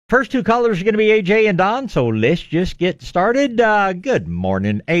First two callers are going to be AJ and Don, so let's just get started. Good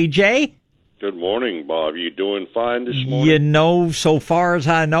morning, AJ. Good morning, Bob. You doing fine this morning? So far as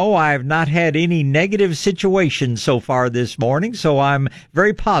I know, I have not had any negative situations so far this morning, so I'm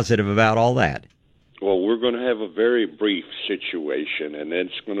very positive about all that. Well, we're going to have a very brief situation, and then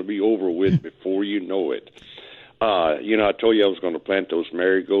it's going to be over with before you know it. I told you I was going to plant those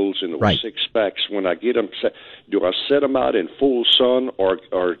marigolds in the six-packs. When I get them, do I set them out in full sun or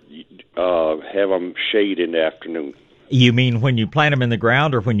have them shade in the afternoon? You mean when you plant them in the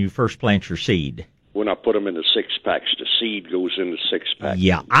ground or when you first plant your seed? When I put them in the six-packs, the seed goes in the six-pack.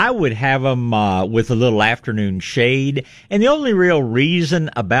 Yeah, I would have them with a little afternoon shade. And the only real reason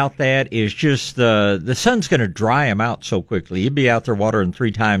about that is just the sun's going to dry them out so quickly. You'd be out there watering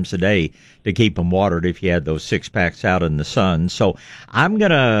 3 times a day to keep them watered if you had those 6-packs out in the sun. So I'm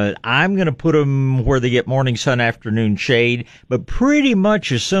gonna put them where they get morning sun, afternoon shade. But pretty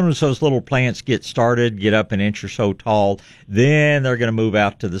much as soon as those little plants get started, get up an inch or so tall, then they're going to move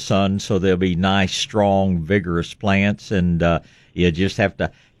out to the sun. So they'll be nice, strong, vigorous plants, and you just have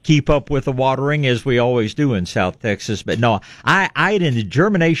to keep up with the watering as we always do in South Texas. But no, I'd in the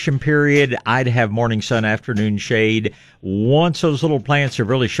germination period, I'd have morning sun, afternoon shade. Once those little plants have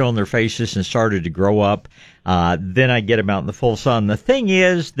really shown their faces and started to grow up, then I get them out in the full sun. The thing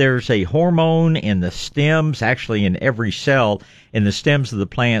is, there's a hormone in the stems, actually in every cell in the stems of the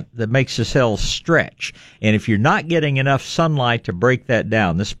plant, that makes the cells stretch. And if you're not getting enough sunlight to break that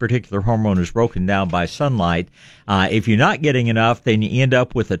down, this particular hormone is broken down by sunlight. If you're not getting enough, then you end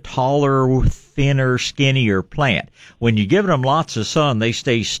up with a taller, thinner, skinnier plant. When you give them lots of sun, they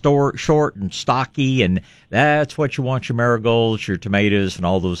stay short and stocky, and that's what you want your marigolds, your tomatoes, and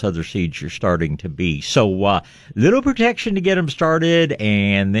all those other seeds you're starting to be. So little protection to get them started,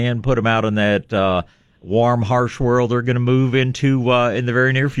 and then put them out in that warm, harsh world they're going to move into in the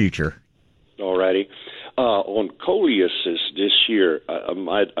very near future. All righty. On coleuses this year,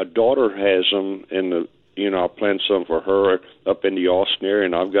 my daughter has them in the. I'll plant some for her up in the Austin area,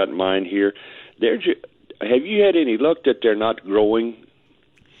 and I've got mine here. Have you had any luck that they're not growing?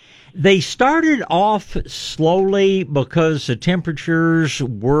 They started off slowly because the temperatures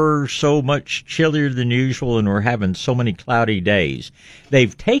were so much chillier than usual and we're having so many cloudy days.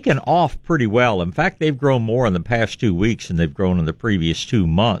 They've taken off pretty well. In fact, they've grown more in the past 2 weeks than they've grown in the previous 2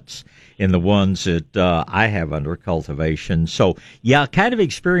 months in the ones that I have under cultivation. So, yeah, kind of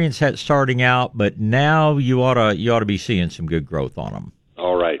experienced that starting out, but now you ought to be seeing some good growth on them.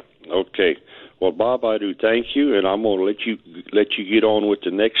 All right. Okay. Well, Bob, I do thank you, and I'm going to let you get on with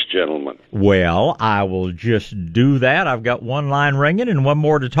the next gentleman. Well, I will just do that. I've got one line ringing and one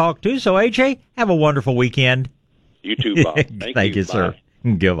more to talk to. So, AJ, have a wonderful weekend. You too, Bob. Thank you, sir.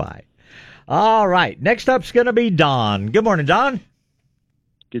 Goodbye. All right. Next up's going to be Don. Good morning, Don.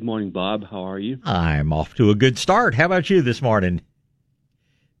 Good morning, Bob. How are you? I'm off to a good start. How about you this morning?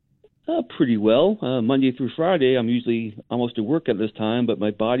 Pretty well. Monday through Friday, I'm usually almost at work at this time, but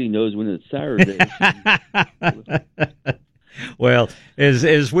my body knows when it's Saturday. Well,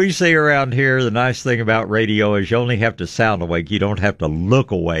 as we say around here, the nice thing about radio is you only have to sound awake. You don't have to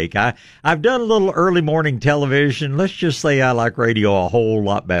look awake. I've done a little early morning television. Let's just say I like radio a whole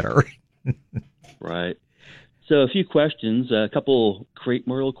lot better. Right. So a few questions, a couple crepe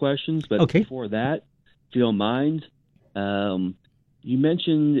myrtle questions, but Before that, if you don't mind, you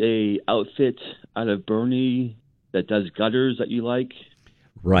mentioned a outfit out of Bernie that does gutters that you like.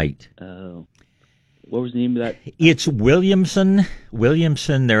 Right. What was the name of that? It's Williamson.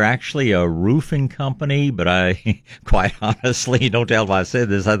 Williamson, they're actually a roofing company, but I, quite honestly, don't tell if I said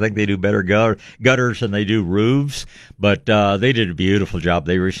this, I think they do better gutters than they do roofs. But they did a beautiful job.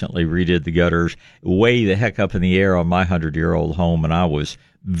 They recently redid the gutters way the heck up in the air on my 100-year-old home, and I was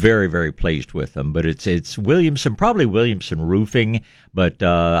very, very pleased with them. But it's Williamson, probably Williamson Roofing, but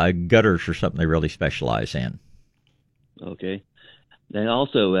gutters are something they really specialize in. Okay. And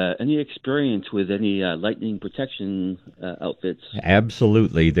also, any experience with any lightning protection outfits?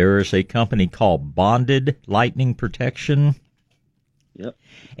 Absolutely. There is a company called Bonded Lightning Protection. Yep.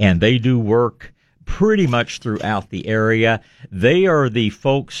 And they do work pretty much throughout the area. They are the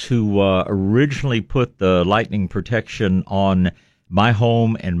folks who originally put the lightning protection on my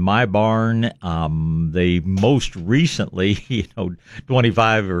home and my barn. They most recently,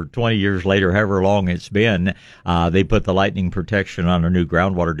 25 or 20 years later, however long it's been, they put the lightning protection on a new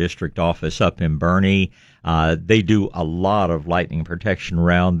groundwater district office up in Bernie. They do a lot of lightning protection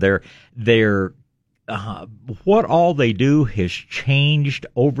around there. They're what all they do has changed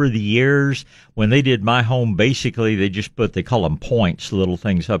over the years. When they did my home, basically they just they call them points, little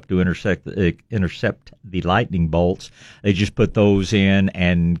things up to intercept the lightning bolts. They just put those in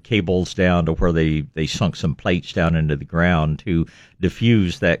and cables down to where they sunk some plates down into the ground to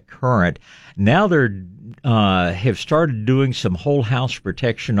diffuse that current. Now they're have started doing some whole house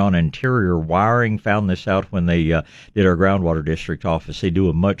protection on interior wiring. Found this out when they did our groundwater district office. They do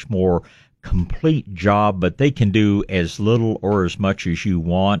a much more complete job, but they can do as little or as much as you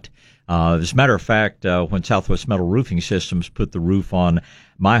want. As a matter of fact, when Southwest Metal Roofing Systems put the roof on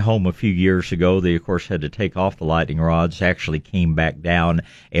my home a few years ago, they, of course, had to take off the lightning rods, actually came back down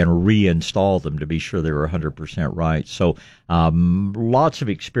and reinstall them to be sure they were 100% right. So lots of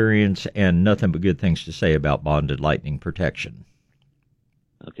experience and nothing but good things to say about bonded lightning protection.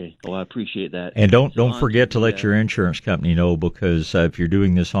 Okay. Well, I appreciate that. And don't forget to let your insurance company know, because if you're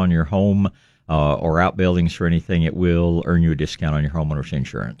doing this on your home or outbuildings or anything, it will earn you a discount on your homeowner's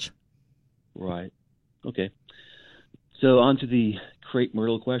insurance. Right. Okay. So on to the crepe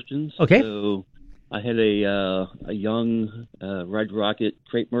myrtle questions. Okay. So I had a young red rocket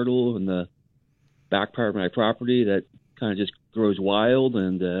crepe myrtle in the back part of my property that kind of just grows wild,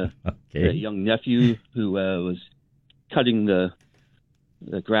 and a young nephew who was cutting the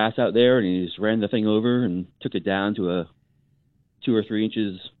grass out there, and he just ran the thing over and took it down to 2 or 3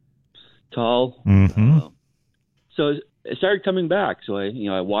 inches tall. Mm-hmm. So it started coming back. So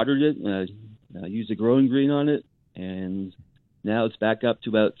I watered it, and I used a growing green on it, and now it's back up to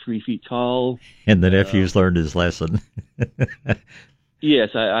about 3 feet tall. And the nephew's learned his lesson.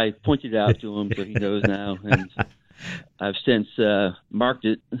 Yes, I pointed it out to him, so he knows now, and I've since marked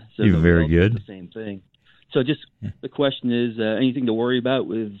it. So You're very good. The same thing. So just the question is, anything to worry about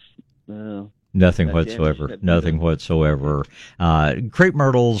with? Nothing whatsoever. Nothing whatsoever. Crepe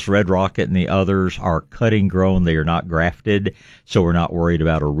myrtles, red rocket, and the others are cutting grown. They are not grafted, so we're not worried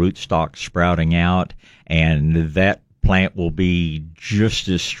about a rootstock sprouting out. And that plant will be just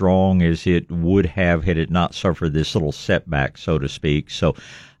as strong as it would have had it not suffered this little setback, so to speak. So,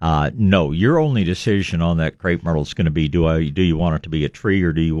 no, your only decision on that crepe myrtle is going to be, do you want it to be a tree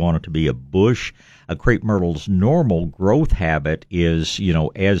or do you want it to be a bush? A crepe myrtle's normal growth habit is,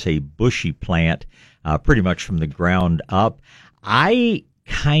 as a bushy plant, pretty much from the ground up. I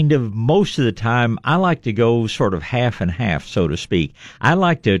kind of, most of the time, I like to go sort of half and half, so to speak. I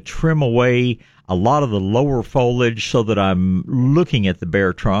like to trim away a lot of the lower foliage so that I'm looking at the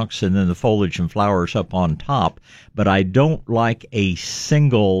bare trunks and then the foliage and flowers up on top. But I don't like a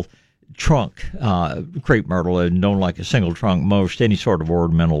single trunk crepe myrtle, and don't like a single trunk most any sort of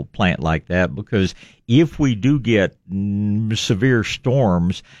ornamental plant like that, because if we do get severe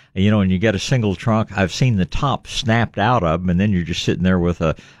storms, and you get a single trunk, I've seen the top snapped out of them, and then you're just sitting there with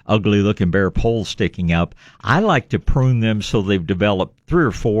a ugly looking bare pole sticking up. I like to prune them so they've developed 3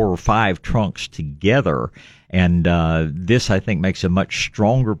 or 4 or 5 trunks together. And this, I think, makes a much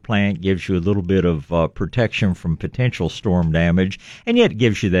stronger plant, gives you a little bit of protection from potential storm damage, and yet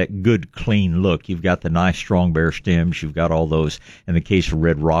gives you that good, clean look. You've got the nice, strong, bare stems. You've got all those, in the case of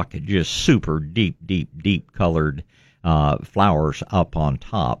red rocket, just super deep colored flowers up on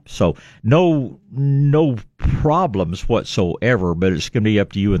top. So no problems whatsoever, but it's going to be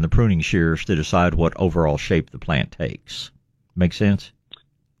up to you and the pruning shears to decide what overall shape the plant takes. Make sense?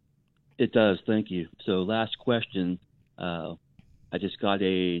 It does, thank you. So last question, I just got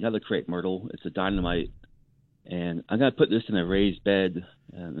another crepe myrtle. It's a dynamite, and I'm going to put this in a raised bed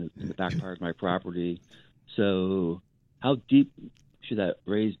in the back part of my property. So how deep should that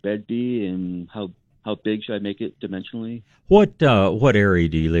raised bed be, and how big should I make it dimensionally? What area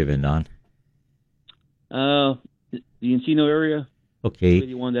do you live in, Don? The Encino area. Okay.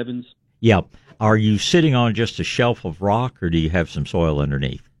 81 Evans. Yeah. Are you sitting on just a shelf of rock, or do you have some soil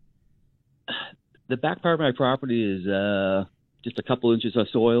underneath? The back part of my property is just a couple inches of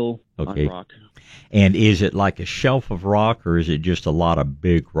soil on rock. And is it like a shelf of rock, or is it just a lot of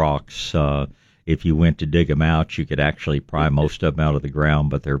big rocks? If you went to dig them out, you could actually pry most of them out of the ground,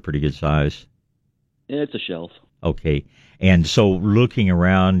 but they're pretty good size. It's a shelf. Okay. And so looking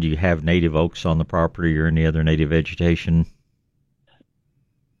around, do you have native oaks on the property or any other native vegetation?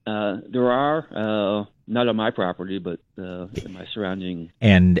 There are, not on my property, but in my surrounding.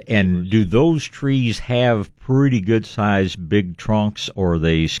 And do those trees have pretty good sized big trunks, or are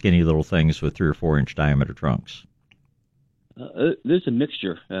they skinny little things with 3 or 4 inch diameter trunks? There's a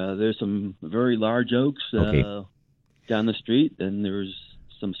mixture. There's some very large oaks down the street, and there's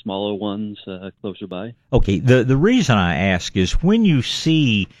some smaller ones closer by. Okay. The reason I ask is when you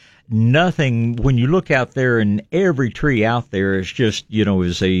see nothing, when you look out there and every tree out there is just,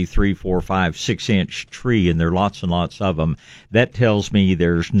 is a 3, 4, 5, 6-inch tree, and there are lots and lots of them, that tells me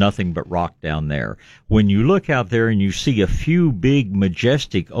there's nothing but rock down there. When you look out there and you see a few big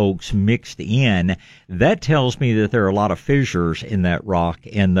majestic oaks mixed in, that tells me that there are a lot of fissures in that rock,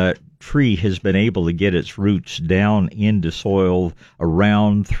 and the tree has been able to get its roots down into soil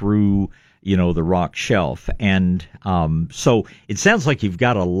around through the rock shelf. And so it sounds like you've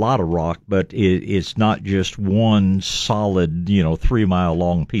got a lot of rock, but it's not just one solid 3-mile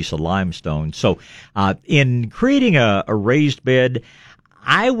long piece of limestone. So in creating a raised bed,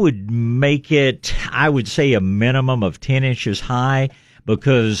 I would make it, I would say, a minimum of 10 inches high,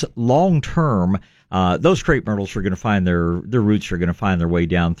 because long term those crepe myrtles are going to find their roots are going to find their way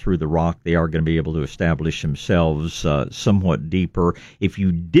down through the rock. They are going to be able to establish themselves somewhat deeper. If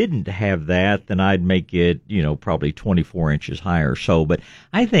you didn't have that, then I'd make it, probably 24 inches high or so. But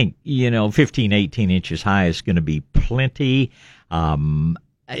I think, 15, 18 inches high is going to be plenty.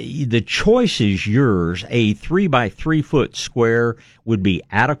 The choice is yours. A 3 by 3 foot square would be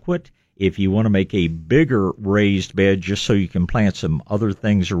adequate. If you want to make a bigger raised bed just so you can plant some other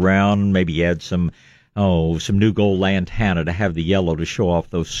things around, maybe add some new gold lantana to have the yellow to show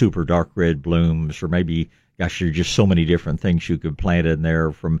off those super dark red blooms, or maybe, gosh, there's just so many different things you could plant in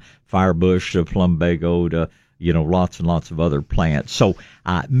there, from firebush to plumbago to, lots and lots of other plants. So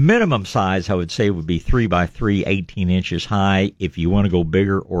minimum size, I would say, would be 3 by 3, 18 inches high. If you want to go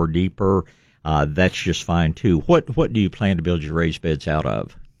bigger or deeper, that's just fine too. What do you plan to build your raised beds out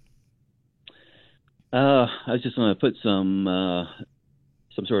of? I was just going to put some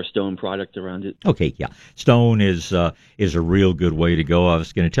sort of stone product around it. Okay, yeah. Stone is a real good way to go. I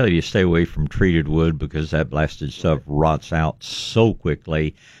was going to tell you to stay away from treated wood, because that blasted stuff rots out so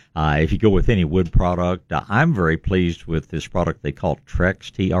quickly. If you go with any wood product, I'm very pleased with this product they call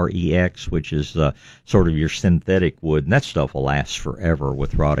Trex, Trex, which is sort of your synthetic wood, and that stuff will last forever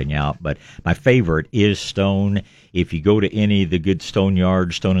with rotting out. But my favorite is stone. If you go to any of the good stone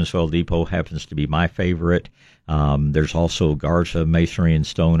yards, Stone and Soil Depot happens to be my favorite. There's also Garza Masonry and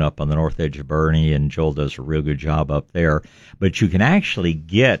Stone up on the north edge of Bernie, and Joel does a real good job up there. But you can actually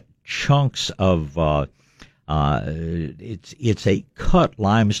get chunks of it's a cut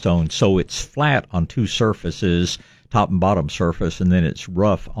limestone, so it's flat on two surfaces, top and bottom surface, and then it's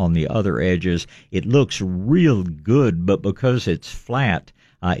rough on the other edges. It looks real good, but because it's flat,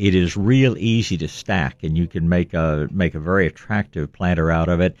 it is real easy to stack, and you can make a very attractive planter out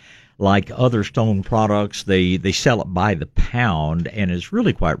of it. Like other stone products, they sell it by the pound, and it's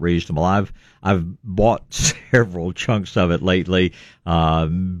really quite reasonable. I've bought several chunks of it lately,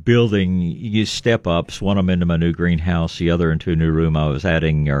 building step-ups, one of them into my new greenhouse, the other into a new room I was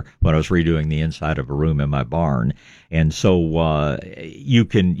adding, or when I was redoing the inside of a room in my barn. And so you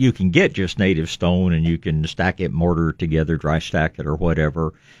can get just native stone, and you can stack it, mortar together, dry stack it, or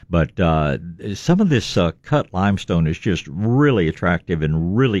whatever. But some of this cut limestone is just really attractive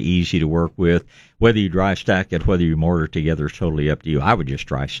and really easy to work with. Whether you dry stack it, whether you mortar together, is totally up to you. I would just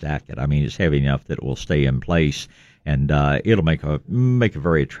dry stack it. I mean, it's heavy enough that it will stay in place, and it'll make a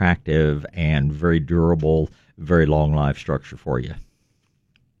very attractive and very durable, very long life structure for you.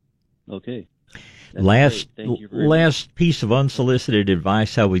 Okay. Last piece of unsolicited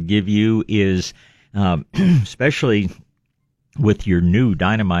advice I would give you is, especially with your new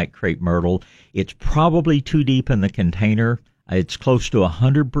Dynamite crepe myrtle, it's probably too deep in the container. It's close to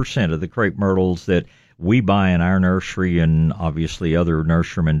 100% of the crepe myrtles that we buy in our nursery, and obviously other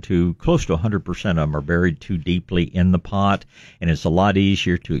nurserymen too. Close to 100% of them are buried too deeply in the pot, and it's a lot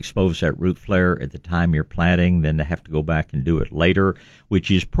easier to expose that root flare at the time you're planting than to have to go back and do it later, which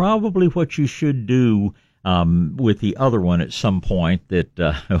is probably what you should do with the other one at some point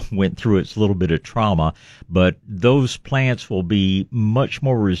that went through its little bit of trauma. But those plants will be much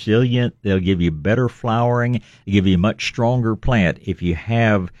more resilient. They'll give you better flowering. They'll give you a much stronger plant if you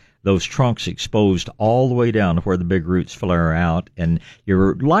have those trunks exposed all the way down to where the big roots flare out. And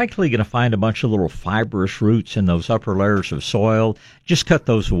you're likely going to find a bunch of little fibrous roots in those upper layers of soil. Just cut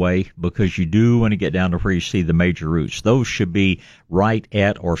those away, because you do want to get down to where you see the major roots. Those should be right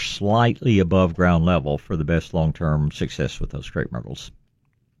at or slightly above ground level for the best long-term success with those crepe myrtles.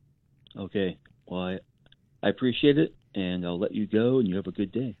 Okay. Well, I appreciate it, and I'll let you go, and you have a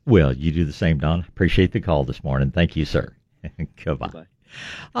good day. Well, you do the same, Don. Appreciate the call this morning. Thank you, sir. Goodbye. Bye.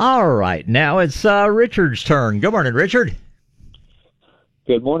 All right, now it's Richard's turn. Good morning, Richard.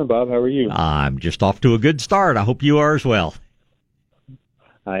 Good morning, Bob. How are you? I'm just off to a good start. I hope you are as well.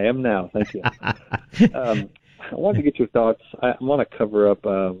 I am now. Thank you. I wanted to get your thoughts. I want to cover up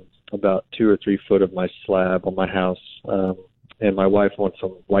about 2 or 3 foot of my slab on my house, and my wife wants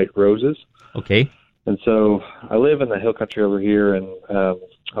some white roses. Okay. And so I live in the hill country over here, and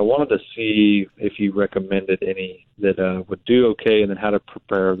I wanted to see if you recommended any that would do okay, and then how to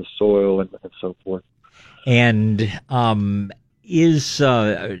prepare the soil and so forth. And do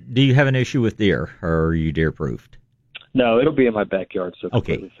you have an issue with deer, or are you deer proofed? No, it'll be in my backyard, so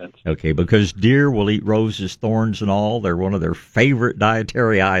completely fenced. Okay, because deer will eat roses, thorns, and all. They're one of their favorite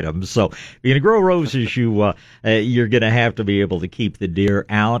dietary items. So if you're going to grow roses, you're going to have to be able to keep the deer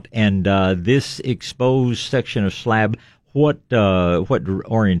out. And this exposed section of slab, what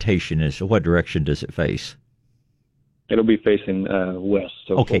orientation is? What direction does it face? It'll be facing west,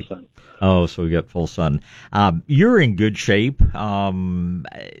 so full sun. Oh, so we got full sun. You're in good shape.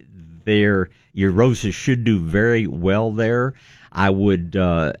 Your roses should do very well there. I would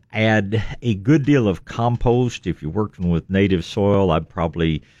add a good deal of compost. If you're working with native soil, I'd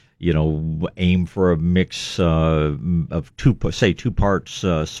probably, aim for a mix of two parts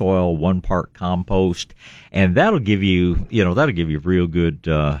soil, 1 part compost, and that'll give you, a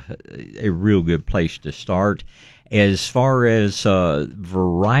real good place to start. As far as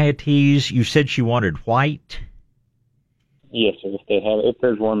varieties, you said she wanted white. Yes, if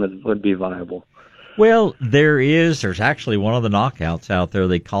there's one that would be viable. Well, there's actually one of the knockouts out there.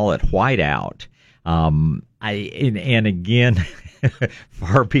 They call it whiteout. And again,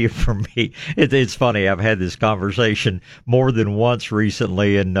 far be it from me. It's funny. I've had this conversation more than once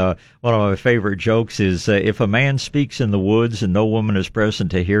recently, and one of my favorite jokes is, if a man speaks in the woods and no woman is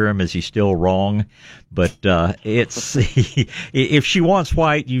present to hear him, is he still wrong? But it's if she wants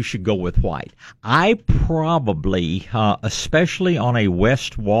white, you should go with white. I probably, especially on a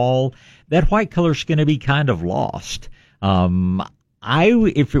west wall, that white color's going to be kind of lost.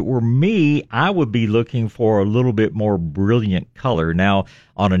 If it were me, I would be looking for a little bit more brilliant color. Now,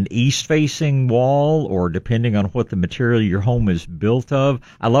 on an east-facing wall, or depending on what the material your home is built of,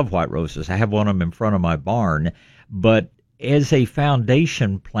 I love white roses. I have one of them in front of my barn. But as a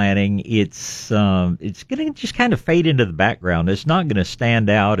foundation planting, it's going to just kind of fade into the background. It's not going to stand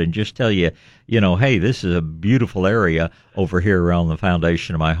out and just tell you, hey, this is a beautiful area over here around the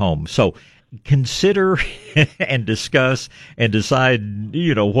foundation of my home. So consider and discuss and decide,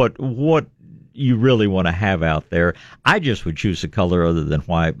 what you really want to have out there. I just would choose a color other than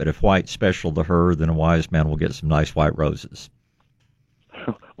white, but if white's special to her, then a wise man will get some nice white roses.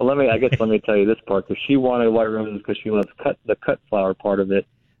 Well, let me tell you this part, because she wanted white roses because she loves the cut flower part of it.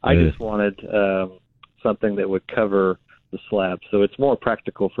 I just wanted something that would cover the slab, so it's more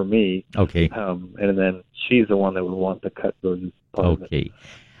practical for me. Okay. And then she's the one that would want the cut roses part of it. Okay.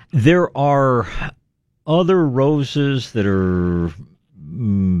 There are other roses that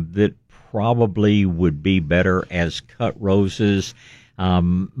probably would be better as cut roses.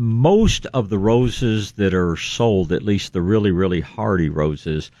 Most of the roses that are sold, at least the really, really hardy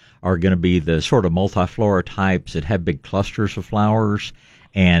roses, are going to be the sort of multiflora types that have big clusters of flowers,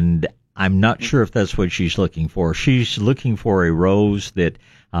 and I'm not sure if that's what she's looking for. She's looking for a rose that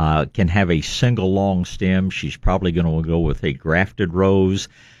can have a single long stem. She's probably going to go with a grafted rose.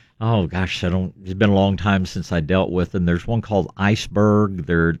 Oh gosh, it's been a long time since I dealt with them. There's one called Iceberg.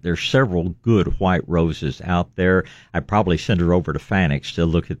 There's several good white roses out there. I'd probably send her over to Fanix to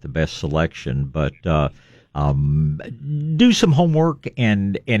look at the best selection, but do some homework,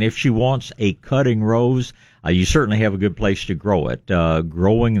 and if she wants a cutting rose, you certainly have a good place to grow it.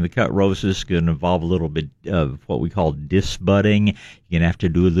 Growing the cut roses is going to involve a little bit of what we call disbudding. You're going to have to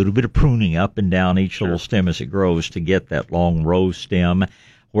do a little bit of pruning up and down each little stem as it grows to get that long rose stem.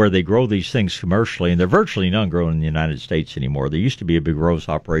 Where they grow these things commercially, and they're virtually none grown in the United States anymore. There used to be a big rose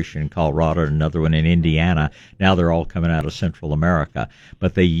operation in Colorado and another one in Indiana. Now they're all coming out of Central America.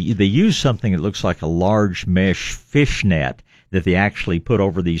 But they use something that looks like a large mesh fish net that they actually put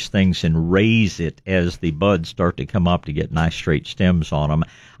over these things and raise it as the buds start to come up to get nice straight stems on them.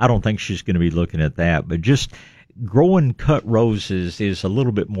 I don't think she's going to be looking at that, but just growing cut roses is a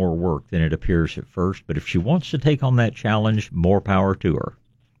little bit more work than it appears at first. But if she wants to take on that challenge, more power to her.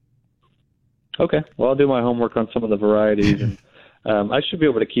 Okay. Well, I'll do my homework on some of the varieties, and I should be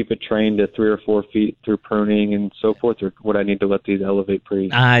able to keep it trained to 3 or 4 feet through pruning and so forth, or would I need to let these elevate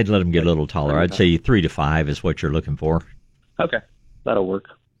pretty? I'd let them get a little taller. I'd say 3 to 5 is what you're looking for. Okay. That'll work.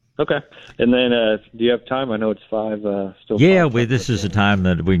 Okay. And then do you have time? I know it's 5 still. Yeah, this is a time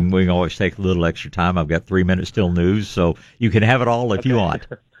that we can always take a little extra time. I've got 3 minutes till news, so you can have it all if you want.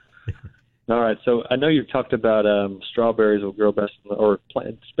 All right, so I know you've talked about strawberries will grow best,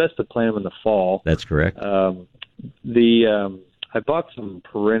 it's best to plant them in the fall. That's correct. I bought some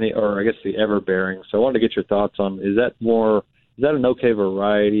perennial, or I guess the everbearing. So I wanted to get your thoughts on: is that an okay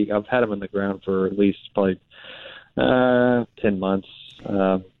variety? I've had them in the ground for at least probably 10 months,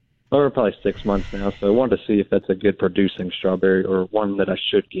 or probably 6 months now. So I wanted to see if that's a good producing strawberry or one that I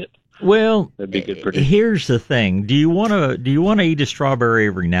should get. Well, that'd be good producing. Here's the thing: do you want to eat a strawberry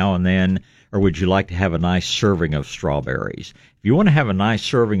every now and then, or would you like to have a nice serving of strawberries? If you want to have a nice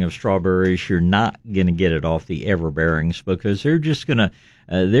serving of strawberries, you're not going to get it off the Everbearings because they're just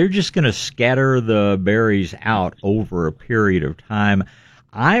gonna scatter the berries out over a period of time.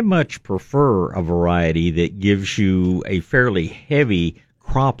 I much prefer a variety that gives you a fairly heavy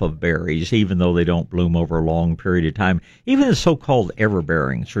crop of berries, even though they don't bloom over a long period of time. Even the so-called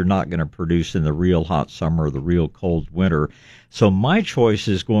Everbearings are not going to produce in the real hot summer or the real cold winter. So my choice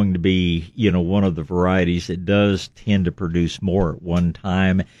is going to be, one of the varieties that does tend to produce more at one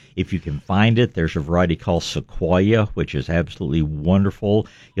time. If you can find it, there's a variety called Sequoia, which is absolutely wonderful.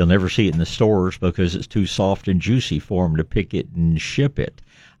 You'll never see it in the stores because it's too soft and juicy for them to pick it and ship it.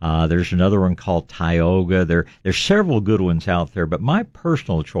 There's another one called Tioga. There's several good ones out there, but my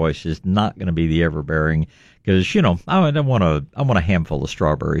personal choice is not going to be the Everbearing because, I want a handful of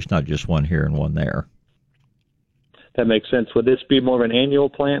strawberries, not just one here and one there. That makes sense. Would this be more of an annual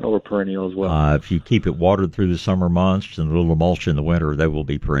plant or perennial as well? If you keep it watered through the summer months and a little mulch in the winter, they will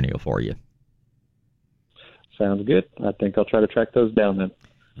be perennial for you. Sounds good. I think I'll try to track those down then.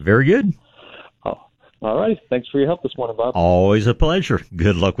 Very good. All right. Thanks for your help this morning, Bob. Always a pleasure.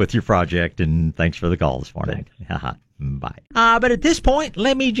 Good luck with your project, and thanks for the call this morning. Bye. But at this point,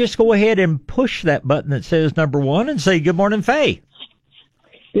 let me just go ahead and push that button that says number 1 and say good morning, Faye.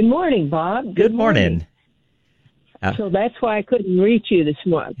 Good morning, Bob. Good morning. So that's why I couldn't reach you this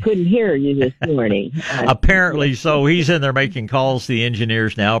morning. Couldn't hear you this morning. Apparently so. He's in there making calls to the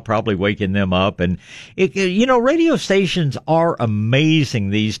engineers now, probably waking them up. And, radio stations are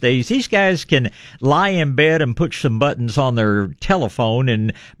amazing these days. These guys can lie in bed and push some buttons on their telephone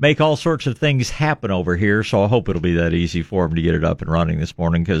and make all sorts of things happen over here. So I hope it'll be that easy for them to get it up and running this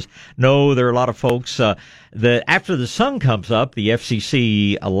morning because, no, there are a lot of folks that after the sun comes up, the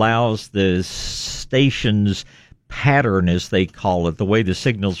FCC allows the stations pattern, as they call it, the way the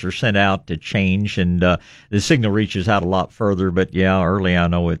signals are sent out to change, and the signal reaches out a lot further. But yeah, early I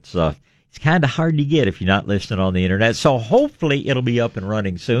know it's kind of hard to get if you're not listening on the internet. So hopefully it'll be up and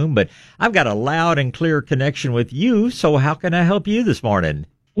running soon. But I've got a loud and clear connection with you. So how can I help you this morning?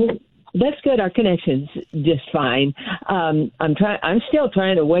 That's good. Our connection's just fine. I'm still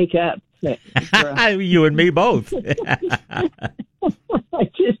trying to wake up. You and me both.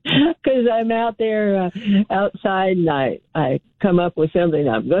 Just because I'm out there outside and I come up with something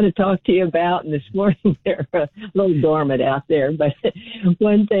I'm going to talk to you about. And this morning they're a little dormant out there. But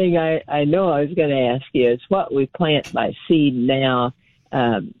one thing I know I was going to ask you is what we plant by seed now.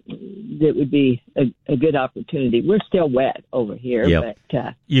 That would be a good opportunity. We're still wet over here. Yep.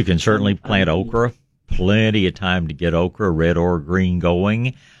 But you can certainly plant okra. Plenty of time to get okra, red or green,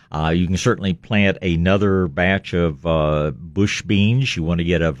 going. You can certainly plant another batch of bush beans. You want to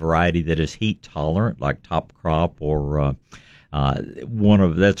get a variety that is heat tolerant, like top crop or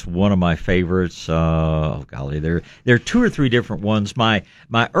that's one of my favorites. There are 2 or 3 different ones. My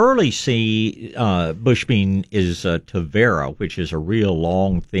early bush bean is Tavera, which is a real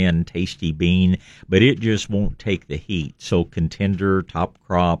long, thin, tasty bean, but it just won't take the heat. So Contender, top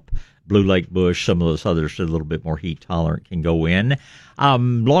crop, Blue Lake Bush, some of those others are a little bit more heat tolerant can go in.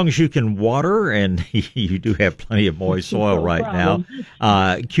 Long as you can water, and you do have plenty of moist soil right now.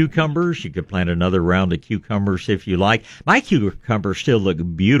 Cucumbers, you could plant another round of cucumbers if you like. My cucumbers still look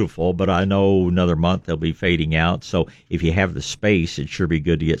beautiful, but I know another month they'll be fading out. So if you have the space, it'd sure be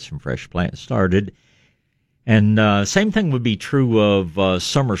good to get some fresh plants started. And same thing would be true of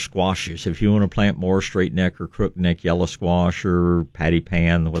summer squashes. If you want to plant more straight neck or crook neck yellow squash or patty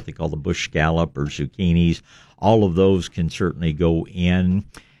pan, what they call the bush scallop or zucchinis, all of those can certainly go in.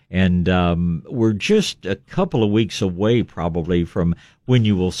 And we're just a couple of weeks away probably from when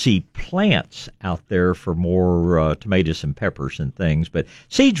you will see plants out there for more tomatoes and peppers and things. But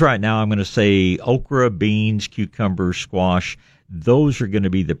seeds right now, I'm going to say okra, beans, cucumbers, squash. Those are going to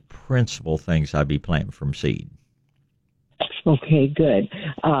be the principal things I'd be planting from seed. Okay, good.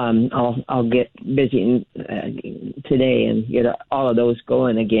 I'll get busy today and get all of those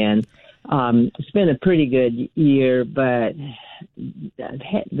going again. It's been a pretty good year, but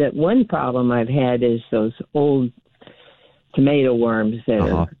that one problem I've had is those old tomato worms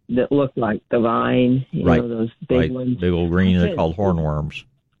that look like the vine. You know, those big ones. Big old green. They're called hornworms.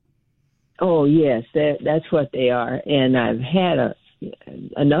 Oh, yes, that's what they are. And I've had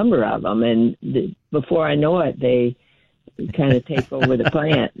a number of them, and before I know it, kind of take over the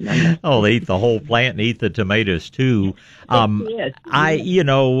plant. Oh, they eat the whole plant and eat the tomatoes too. Yes.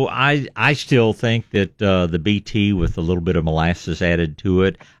 I still think that the BT with a little bit of molasses added to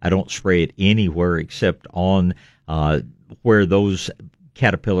it. I don't spray it anywhere except on where those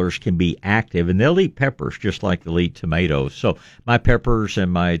caterpillars can be active, and they'll eat peppers just like they'll eat tomatoes. So my peppers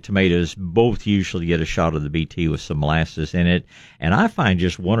and my tomatoes both usually get a shot of the BT with some molasses in it, and I find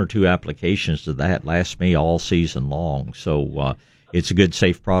just 1 or 2 applications of that lasts me all season long. So it's a good,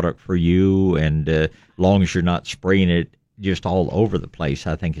 safe product for you, and as long as you're not spraying it just all over the place,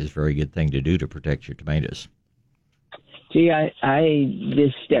 I think is a very good thing to do to protect your tomatoes. Gee, I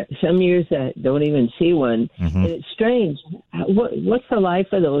just some years I don't even see one. Mm-hmm. And it's strange. What's the life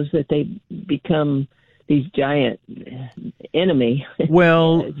of those that they become these giant enemy?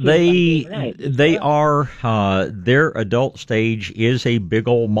 Well, they are their adult stage is a big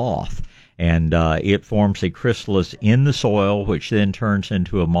old moth, and it forms a chrysalis in the soil, which then turns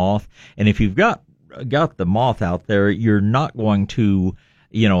into a moth. And if you've got the moth out there, you're not going to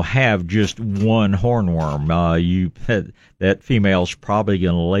have just one hornworm. That female's probably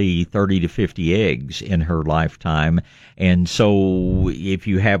going to lay 30 to 50 eggs in her lifetime. And so if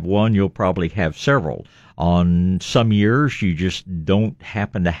you have one, you'll probably have several. On some years, you just don't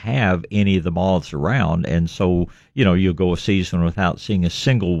happen to have any of the moths around. And so, you'll go a season without seeing a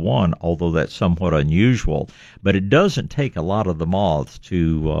single one, although that's somewhat unusual. But it doesn't take a lot of the moths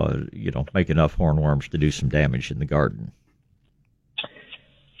to, make enough hornworms to do some damage in the garden.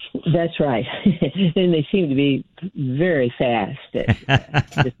 That's right. And they seem to be very fast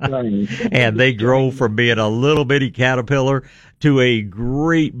at running. And they grow from being a little bitty caterpillar to a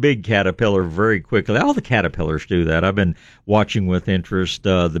great big caterpillar very quickly. All the caterpillars do that. I've been watching with interest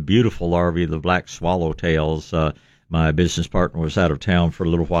the beautiful larvae of the black swallowtails. My business partner was out of town for a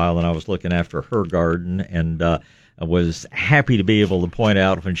little while, and I was looking after her garden, and I was happy to be able to point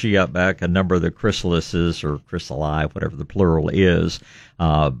out when she got back a number of the chrysalises, or chrysali, whatever the plural is.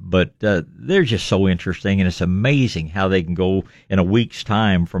 But they're just so interesting, and it's amazing how they can go in a week's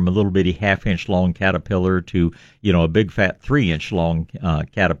time from a little bitty half-inch long caterpillar to, a big fat 3-inch long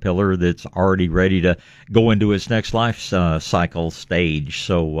caterpillar that's already ready to go into its next life cycle stage.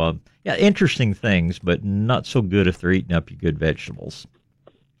 So, interesting things, but not so good if they're eating up your good vegetables.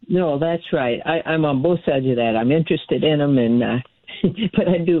 No, that's right. I'm on both sides of that. I'm interested in them, and but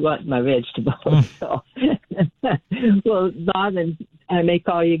I do want my vegetables. So, well, Bob, and I may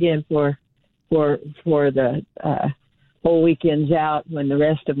call you again for the whole weekend's out when the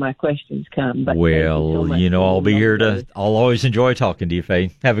rest of my questions come. But well, I'll be here I'll always enjoy talking to you,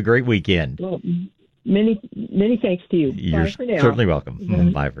 Faye. Have a great weekend. Well, many thanks to you. You're Bye for now. Certainly welcome.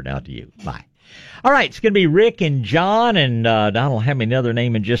 Mm-hmm. Bye for now to you. Bye. All right, it's going to be Rick and John, and Don will have me another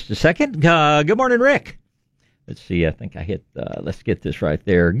name in just a second. Good morning, Rick. Let's see, I think I hit, let's get this right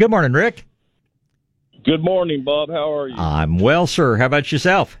there. Good morning, Rick. Good morning, Bob. How are you? I'm well, sir. How about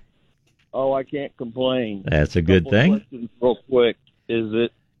yourself? Oh, I can't complain. That's a good thing. Questions real quick. Is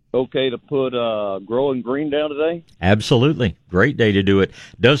it okay to put growing green down today? Absolutely. Great day to do it.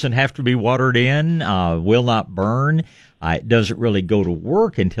 Doesn't have to be watered in, will not burn. It doesn't really go to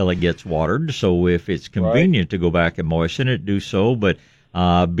work until it gets watered, so if it's convenient to go back and moisten it, do so, but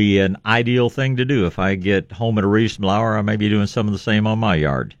be an ideal thing to do. If I get home at a reasonable hour, I may be doing some of the same on my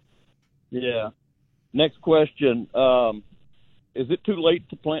yard. Yeah. Next question. Is it too late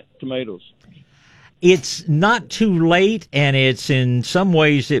to plant tomatoes? It's not too late, and it's in some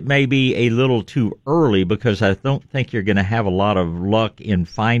ways it may be a little too early because I don't think you're going to have a lot of luck in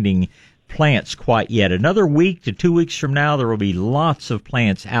finding plants quite yet. Another week to 2 weeks from now, there will be lots of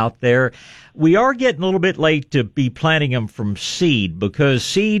plants out there. We are getting a little bit late to be planting them from seed because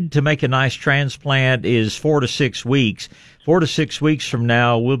seed to make a nice transplant is 4 to 6 weeks. 4 to 6 weeks from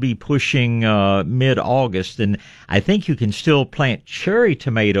now, we'll be pushing mid-August, and I think you can still plant cherry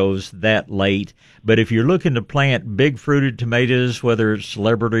tomatoes that late. But if you're looking to plant big fruited tomatoes, whether it's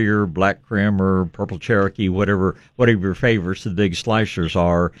Celebrity or Black Krim or Purple Cherokee, whatever your favorites, the big slicers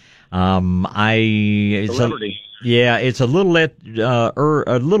are, Celebrity. It's a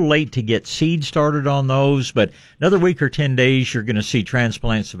little late to get seed started on those, but another week or 10 days, you're going to see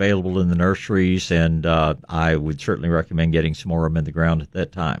transplants available in the nurseries, and I would certainly recommend getting some more of them in the ground at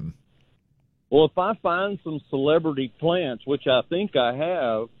that time. Well, if I find some celebrity plants, which I think I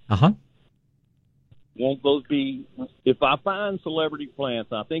have, won't those be? If I find celebrity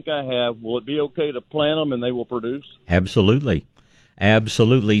plants, I think I have. Will it be okay to plant them and they will produce? Absolutely.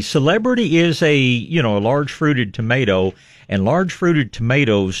 Absolutely. Celebrity is a large fruited tomato, and large fruited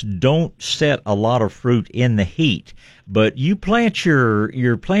tomatoes don't set a lot of fruit in the heat. But you plant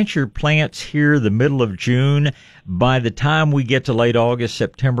your plants here the middle of June. By the time we get to late August,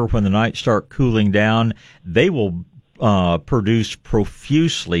 September, when the nights start cooling down, they will produce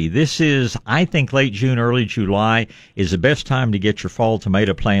profusely. This is, I think, late June, early July is the best time to get your fall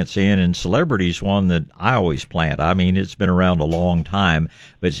tomato plants in, and Celebrity's one that I always plant. I mean, it's been around a long time,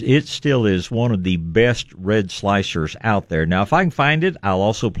 but it still is one of the best red slicers out there. Now, if I can find it, I'll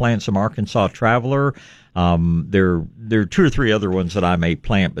also plant some Arkansas Traveler. There are two or three other ones that I may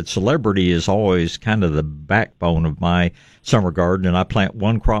plant, but Celebrity is always kind of the backbone of my summer garden, and I plant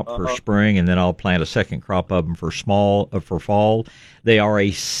one crop for spring, and then I'll plant a second crop of them for fall. They are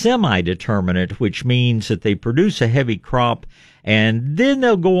a semi-determinate, which means that they produce a heavy crop, and then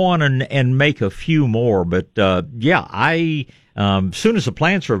they'll go on and make a few more. But as soon as the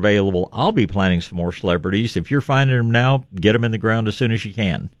plants are available, I'll be planting some more Celebrities. If you're finding them now, get them in the ground as soon as you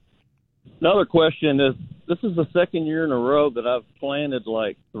can. Another question is, this is the second year in a row that I've planted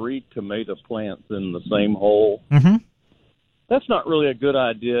like 3 tomato plants in the same hole. Mm-hmm. That's not really a good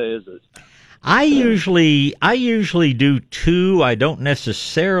idea, is it? I usually do 2. I don't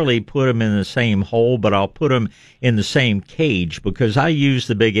necessarily put them in the same hole, but I'll put them in the same cage because I use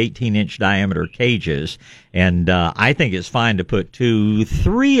the big 18-inch diameter cages, and I think it's fine to put 2.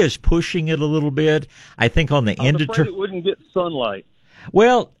 3 is pushing it a little bit. I think on the end of it wouldn't get sunlight.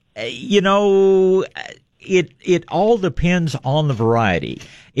 Well, it all depends on the variety.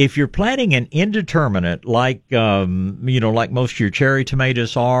 If you're planting an indeterminate, like most of your cherry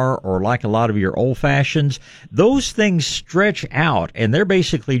tomatoes are, or like a lot of your old fashions, those things stretch out, and they're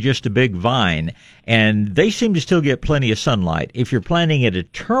basically just a big vine, and they seem to still get plenty of sunlight. If you're planting a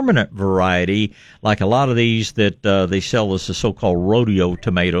determinate variety, like a lot of these that they sell as the so-called rodeo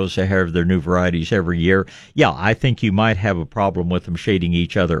tomatoes, they have their new varieties every year, I think you might have a problem with them shading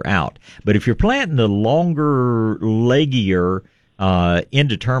each other out. But if you're planting the longer, leggier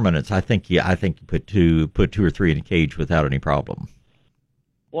indeterminates, I think you put two or 3 in a cage without any problem.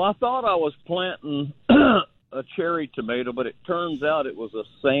 Well, I thought I was planting a cherry tomato, but it turns out it was a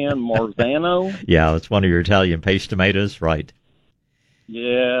San Marzano. Yeah, it's one of your Italian paste tomatoes, right?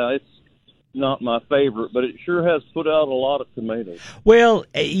 Yeah, it's not my favorite, but it sure has put out a lot of tomatoes. Well,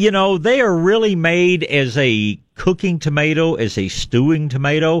 they are really made as a cooking tomato, as a stewing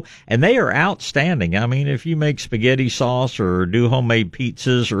tomato, and they are outstanding. I mean, if you make spaghetti sauce or do homemade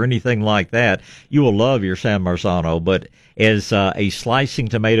pizzas or anything like that, you will love your San Marzano. But as a slicing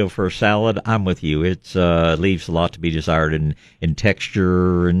tomato for a salad, I'm with you. It leaves a lot to be desired in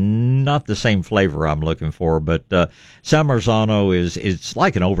texture and not the same flavor I'm looking for. But San Marzano it's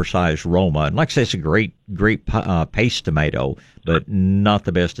like an oversized Roma, and like I say, it's a great paste tomato, but not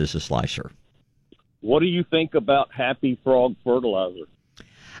the best as a slicer. What do you think about Happy Frog fertilizer?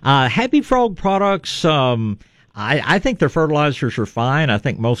 Happy Frog products, I think their fertilizers are fine. I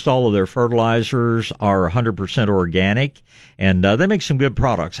think most all of their fertilizers are 100% organic, and they make some good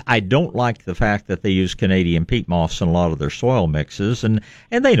products. I don't like the fact that they use Canadian peat moss in a lot of their soil mixes, and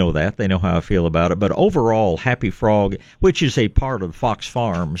they know that. They know how I feel about it. But overall, Happy Frog, which is a part of Fox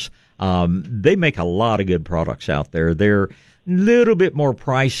Farms, they make a lot of good products out there. They're little bit more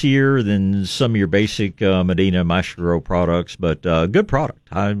pricier than some of your basic Medina Maestro Grow products, but good product.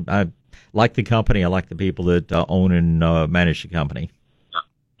 I like the company. I like the people that own and manage the company.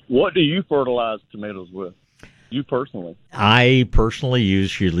 What do you fertilize tomatoes with? You personally? I personally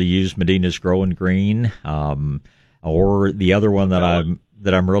usually use Medina's Grow and Green, or the other one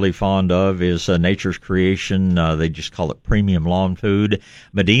that I'm really fond of is Nature's Creation. They just call it Premium Lawn Food.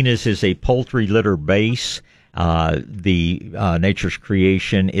 Medina's is a poultry litter base. The Nature's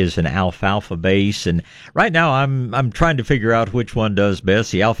Creation is an alfalfa base, and right now I'm trying to figure out which one does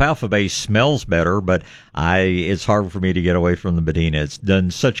best. The alfalfa base smells better, but it's hard for me to get away from the Medina. It's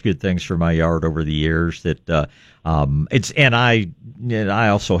done such good things for my yard over the years that I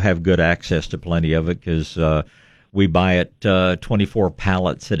also have good access to plenty of it because we buy it 24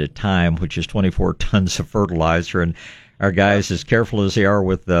 pallets at a time, which is 24 tons of fertilizer, and our guys, as careful as they are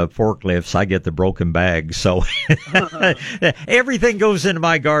with the forklifts, I get the broken bags. So everything goes into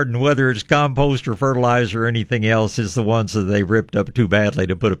my garden, whether it's compost or fertilizer or anything else, is the ones that they ripped up too badly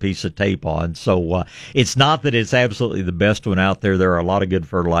to put a piece of tape on. So it's not that it's absolutely the best one out there. There are a lot of good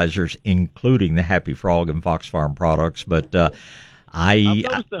fertilizers, including the Happy Frog and Fox Farm products. But I've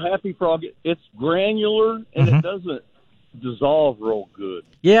noticed the Happy Frog, it's granular, and it doesn't dissolve real good.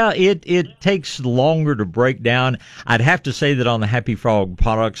 Yeah, it takes longer to break down. I'd have to say that on the Happy Frog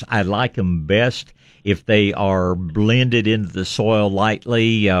products, I like them best If they are blended into the soil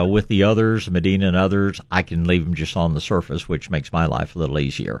lightly with the others, Medina and others, I can leave them just on the surface, which makes my life a little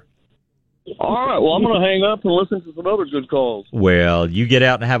easier. All right. Well, I'm going to hang up and listen to some other good calls. Well, you get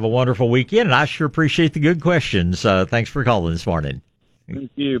out and have a wonderful weekend, and I sure appreciate the good questions. Thanks for calling this morning. Thank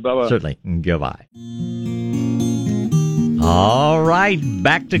you. Bye-bye. Certainly. Goodbye. All right,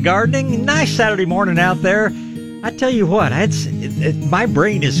 back to gardening. Nice Saturday morning out there. I tell you what, my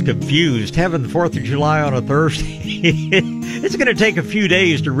brain is confused. Having the 4th of July on a Thursday, it's going to take a few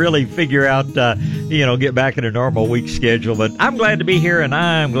days to really figure out, get back in a normal week schedule. But I'm glad to be here, and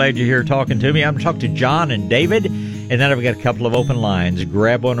I'm glad you're here talking to me. I'm talking to John and David, and then I've got a couple of open lines.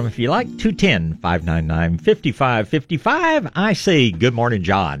 Grab one of them if you like. 210-599-5555. I say good morning,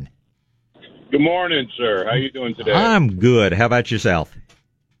 John. Good morning, sir. How you doing today? I'm good. How about yourself?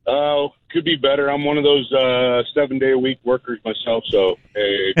 Could be better. I'm one of those 7-day-a-week workers myself, so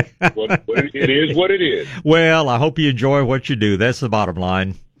hey, it is what it is. Well, I hope you enjoy what you do. That's the bottom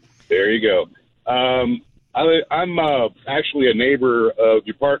line. There you go. I'm actually a neighbor of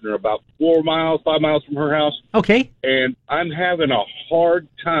your partner, about 5 miles from her house. Okay. And I'm having a hard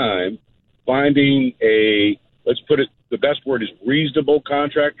time finding let's put it, the best word is reasonable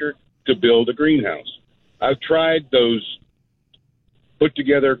contractor to build a greenhouse. I've tried those put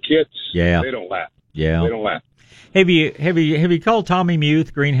together kits. Yeah. They don't last. Yeah. They don't last. Have you called Tommy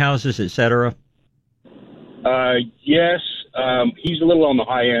Muth, greenhouses, etc.? Yes. He's a little on the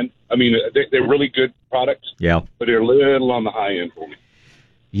high end. I mean, they're really good products. Yeah. But they're a little on the high end for me.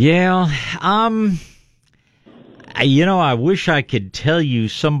 Yeah. I wish I could tell you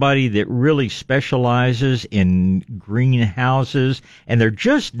somebody that really specializes in greenhouses, and there are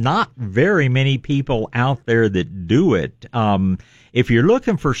just not very many people out there that do it. If you're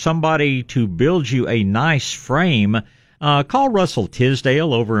looking for somebody to build you a nice frame, call Russell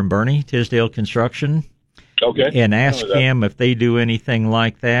Tisdale over in Bernie, Tisdale Construction. Okay. And ask him if they do anything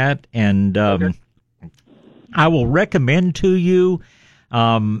like that. And okay. I will recommend to you,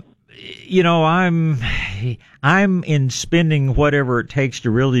 I'm in spending whatever it takes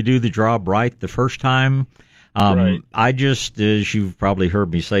to really do the job right the first time. Right. I just, as you've probably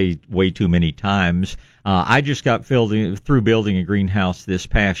heard me say way too many times, I just got through building a greenhouse this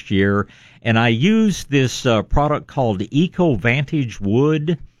past year, and I used this product called EcoVantage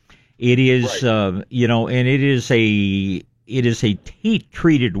Wood. It is, right. And it is a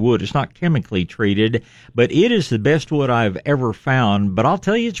heat-treated wood. It's not chemically treated, but it is the best wood I've ever found. But I'll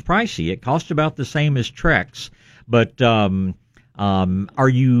tell you, it's pricey. It costs about the same as Trex. But are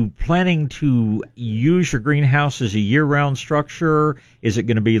you planning to use your greenhouse as a year-round structure? Is it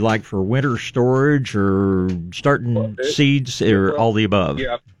going to be like for winter storage or starting seeds or all the above?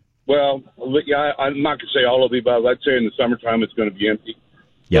 Yeah. Well, yeah, I'm not going to say all of the above. I'd say in the summertime it's going to be empty.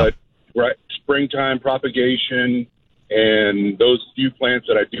 Yeah. But right, springtime propagation and those few plants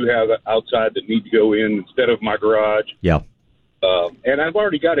that I do have outside that need to go in instead of my garage. Yeah. And I've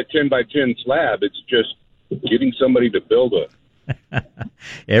already got a 10-by-10 slab. It's just getting somebody to build a.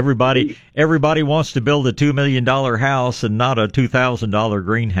 Everybody wants to build a $2 million house and not a $2,000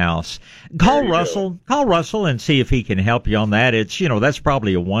 greenhouse. Call Russell and see if he can help you on that. It's, that's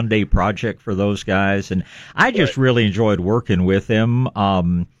probably a one-day project for those guys. And I just really enjoyed working with him.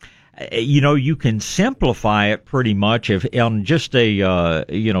 You can simplify it pretty much if on just a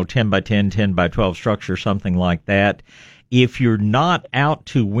 10 by 10, 10 by 12 structure, something like that. If you're not out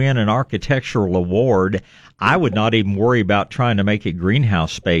to win an architectural award, I would not even worry about trying to make it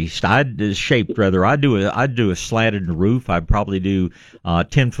greenhouse spaced. I'd do a slanted roof. I'd probably do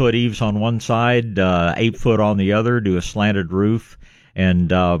 10-foot eaves on one side, 8-foot on the other. Do a slanted roof,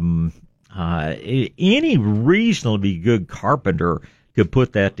 and any reasonably good carpenter could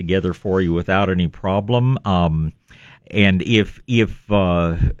put that together for you without any problem. And if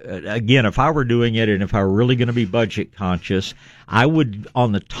I were doing it and if I were really going to be budget conscious, I would,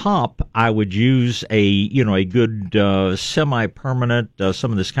 on the top, I would use a good, semi-permanent,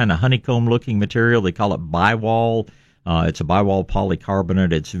 some of this kind of honeycomb looking material. They call it Bi-Wall. It's a Bi-Wall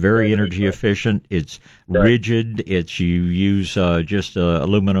polycarbonate. It's very energy efficient. It's rigid. You use just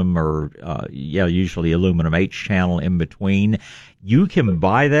aluminum or usually aluminum H-channel in between. You can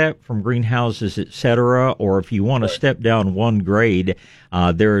buy that from greenhouses, etc. Or if you want to step down one grade,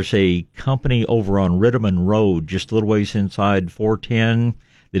 there's a company over on Rittiman Road, just a little ways inside 410,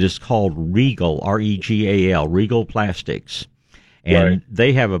 that is called Regal, R-E-G-A-L, Regal Plastics. And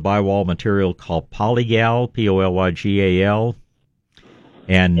they have a Bi-Wall material called Polygal, P-O-L-Y-G-A-L.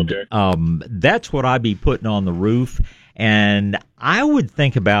 And that's what I'd be putting on the roof. And I would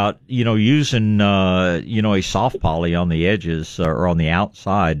think about, using, a soft poly on the edges or on the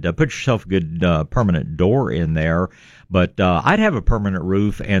outside. Put yourself a good permanent door in there. But I'd have a permanent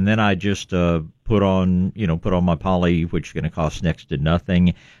roof, and then I just put on my poly, which is going to cost next to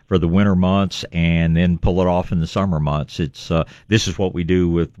nothing for the winter months, and then pull it off in the summer months. This is what we do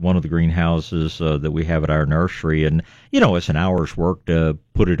with one of the greenhouses that we have at our nursery, and it's an hour's work to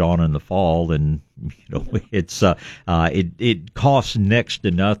put it on in the fall, and it costs next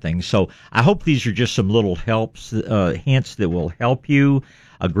to nothing. So I hope these are just some little hints that will help you.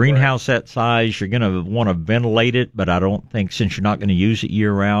 A greenhouse that size, you're going to want to ventilate it, but I don't think, since you're not going to use it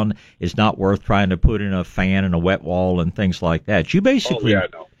year round, it's not worth trying to put in a fan and a wet wall and things like that. You basically,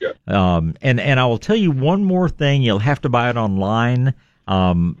 and I will tell you one more thing. You'll have to buy it online.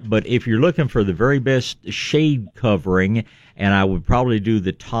 But if you're looking for the very best shade covering, and I would probably do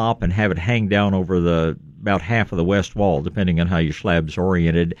the top and have it hang down over about half of the west wall, depending on how your slab's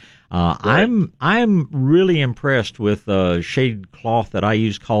oriented. I'm really impressed with a shade cloth that I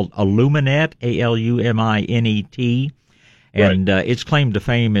use called Aluminet, Aluminet, and its claim to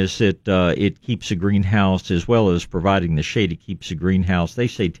fame is that it keeps a greenhouse, as well as providing the shade, it keeps the greenhouse, they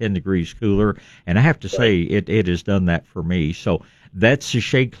say 10 degrees cooler, and I have to say it has done that for me. So that's the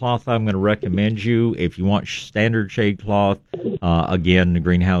shade cloth I'm going to recommend you. If you want standard shade cloth, again, the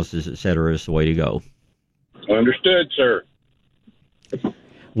greenhouses, et cetera, is the way to go. Understood, sir.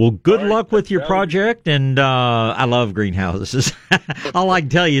 Well, good luck with your project, and I love greenhouses. All I can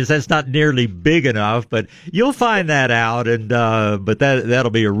tell you is that's not nearly big enough, but you'll find that out, and but that'll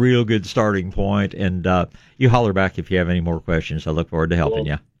be a real good starting point, and you holler back if you have any more questions. I look forward to helping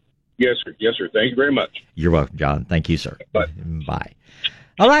you. Yes, sir. Yes, sir. Thank you very much. You're welcome, John. Thank you, sir. Bye. Bye.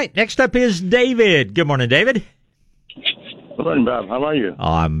 All right, next up is David. Good morning, David. Good morning, Bob. How are you?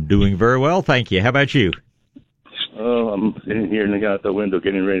 I'm doing very well, thank you. How about you? Oh, I'm sitting here looking out the window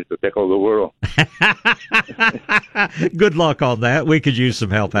getting ready to tackle the world. Good luck on that. We could use some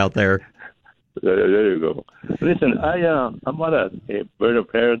help out there. There you go. Listen, I'm on a bird of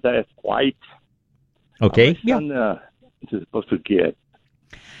paradise white. Okay. How much sun is it supposed to get?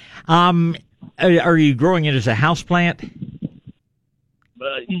 Are you growing it as a house plant?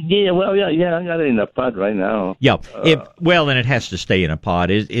 Yeah, I got it in a pot right now. Yeah, and it has to stay in a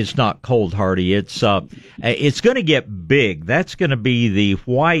pot. It's not cold hardy. It's going to get big. That's going to be the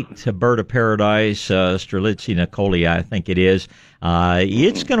white bird of paradise, Strelitzia nicolia, I think it is.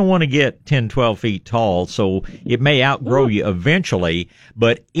 It's going to want to get 10, 12 feet tall, so it may outgrow you eventually.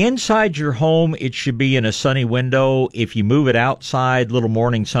 But inside your home, it should be in a sunny window. If you move it outside, little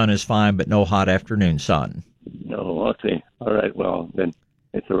morning sun is fine, but no hot afternoon sun. No, okay. All right, well, then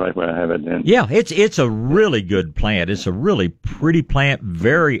it's all right where I have it then. Yeah, it's a really good plant. It's a really pretty plant,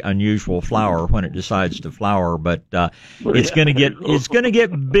 very unusual flower when it decides to flower, but it's going to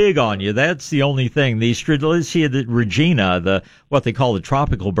get big on you. That's the only thing. The Strelitzia regina, what they call the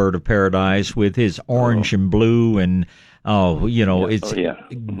tropical bird of paradise, with his orange and blue and it's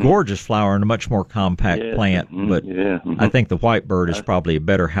gorgeous flower and a much more compact plant. But I think the white bird is probably a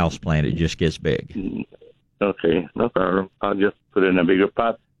better house plant. It just gets big. Okay, no problem. I'll just put it in a bigger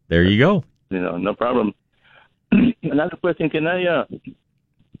pot. There you go. No problem. Another question: can I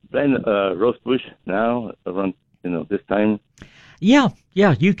plant rose bush now around this time? Yeah,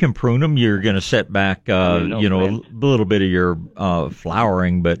 you can prune them. You're going to set back a little bit of your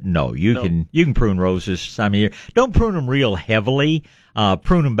flowering, but you can prune roses this time of year. Don't prune them real heavily.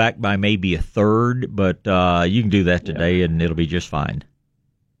 Prune them back by maybe a third, but you can do that today, and it'll be just fine.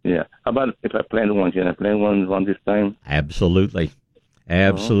 Yeah. How about if I plant one? Can I plant one around this time? Absolutely.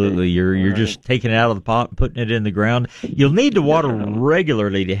 Okay. You're just taking it out of the pot and putting it in the ground. You'll need to water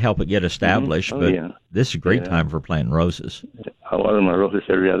regularly to help it get established, but this is a great time for planting roses. I water my roses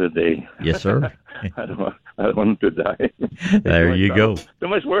every other day. Yes, sir. I don't want them to die. There you go. Too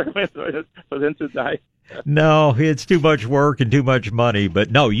much work for them to die. No, it's too much work and too much money,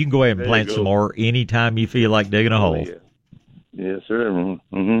 but no, you can go ahead and plant some more anytime you feel like digging a hole. Yeah. Yes, sir.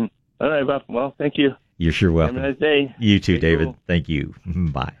 Mm-hmm. All right, Bob. Well, thank you. You're sure welcome. Have a nice day. You too, David. Cool. Thank you.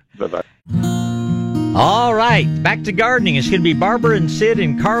 Bye. Bye-bye. All right, back to gardening. It's going to be Barbara and Sid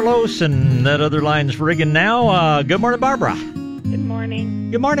and Carlos, and that other line's rigging now. Good morning, Barbara. Good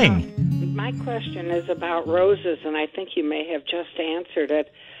morning. Good morning. My question is about roses, and I think you may have just answered it.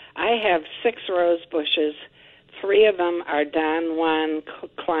 I have 6 rose bushes. 3 of them are Don Juan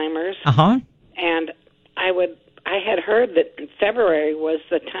climbers. And I had heard that February was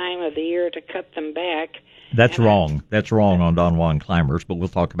the time of the year to cut them back. That's wrong. That's wrong on Don Juan climbers, but we'll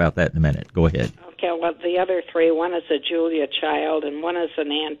talk about that in a minute. Go ahead. Okay, well, the other 3, one is a Julia Child, and one is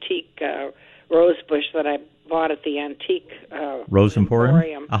an antique rose bush that I bought at the antique Rose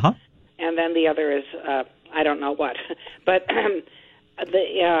Emporium. And then the other is I don't know what, but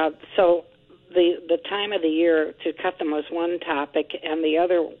so the time of the year to cut them was one topic, and the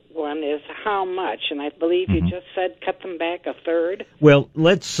other one is how much. And I believe you just said cut them back a third. Well,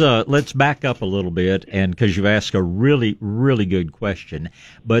 let's back up a little bit, and because you've asked a really, really good question.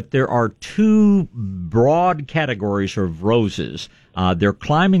 But there are two broad categories of roses. They're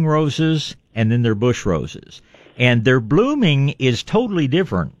climbing roses, and then they're bush roses, and their blooming is totally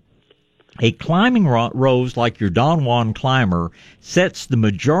different. A climbing rose, like your Don Juan climber, sets the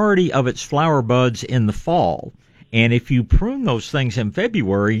majority of its flower buds in the fall. And if you prune those things in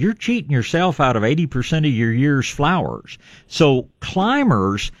February, you're cheating yourself out of 80% of your year's flowers. So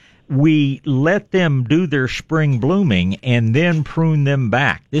climbers, we let them do their spring blooming and then prune them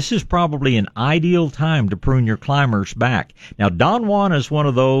back. This is probably an ideal time to prune your climbers back. Now, Don Juan is one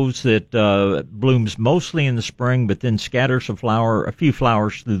of those that blooms mostly in the spring, but then scatters a few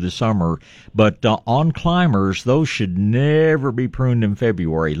flowers through the summer. But on climbers, those should never be pruned in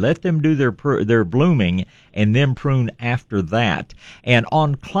February. Let them do their blooming and then prune after that. And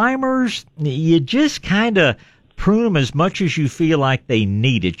on climbers, you just kind of prune them as much as you feel like they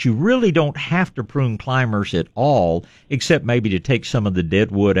need it. You really don't have to prune climbers at all, except maybe to take some of the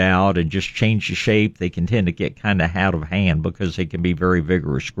dead wood out and just change the shape. They can tend to get kind of out of hand because they can be very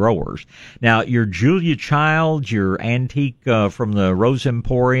vigorous growers. Now, your Julia Child, your antique from the Rose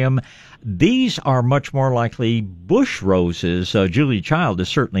Emporium, these are much more likely bush roses. Julia Child is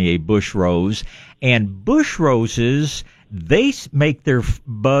certainly a bush rose, and bush roses, they make their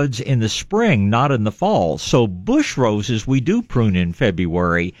buds in the spring, not in the fall. So bush roses we do prune in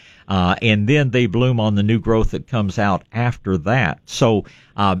February, and then they bloom on the new growth that comes out after that. So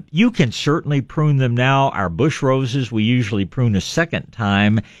you can certainly prune them now. Our bush roses we usually prune a second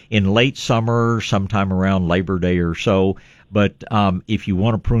time in late summer, sometime around Labor Day or so. But if you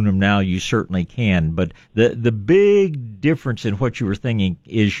want to prune them now, you certainly can. But the big difference in what you were thinking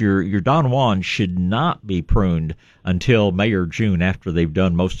is your Don Juan should not be pruned until May or June after they've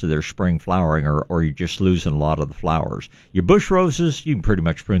done most of their spring flowering, or you're just losing a lot of the flowers. Your bush roses, you can pretty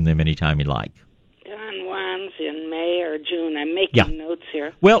much prune them anytime you like. Don Juans in May or June. I'm making notes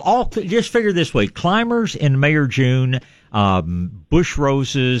here. Well, just figure this way. Climbers in May or June, bush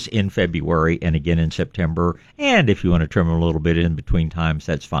roses in February, and again in September. And if you want to trim them a little bit in between times,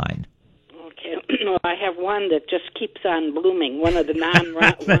 that's fine. Okay. Well, I have one that just keeps on blooming, one of the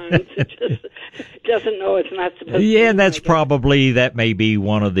non-ones that just doesn't know it's not supposed to. Yeah, and that's probably, that may be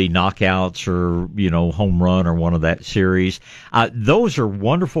one of the knockouts or, home run or one of that series. Those are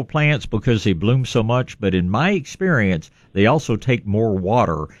wonderful plants because they bloom so much, but in my experience, they also take more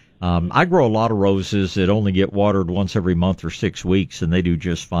water. I grow a lot of roses that only get watered once every month or 6 weeks, and they do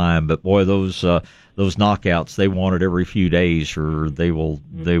just fine. But boy, those knockouts, they want it every few days, or they will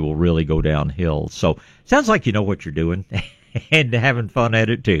really go downhill. So sounds like you know what you're doing, and having fun at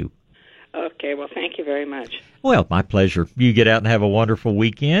it too. Okay, well, thank you very much. Well, my pleasure. You get out and have a wonderful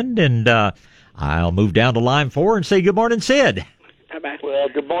weekend, and I'll move down to line 4 and say good morning, Sid. Bye-bye. Well,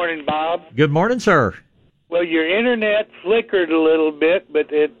 good morning, Bob. Good morning, sir. Well, your internet flickered a little bit, but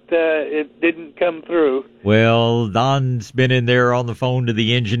it didn't come through. Well, Don's been in there on the phone to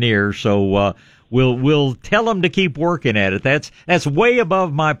the engineer, so we'll tell him to keep working at it. That's way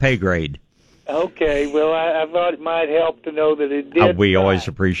above my pay grade. Okay. Well, I thought it might help to know that it did. We always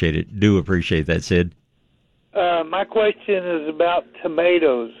appreciate it. Do appreciate that, Sid. My question is about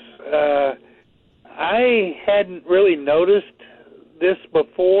tomatoes. I hadn't really noticed this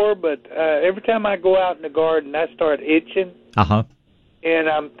before, but every time I go out in the garden, I start itching. And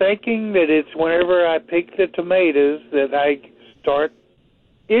I'm thinking that it's whenever I pick the tomatoes that I start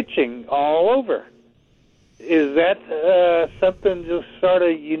itching all over. Is that something just sort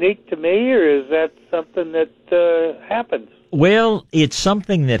of unique to me, or is that something that happens? Well, it's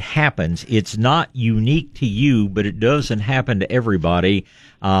something that happens. It's not unique to you, but it doesn't happen to everybody.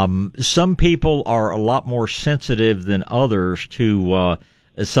 Some people are a lot more sensitive than others to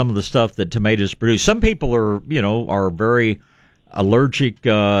some of the stuff that tomatoes produce. Some people are very allergic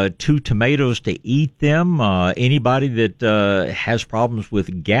to tomatoes to eat them. Anybody that has problems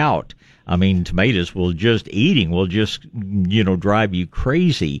with gout, tomatoes will just drive you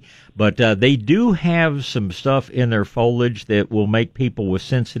crazy. But they do have some stuff in their foliage that will make people with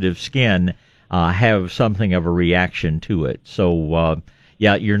sensitive skin have something of a reaction to it. So,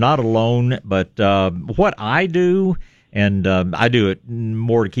 you're not alone. But what I do, and I do it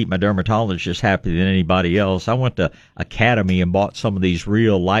more to keep my dermatologist happy than anybody else, I went to Academy and bought some of these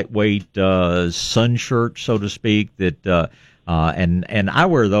real lightweight sun shirts, so to speak, that And I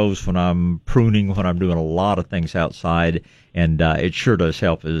wear those when I'm pruning, when I'm doing a lot of things outside, and it sure does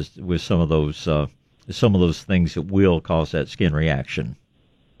help with some of those things that will cause that skin reaction.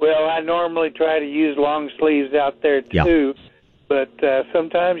 Well, I normally try to use long sleeves out there too, but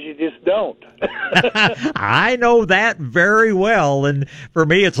sometimes you just don't. I know that very well, and for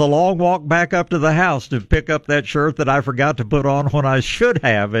me, it's a long walk back up to the house to pick up that shirt that I forgot to put on when I should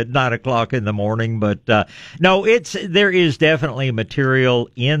have at 9:00 in the morning. But no, there is definitely material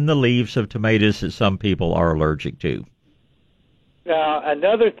in the leaves of tomatoes that some people are allergic to. Now,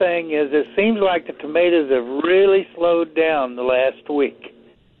 another thing is, it seems like the tomatoes have really slowed down the last week.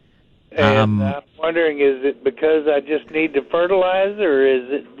 And I'm wondering, is it because I just need to fertilize, or is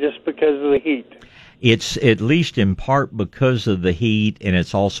it just because of the heat? It's at least in part because of the heat, and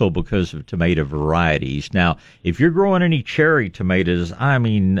it's also because of tomato varieties. Now, if you're growing any cherry tomatoes, I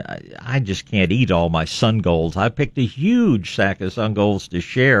mean, I just can't eat all my Sun Golds. I picked a huge sack of Sun Golds to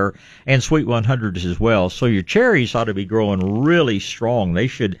share, and Sweet 100s as well. So your cherries ought to be growing really strong. They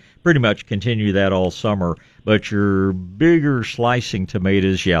should pretty much continue that all summer. But your bigger slicing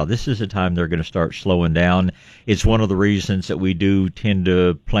tomatoes, this is the time they're going to start slowing down. It's one of the reasons that we do tend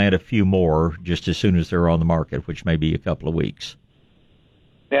to plant a few more just as soon as they're on the market, which may be a couple of weeks.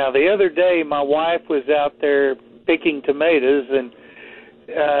 Now, the other day, my wife was out there picking tomatoes, and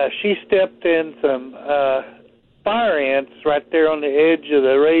she stepped in some fire ants right there on the edge of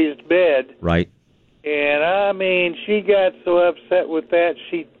the raised bed. Right. And, I mean, she got so upset with that,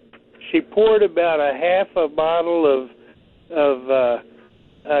 she poured about a half a bottle of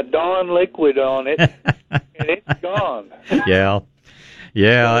Dawn liquid on it, and it's gone. Yeah,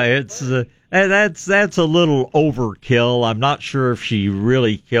 it's that's a little overkill. I'm not sure if she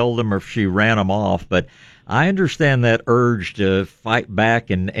really killed them or if she ran them off, but I understand that urge to fight back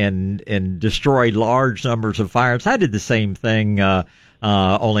and destroy large numbers of fires. I did the same thing.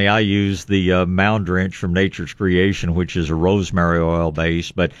 Only I use the Mound Drench from Nature's Creation, which is a rosemary oil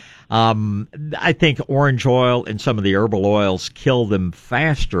base. But I think orange oil and some of the herbal oils kill them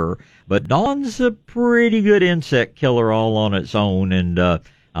faster. But Dawn's a pretty good insect killer all on its own. And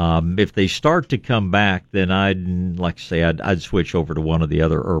if they start to come back, then I'd switch over to one of the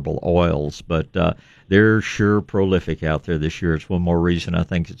other herbal oils. But they're sure prolific out there this year. It's one more reason I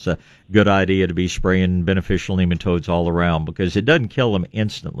think it's a good idea to be spraying beneficial nematodes all around, because it doesn't kill them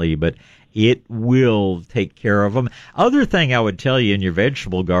instantly, but it will take care of them. Other thing I would tell you in your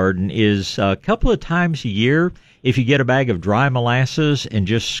vegetable garden is a couple of times a year, if you get a bag of dry molasses and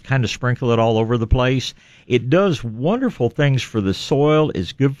just kind of sprinkle it all over the place, it does wonderful things for the soil.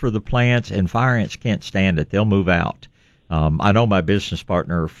 It's good for the plants, and fire ants can't stand it. They'll move out. I know my business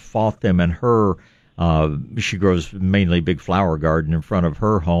partner fought them in her she grows mainly big flower garden in front of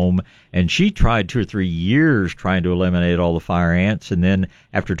her home, and she tried 2 or 3 years trying to eliminate all the fire ants, and then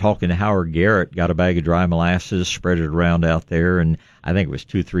after talking to Howard Garrett, got a bag of dry molasses, spread it around out there, and I think it was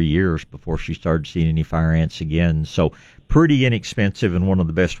 2 or 3 years before she started seeing any fire ants again. So pretty inexpensive, and one of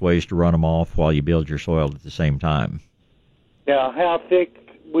the best ways to run them off while you build your soil at the same time. Now, how thick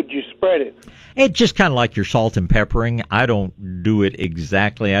would you spread it? It's just kind of like your salt and peppering. I don't do it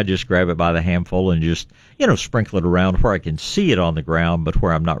exactly. I just grab it by the handful and just, sprinkle it around where I can see it on the ground, but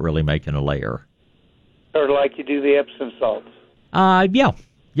where I'm not really making a layer. Or like you do the Epsom salts?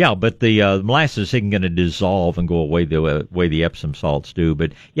 Yeah, but the molasses isn't going to dissolve and go away the way the Epsom salts do.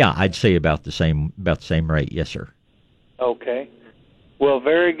 But yeah, I'd say about the same rate. Yes, sir. Okay. Well,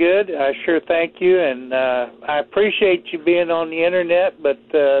 very good. I sure thank you, and I appreciate you being on the internet, but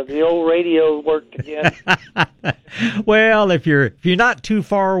the old radio worked again. Well, if you're not too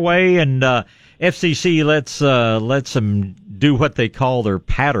far away, and FCC lets them do what they call their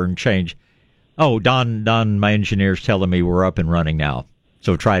pattern change. Oh, Don, my engineer's telling me we're up and running now,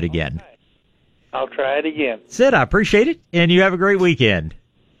 so try it again. Okay. I'll try it again. Sid, I appreciate it, and you have a great weekend.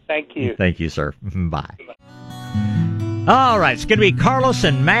 Thank you. Thank you, sir. Bye. All right, it's going to be Carlos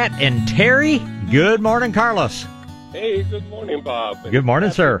and Matt and Terry. Good morning, Carlos. Hey, good morning, Bob. Good morning,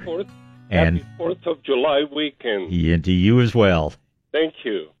 sir. Happy 4th of July weekend. And to you as well. Thank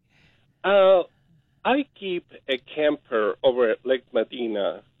you. I keep a camper over at Lake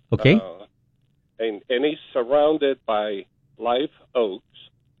Medina. Okay. And it's surrounded by live oaks.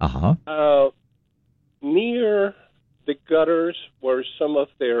 Uh-huh. Near the gutters where some of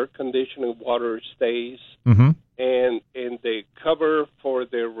their conditioning water stays. Mm-hmm. And the cover for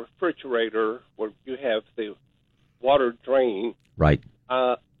the refrigerator where you have the water drain. Right.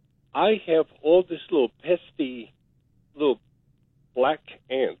 I have all these little pesky little black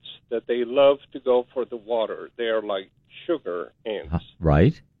ants that they love to go for the water. They are like sugar ants.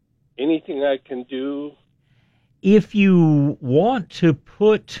 Right. Anything I can do? If you want to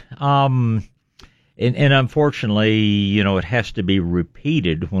put, and unfortunately, it has to be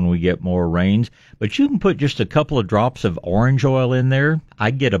repeated when we get more rains, but you can put just a couple of drops of orange oil in there. I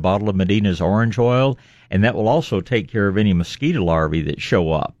get a bottle of Medina's orange oil, and that will also take care of any mosquito larvae that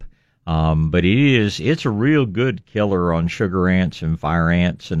show up. But it's a real good killer on sugar ants and fire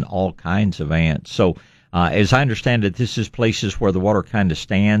ants and all kinds of ants. So, as I understand it, this is places where the water kind of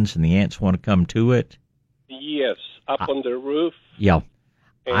stands and the ants want to come to it. Yes, up on the roof. Yeah.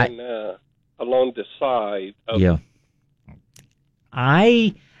 And along the side. Yeah.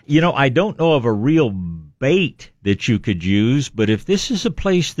 I don't know of a real bait that you could use, but if this is a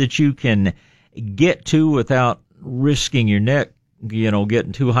place that you can get to without risking your neck,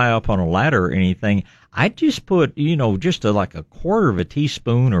 getting too high up on a ladder or anything, I'd just put, just like a quarter of a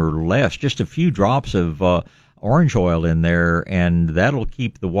teaspoon or less, just a few drops of orange oil in there, and that'll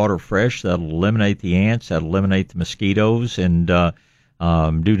keep the water fresh. That'll eliminate the ants. That'll eliminate the mosquitoes, and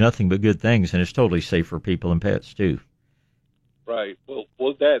do nothing but good things. And it's totally safe for people and pets too. Right. Well,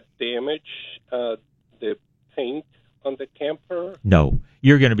 will that damage the paint on the camper? No.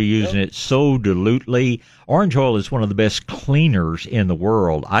 You're going to be using it so dilutely. Orange oil is one of the best cleaners in the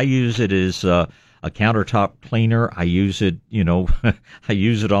world. I use it as a countertop cleaner. I use it, I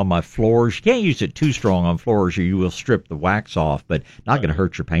use it on my floors. You can't use it too strong on floors or you will strip the wax off, but not going to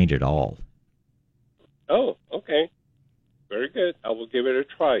hurt your paint at all. Oh, okay. Very good. I will give it a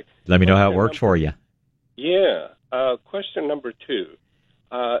try. Let me know how it works for you. Yeah. Question number 2.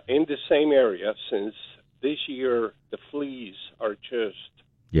 In the same area, since this year the fleas are just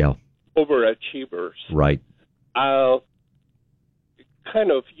overachievers. Right.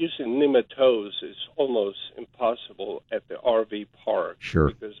 Kind of using nematodes is almost impossible at the RV park. Sure.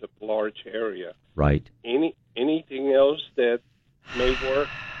 Because of large area. Right. Anything else that may work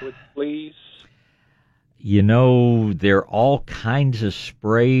with fleas? There are all kinds of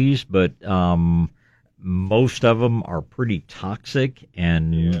sprays, but most of them are pretty toxic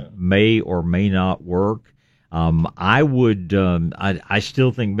and may or may not work. I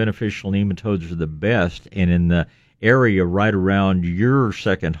still think beneficial nematodes are the best, and in the area right around your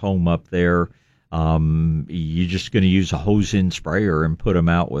second home up there, you're just going to use a hose-in sprayer and put them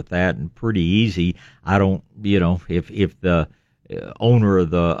out with that, and pretty easy. I don't, if the owner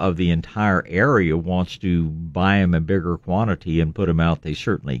of the entire area wants to buy them in bigger quantity and put them out, they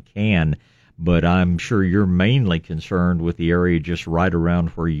certainly can. But I'm sure you're mainly concerned with the area just right around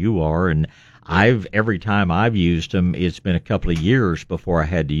where you are, and every time I've used them, it's been a couple of years before I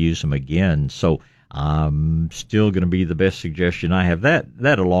had to use them again. So still going to be the best suggestion I have.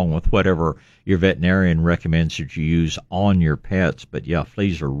 That along with whatever your veterinarian recommends that you use on your pets. But yeah,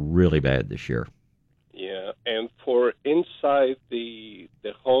 fleas are really bad this year. Yeah, and for inside the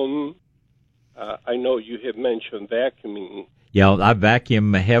home, I know you have mentioned vacuuming. Yeah, I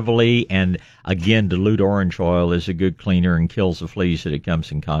vacuum heavily, and again, dilute orange oil is a good cleaner and kills the fleas that it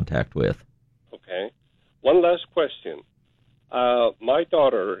comes in contact with. Okay. One last question. My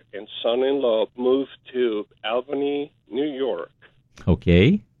daughter and son-in-law moved to Albany, New York.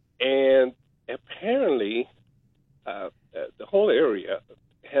 Okay. And apparently, the whole area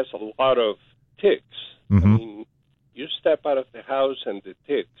has a lot of ticks. Mm-hmm. I mean, you step out of the house and the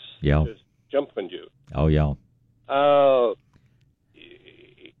ticks just jump on you. Oh, yeah.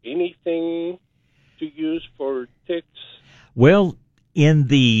 Anything to use for ticks? Well, in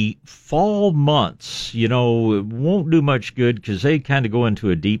the fall months, it won't do much good because they kind of go into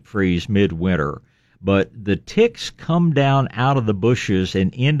a deep freeze midwinter. But the ticks come down out of the bushes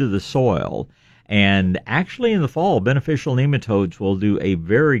and into the soil. And actually in the fall, beneficial nematodes will do a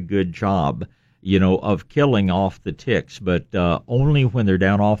very good job, of killing off the ticks, but only when they're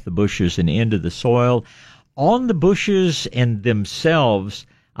down off the bushes and into the soil. On the bushes and themselves,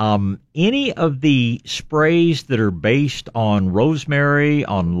 any of the sprays that are based on rosemary,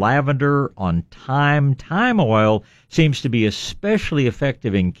 on lavender, on thyme oil seems to be especially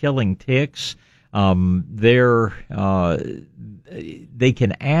effective in killing ticks. They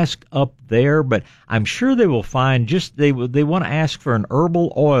can ask up there, but I'm sure they will find they want to ask for an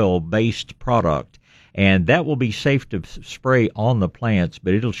herbal oil based product, and that will be safe to spray on the plants,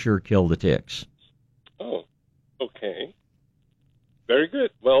 but it'll sure kill the ticks. Oh, okay. Very good.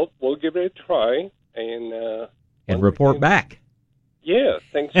 Well, we'll give it a try and report back. Yeah,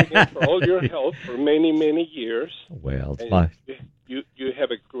 thanks again for all your help for many, many years. Well, it's fine. You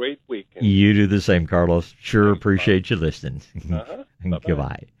have a great weekend. You do the same, Carlos. Sure appreciate you listening.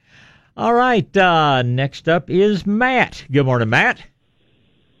 Goodbye. All right, next up is Matt. Good morning, Matt.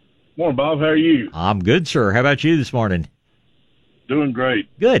 Morning, Bob. How are you? I'm good, sir. How about you this morning? Doing great.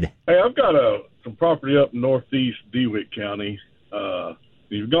 Good. Hey, I've got a some property up in northeast DeWitt County.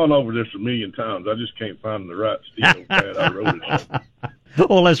 You've gone over this a million times. I just can't find the right steel pad I wrote it on.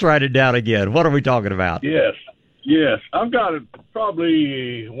 Well, let's write it down again. What are we talking about? Yes. I've got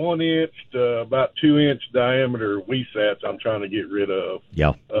probably 1 inch to about 2 inch diameter Weesats I'm trying to get rid of.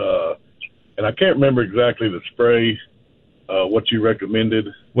 Yeah. And I can't remember exactly the spray, what you recommended.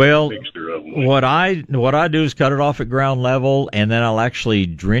 Well, mixture of them. what I do is cut it off at ground level, and then I'll actually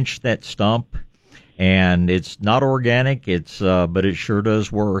drench that stump. And it's not organic, but it sure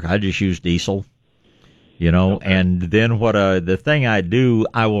does work. I just use diesel, okay. And then the thing I do,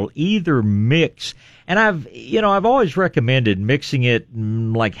 I will either mix, and I've always recommended mixing it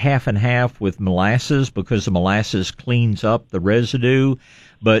like half and half with molasses because the molasses cleans up the residue.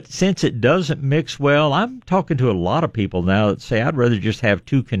 But since it doesn't mix well, I'm talking to a lot of people now that say I'd rather just have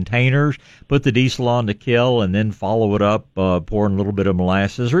 2 containers, put the diesel on to kill, and then follow it up, pouring a little bit of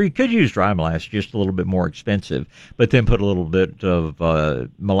molasses. Or you could use dry molasses, just a little bit more expensive, but then put a little bit of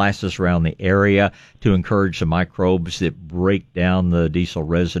molasses around the area to encourage the microbes that break down the diesel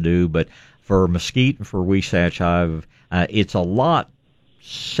residue. But for mesquite and for Weesatch, it's a lot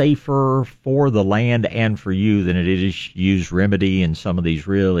safer for the land and for you than it is to use Remedy and some of these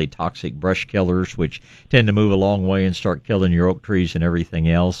really toxic brush killers, which tend to move a long way and start killing your oak trees and everything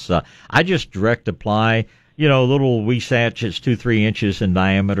else. I just direct apply, little Weesatch. It's 2-3 inches in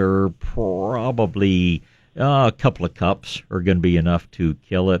diameter, probably a couple of cups are going to be enough to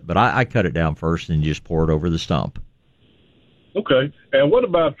kill it, but I cut it down first and just pour it over the stump. Okay. And what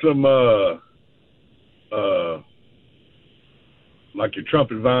about some like your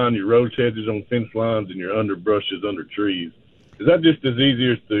trumpet vine, your rose hedges on fence lines, and your underbrushes under trees? Is that just as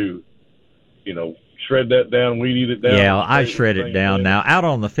easy as to, shred that down, weed eat it down? Yeah, I shred it down now. Out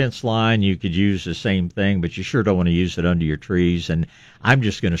on the fence line, you could use the same thing, but you sure don't want to use it under your trees, and I'm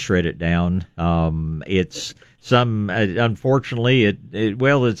just going to shred it down. Unfortunately,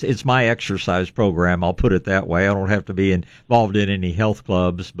 it's my exercise program. I'll put it that way. I don't have to be involved in any health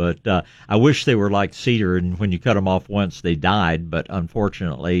clubs, but I wish they were like cedar, and when you cut them off once, they died. But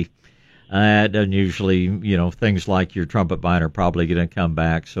unfortunately, it doesn't usually, things like your trumpet vine are probably going to come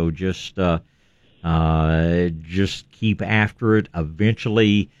back. So just keep after it.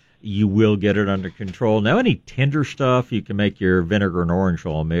 Eventually, you will get it under control. Now, any tender stuff, you can make your vinegar and orange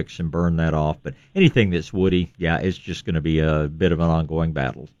oil mix and burn that off. But anything that's woody, it's just going to be a bit of an ongoing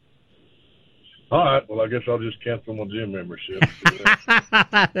battle. All right. Well, I guess I'll just cancel my gym membership.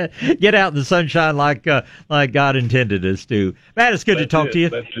 Get out in the sunshine like God intended us to. Matt, it's good to talk to you.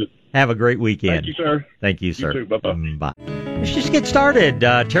 That's it. Have a great weekend. Thank you, sir. Thank you, sir. You too. Bye-bye. Bye. Let's just get started.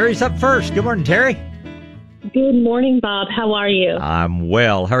 Terry's up first. Good morning, Terry. Good morning, Bob. How are you? I'm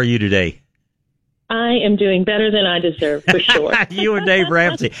well. How are you today? I am doing better than I deserve, for sure. You and Dave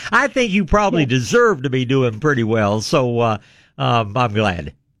Ramsey. I think you probably deserve to be doing pretty well, so I'm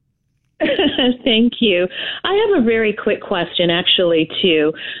glad. Thank you. I have a very quick question, actually,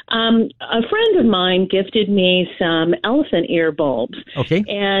 too. A friend of mine gifted me some elephant ear bulbs. Okay.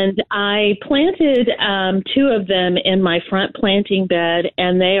 And I planted 2 of them in my front planting bed,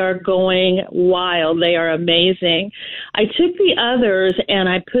 and they are going wild. They are amazing. I took the others, and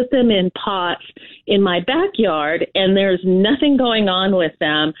I put them in pots in my backyard, and there's nothing going on with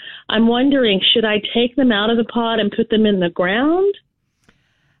them. I'm wondering, should I take them out of the pot and put them in the ground?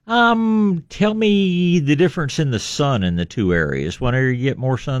 Tell me the difference in the sun in the 2 areas. One area you get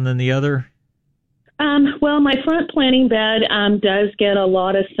more sun than the other? Well, my front planting bed does get a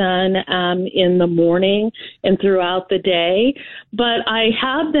lot of sun in the morning and throughout the day, but I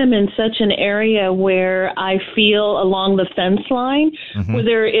have them in such an area where I feel along the fence line where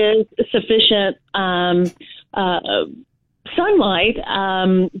there is sufficient sunlight,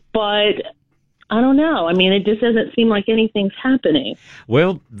 but I don't know. I mean, it just doesn't seem like anything's happening.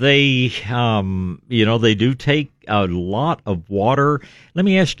 Well, they do take a lot of water. Let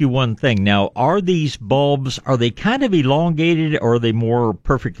me ask you one thing. Now, are these bulbs, are they kind of elongated, or are they more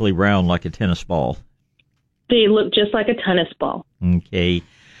perfectly round like a tennis ball? They look just like a tennis ball. Okay.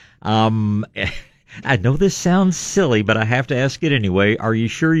 I know this sounds silly, but I have to ask it anyway. Are you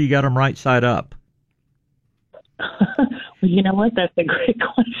sure you got them right side up? Well, you know what? That's a great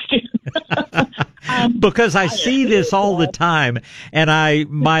question. Because I see this all the time,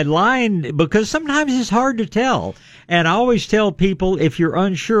 and because sometimes it's hard to tell. And I always tell people, if you're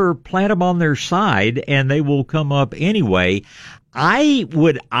unsure, plant them on their side, and they will come up anyway. I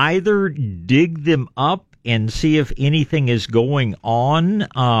would either dig them up and see if anything is going on.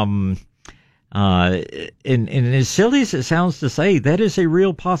 And as silly as it sounds to say, that is a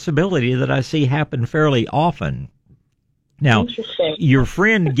real possibility that I see happen fairly often. Now, your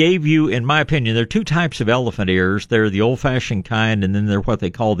friend gave you, in my opinion, there are two types of elephant ears. They're the old-fashioned kind, and then they're what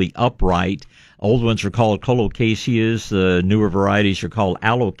they call the upright. Old ones are called colocaceas. The newer varieties are called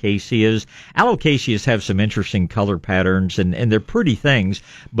alocaceas. Alocaceas have some interesting color patterns, and they're pretty things,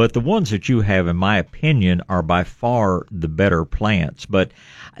 but the ones that you have, in my opinion, are by far the better plants. But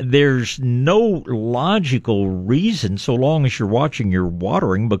there's no logical reason, so long as you're watching your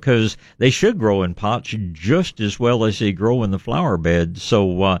watering, because they should grow in pots just as well as they grow in the flower bed.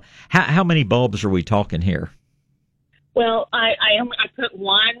 So how many bulbs are we talking here? Well, I put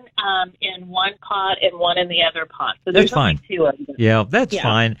one in one pot and one in the other pot. So that's fine. Only 2 of them. Yeah, that's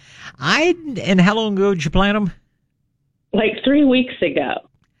fine. And how long ago did you plant them? Like 3 weeks ago.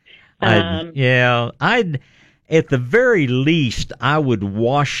 At the very least, I would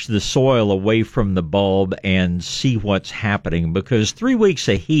wash the soil away from the bulb and see what's happening, because 3 weeks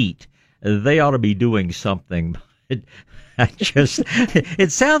of heat, they ought to be doing something.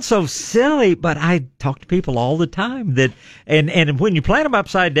 It sounds so silly, but I talk to people all the time that, and when you plant them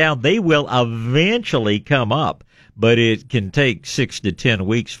upside down, they will eventually come up, but it can take 6 to 10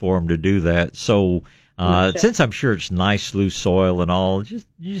 weeks for them to do that. So, since I'm sure it's nice, loose soil and all, just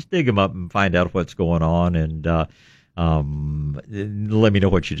dig them up and find out what's going on, and let me know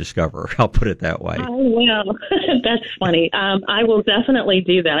what you discover. I'll put it that way. Oh, well, that's funny. I will definitely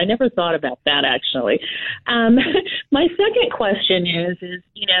do that. I never thought about that, actually. My second question is,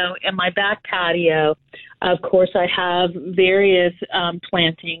 in my back patio, of course, I have various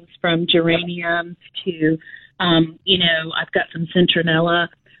plantings from geraniums to, I've got some citronella,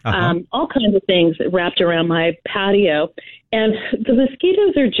 all kinds of things wrapped around my patio. And the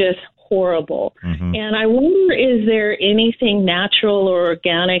mosquitoes are just horrible. And I wonder, is there anything natural or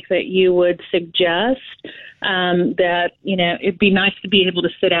organic that you would suggest that, it'd be nice to be able to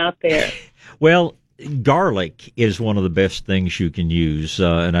sit out there? Well, garlic is one of the best things you can use,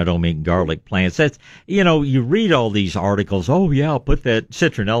 and I don't mean garlic plants. That's, you read all these articles, I'll put that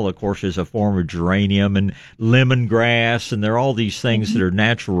citronella, of course, is a form of geranium, and lemongrass, and there are all these things that are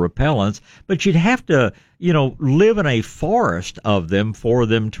natural repellents, but you'd have to, live in a forest of them for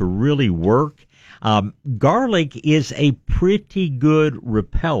them to really work. Garlic is a pretty good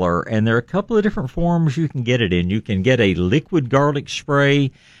repeller, and there are a couple of different forms you can get it in. You can get a liquid garlic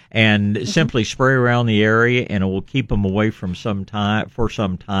spray and simply spray around the area, and it will keep them away for some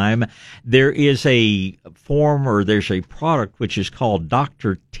time. There is a form, or there's a product which is called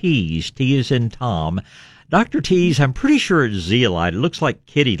Dr. T's. T is in Tom. Dr. T's, I'm pretty sure it's zeolite. It looks like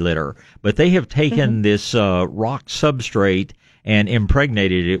kitty litter, but they have taken this rock substrate and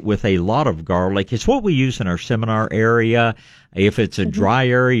impregnated it with a lot of garlic. It's what we use in our seminar area. If it's a dry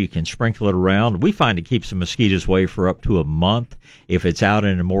area, you can sprinkle it around. We find it keeps the mosquitoes away for up to a month. If it's out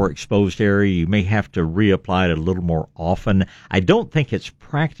in a more exposed area, you may have to reapply it a little more often. I don't think it's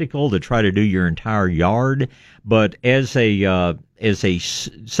practical to try to do your entire yard, but as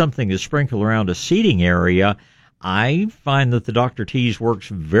something to sprinkle around a seating area, I find that the Dr. T's works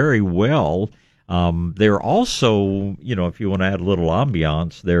very well. There are also, if you want to add a little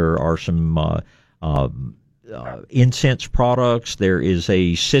ambiance, there are some incense products. There is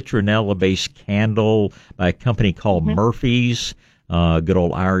a citronella-based candle by a company called Murphy's, good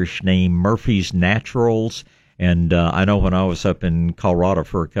old Irish name, Murphy's Naturals. And I know when I was up in Colorado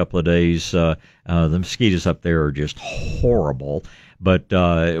for a couple of days, the mosquitoes up there are just horrible. But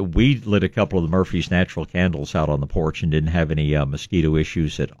we lit a couple of the Murphy's Natural candles out on the porch and didn't have any mosquito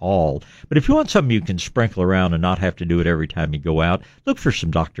issues at all. But if you want something you can sprinkle around and not have to do it every time you go out, look for some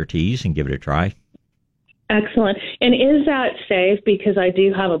Dr. T's and give it a try. Excellent. And is that safe? Because I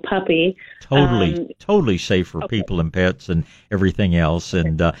do have a puppy. Totally safe for people and pets and everything else.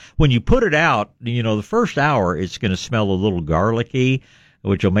 And when you put it out, the first hour, it's going to smell a little garlicky,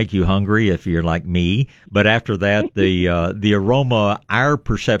 which will make you hungry if you're like me. But after that, the aroma, our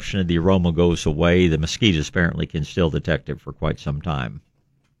perception of the aroma goes away. The mosquitoes apparently can still detect it for quite some time.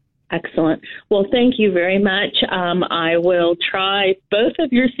 Excellent. Well, thank you very much. I will try both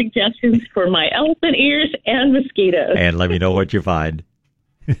of your suggestions for my elephant ears and mosquitoes. And let me know what you find.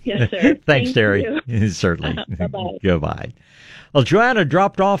 Yes, sir. Thanks, Terry. Certainly. Bye-bye. Goodbye. Well, Joanna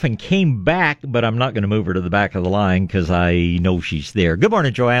dropped off and came back, but I'm not going to move her to the back of the line because I know she's there. Good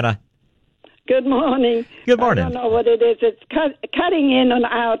morning, Joanna. Good morning. Good morning. I don't know what it is. It's cutting in and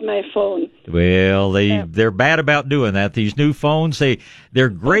out my phone. Well, they're bad about doing that. These new phones, they're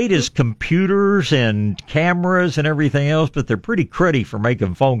great as computers and cameras and everything else, but they're pretty cruddy for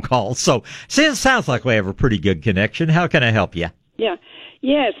making phone calls. So, since it sounds like we have a pretty good connection, how can I help you? Yeah.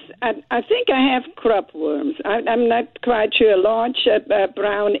 Yes, I think I have crop worms. I'm not quite sure. A large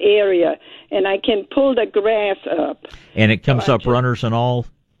brown area, and I can pull the grass up. And it comes up runners and all?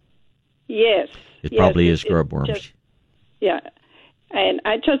 Yes. It probably is grub worms. Yeah. And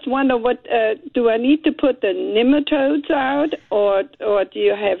I just wonder, what do I need to put the nematodes out, or do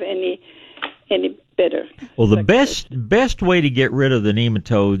you have any better? Well, the best way to get rid of the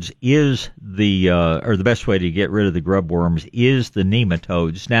nematodes is or the best way to get rid of the grub worms is the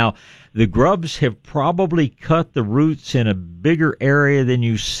nematodes. Now, the grubs have probably cut the roots in a bigger area than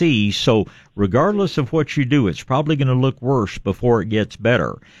you see, so regardless of what you do, it's probably going to look worse before it gets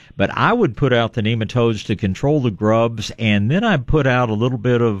better. But I would put out the nematodes to control the grubs, and then I'd put out a little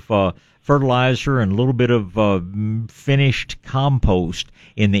bit of fertilizer and a little bit of finished compost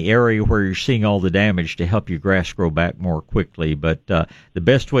in the area where you're seeing all the damage to help your grass grow back more quickly. But the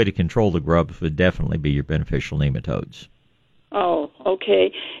best way to control the grubs would definitely be your beneficial nematodes. Oh,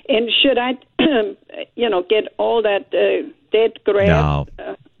 okay. And should I, get all that dead grass?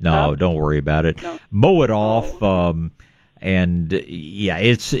 No, don't worry about it. No. Mow it off. And yeah,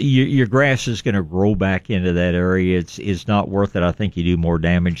 it's your grass is going to grow back into that area. It's not worth it. I think you do more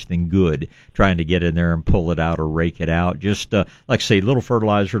damage than good trying to get in there and pull it out or rake it out. Just like I say, little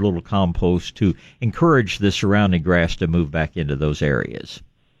fertilizer, little compost to encourage the surrounding grass to move back into those areas.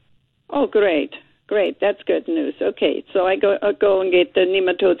 Oh, great. That's good news. Okay, so I go and get the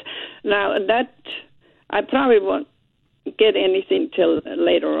nematodes. Now that I probably won't get anything till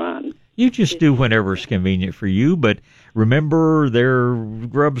later on. You just do whenever it's convenient for you, but remember, their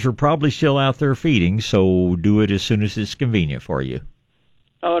grubs are probably still out there feeding, so do it as soon as it's convenient for you.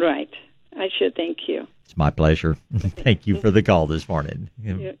 All right. I should thank you. It's my pleasure. Thank you for the call this morning.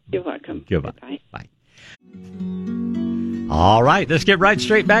 You're welcome. Goodbye. Bye. All right, let's get right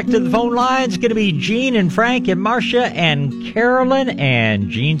straight back to the phone lines. It's going to be Gene and Frank and Marcia and Carolyn, and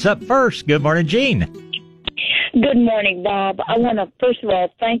Gene's up first. Good morning, Gene. Good morning, Bob. I want to, first of all,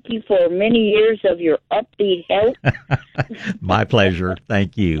 thank you for many years of your upbeat health. My pleasure.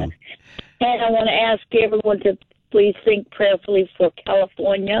 Thank you. And I want to ask everyone to please think prayerfully for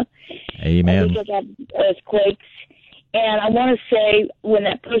California. Amen. Because of earthquakes. And I want to say, when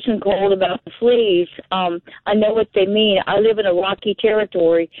that person called about the fleas, I know what they mean. I live in a rocky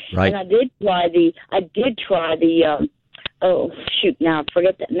territory, right. And I did try the oh, shoot, now I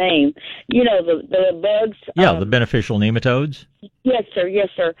forget that name. You know, the bugs. Yeah, the beneficial nematodes. Yes,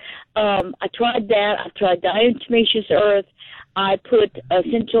 sir. I tried that. I tried diatomaceous earth. I put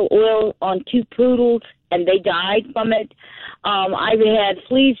essential oil on 2 poodles, and they died from it. I've had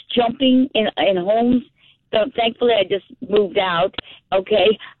fleas jumping in homes. So thankfully, I just moved out.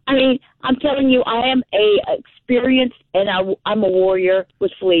 Okay, I mean, I'm telling you, I am experienced, and I'm a warrior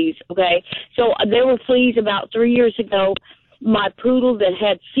with fleas. Okay, so there were fleas about 3 years ago. My poodle that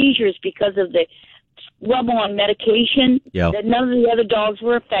had seizures because of the rub-on medication. Yep. That none of the other dogs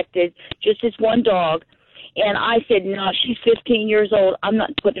were affected, just this one dog. And I said, no, she's 15 years old. I'm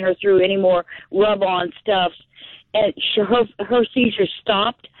not putting her through any more rub-on stuff. And her seizures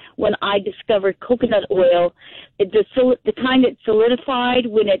stopped when I discovered coconut oil, the kind that solidified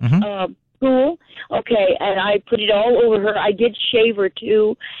when it's cool. Okay, and I put it all over her. I did shave her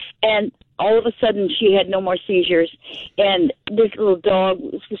too, and all of a sudden she had no more seizures. And this little dog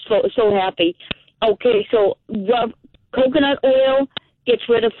was so happy. Okay, so coconut oil gets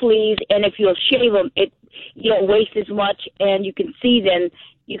rid of fleas, and if you'll shave them, you don't waste as much, and you can see then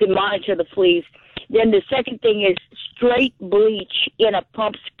you can monitor the fleas. Then the second thing is straight bleach in a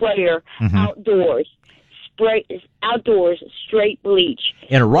pump sprayer outdoors. Outdoors, straight bleach.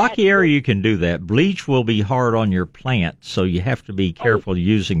 In a rocky area, you can do that. Bleach will be hard on your plants, so you have to be careful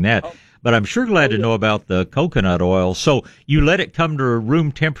using that. But I'm sure glad to know about the coconut oil. So you let it come to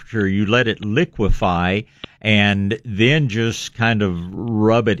room temperature, you let it liquefy, and then just kind of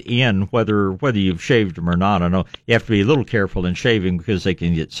rub it in, whether you've shaved them or not. I know you have to be a little careful in shaving because they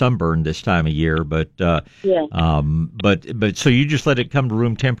can get sunburned this time of year. But but so you just let it come to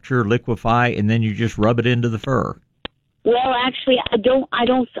room temperature, liquefy, and then you just rub it into the fur. Well, actually, I don't.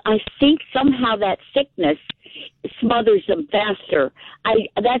 I think somehow that sickness smothers them faster.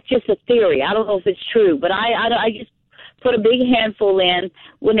 That's just a theory. I don't know if it's true, but I just put a big handful in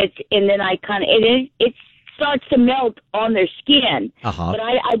when it's, and then I kind of it starts to melt on their skin. But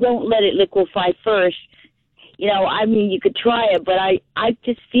I don't let it liquefy first. You know, I mean, you could try it, but I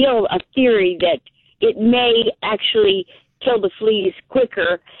just feel a theory that it may actually kill the fleas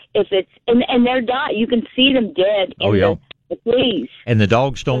quicker if it's, and they're dying. You can see them dead in the fleas. And the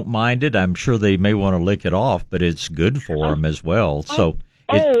dogs don't mind it. I'm sure they may want to lick it off, but it's good for them as well. So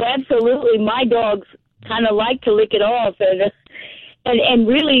absolutely. My dogs kind of like to lick it off, And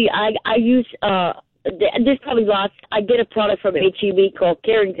really, I use there's probably lots. I get a product from HEB called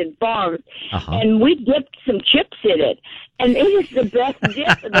Carrington Farms, and we dipped some chips in it, and it is the best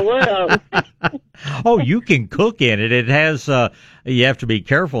dip in the world. Oh, you can cook in it. It has. You have to be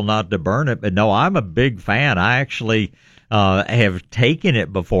careful not to burn it. But no, I'm a big fan. I actually have taken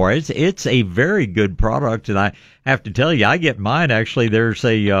it before. It's a very good product, and I have to tell you, I get mine actually. There's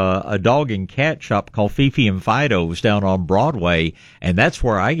a dog and cat shop called Fifi and Fido's down on Broadway, and that's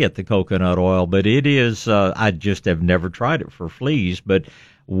where I get the coconut oil. But it is I just have never tried it for fleas, but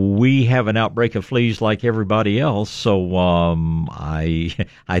we have an outbreak of fleas like everybody else, so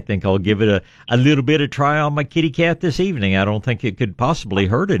I think I'll give it a little bit of try on my kitty cat this evening. I don't think it could possibly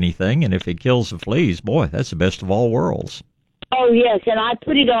hurt anything, and if it kills the fleas, boy, that's the best of all worlds. Oh yes, and I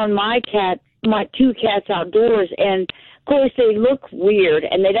put it on my two cats outdoors, and of course they look weird,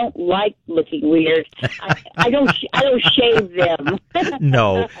 and they don't like looking weird. I don't shave them.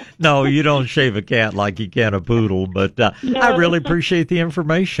 No, you don't shave a cat like you can a poodle. But no. I really appreciate the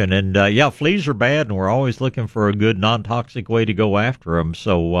information, and yeah, fleas are bad, and we're always looking for a good non-toxic way to go after them.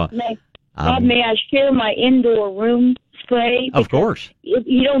 So, may I share my indoor room spray? Of course.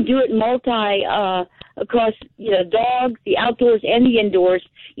 You don't do it across dogs, the outdoors and the indoors.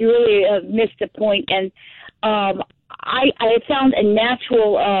 You really missed the point, and I found a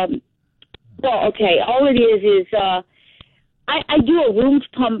natural. All it is I do a room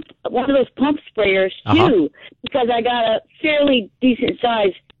pump, one of those pump sprayers too, because I got a fairly decent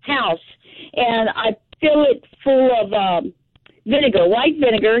sized house, and I fill it full of vinegar, white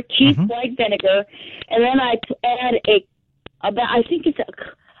vinegar, cheap white vinegar, and then I add I think it's a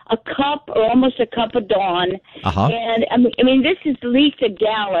cup or almost a cup of Dawn, and I mean this is at least a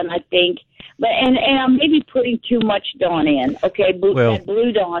gallon, I think. But and I'm maybe putting too much Dawn in,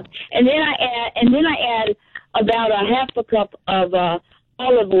 blue Dawn, and then I add about a half a cup of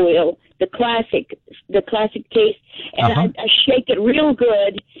olive oil, the classic taste, and I shake it real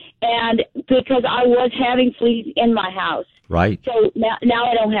good, and because I was having fleas in my house. Right. So now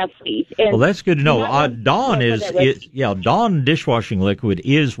I don't have fleas. And well, that's good to know. Dawn Dawn dishwashing liquid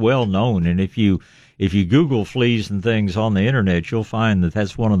is well known, and if you Google fleas and things on the internet, you'll find that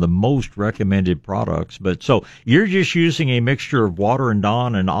that's one of the most recommended products. But so you're just using a mixture of water and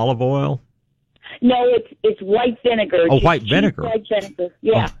Dawn and olive oil? No, it's white vinegar. Oh, white vinegar. White vinegar.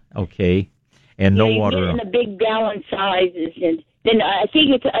 Yeah. Oh, okay. And no water. You get in the big gallon sizes, and then I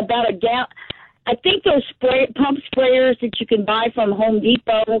think it's about a gallon. I think those pump sprayers that you can buy from Home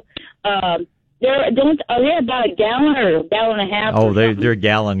Depot, are they about a gallon or a gallon and a half? Oh, they're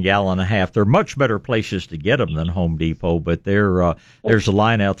gallon and a half. They're much better places to get them than Home Depot, but there's a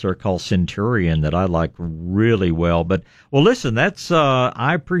line out there called Centurion that I like really well. But well, listen,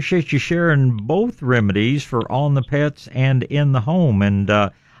 I appreciate you sharing both remedies for on the pets and in the home, and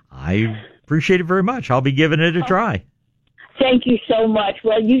I appreciate it very much. I'll be giving it a try. Thank you so much.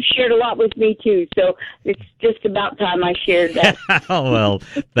 Well, you shared a lot with me, too, so it's just about time I shared that. Well,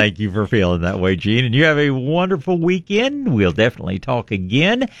 thank you for feeling that way, Gene. And you have a wonderful weekend. We'll definitely talk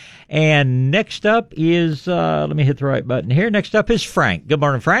again. And next up is, let me hit the right button here. Next up is Frank. Good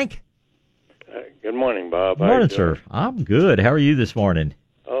morning, Frank. Good morning, Bob. Good morning, sir. I'm good. How are you this morning?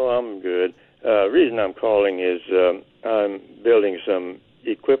 Oh, I'm good. Reason I'm calling is I'm building some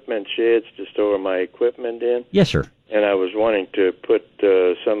equipment sheds to store my equipment in. Yes, sir. And I was wanting to put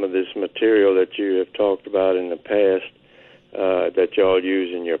some of this material that you have talked about in the past that y'all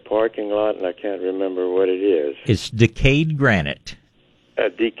use in your parking lot, and I can't remember what it is. It's decayed granite.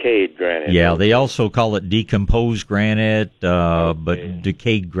 Decayed granite. Yeah, they also call it decomposed granite, but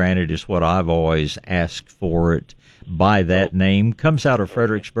decayed granite is what I've always asked for it by that name. Comes out of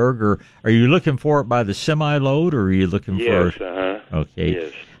Fredericksburg, or are you looking for it by the semi-load, or are you looking for... Yes,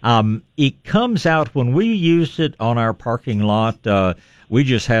 Okay. Yes. It comes out when we used it on our parking lot. We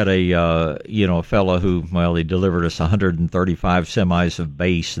just had a fellow who, he delivered us 135 semis of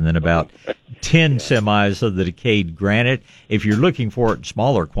base and then about 10 semis of the decayed granite. If you're looking for it in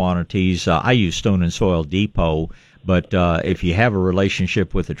smaller quantities, I use Stone and Soil Depot. But if you have a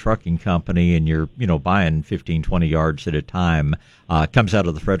relationship with a trucking company and you're, buying 15, 20 yards at a time, it comes out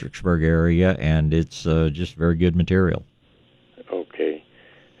of the Fredericksburg area, and it's just very good material. Okay.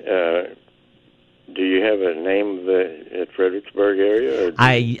 Do you have a name of the Fredericksburg area? Or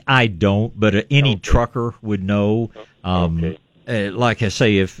I don't, but any trucker would know. Okay. Like I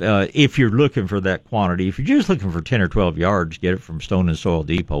say, if you're looking for that quantity, if you're just looking for 10 or 12 yards, get it from Stone and Soil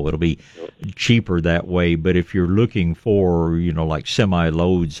Depot. It'll be cheaper that way. But if you're looking for, like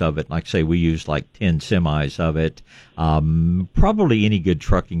semi-loads of it, like say we use like 10 semis of it, probably any good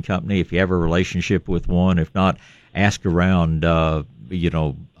trucking company, if you have a relationship with one. If not, ask around. I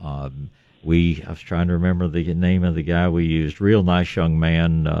was trying to remember the name of the guy we used. Real nice young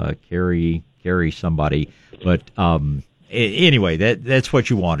man, Kerry somebody. But anyway, that's what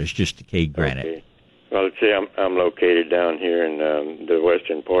you want is just decayed granite. Okay. Well, let's see, I'm located down here in the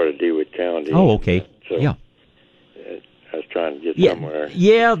western part of DeWitt County. Oh, okay. So yeah. I was trying to get somewhere.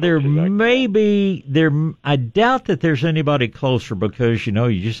 Yeah, there may be I doubt that there's anybody closer because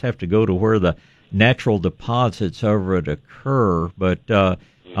you just have to go to where the natural deposits over it occur. But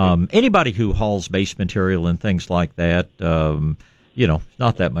anybody who hauls base material and things like that,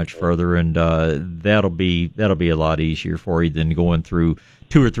 not that much further, and that'll be a lot easier for you than going through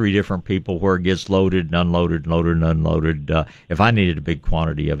 2 or 3 different people where it gets loaded and unloaded, loaded and unloaded. If I needed a big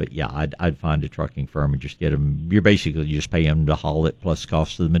quantity of it, I'd find a trucking firm and just get them. You're basically just pay them to haul it plus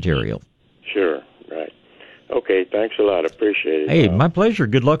cost of the material. Sure, right. Okay, thanks a lot. Appreciate it. Hey, my pleasure.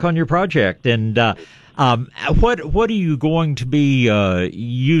 Good luck on your project. And what are you going to be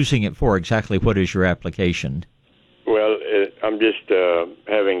using it for exactly? What is your application? Well, I'm just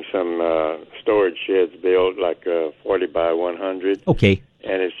having some storage sheds built, like 40 by 100. Okay.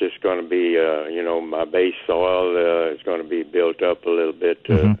 And it's just going to be, my base soil is going to be built up a little bit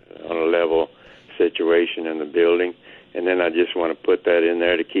on a level situation in the building. And then I just want to put that in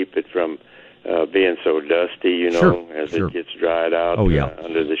there to keep it from being so dusty, as it gets dried out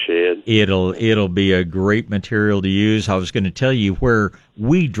under the shed. It'll be a great material to use. I was going to tell you where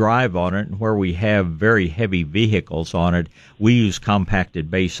we drive on it and where we have very heavy vehicles on it, we use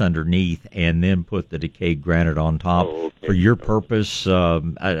compacted base underneath and then put the decayed granite on top. Oh, okay. For your purpose,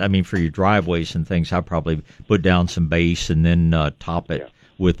 for your driveways and things, I probably put down some base and then top it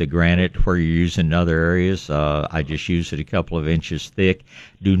with the granite. Where you're using in other areas, I just use it a couple of inches thick.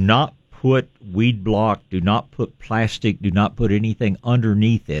 Do not put weed block, do not put plastic, do not put anything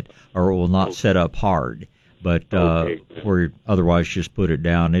underneath it, or it will not set up hard. But where otherwise just put it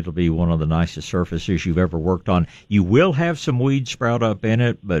down. It'll be one of the nicest surfaces you've ever worked on. You will have some weeds sprout up in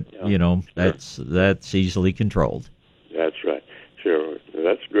it, but that's easily controlled. That's right. Sure.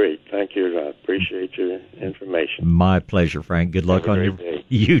 That's great. Thank you. I appreciate your information. My pleasure, Frank. Good luck on your day.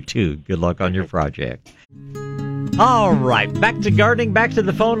 You too. Good luck on your project. All right, back to gardening, back to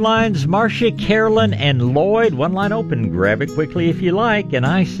the phone lines. Marcia, Carolyn, and Lloyd. One line open. Grab it quickly if you like. And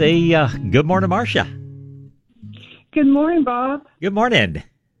I say good morning, Marcia. Good morning, Bob. Good morning.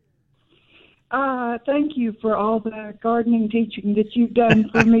 Thank you for all the gardening teaching that you've done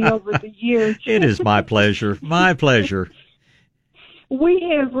for me over the years. It is my pleasure. My pleasure. We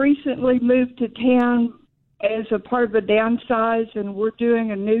have recently moved to town as a part of a downsize, and we're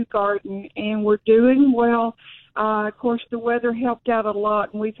doing a new garden, and we're doing well. Of course, the weather helped out a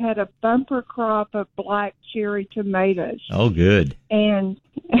lot, and we've had a bumper crop of black cherry tomatoes. Oh, good. And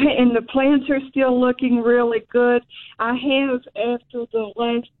the plants are still looking really good. I have, after the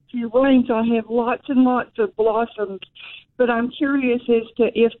last few rains, I have lots and lots of blossoms, but I'm curious as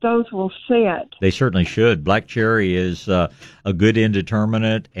to if those will set. They certainly should. Black cherry is a good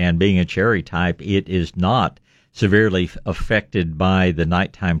indeterminate, and being a cherry type, it is not severely affected by the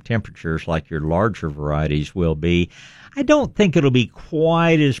nighttime temperatures like your larger varieties will be. I don't think it'll be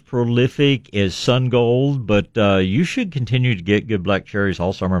quite as prolific as Sun Gold, but you should continue to get good black cherries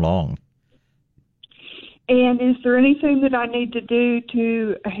all summer long. And is there anything that I need to do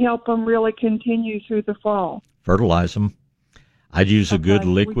to help them really continue through the fall? Fertilize them. I'd use a good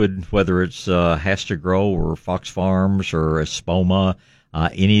liquid, whether it's Has to Grow or Fox Farms or Espoma.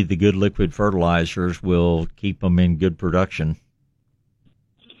 Any of the good liquid fertilizers will keep them in good production.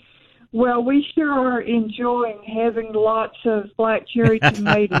 Well, we sure are enjoying having lots of black cherry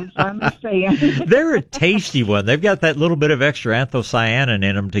tomatoes, I must say. They're a tasty one. They've got that little bit of extra anthocyanin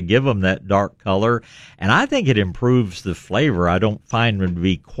in them to give them that dark color, and I think it improves the flavor. I don't find them to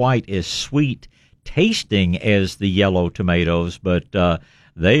be quite as sweet tasting as the yellow tomatoes, but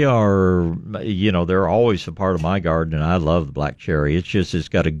they are, they're always a part of my garden, and I love the black cherry. It's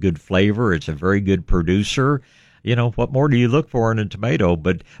got a good flavor. It's a very good producer. What more do you look for in a tomato?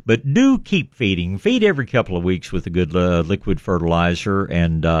 But do keep feeding. Feed every couple of weeks with a good liquid fertilizer,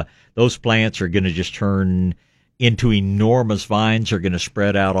 and those plants are going to just turn into enormous vines. Are going to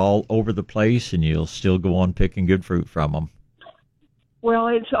spread out all over the place, and you'll still go on picking good fruit from them. Well,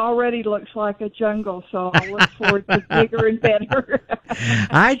 it already looks like a jungle, so I look forward to bigger and better.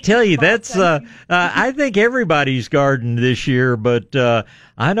 I tell you, that's I think everybody's garden this year, but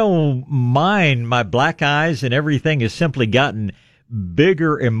I know mine, my black eyes and everything has simply gotten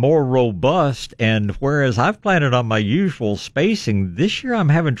bigger and more robust. And whereas I've planted on my usual spacing, this year I'm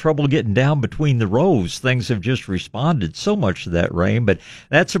having trouble getting down between the rows. Things have just responded so much to that rain, but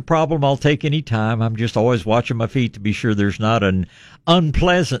that's a problem I'll take any time. I'm just always watching my feet to be sure there's not an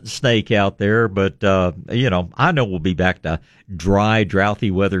unpleasant snake out there. But, I know we'll be back to dry,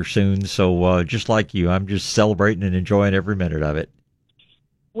 drouthy weather soon. So just like you, I'm just celebrating and enjoying every minute of it.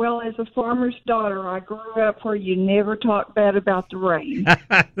 Well, as a farmer's daughter, I grew up where you never talk bad about the rain.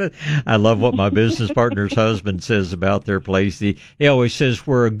 I love what my business partner's husband says about their place. He always says,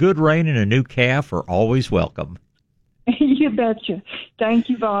 where a good rain and a new calf are always welcome. You betcha. Thank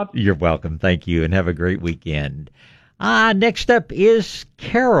you, Bob. You're welcome. Thank you, and have a great weekend. Next up is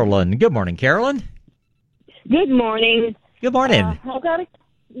Carolyn. Good morning, Carolyn. Good morning. Good morning. I've got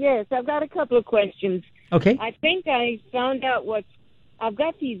a couple of questions. Okay. I think I found out I've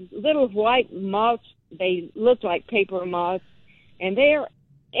got these little white moths. They look like paper moths, and they're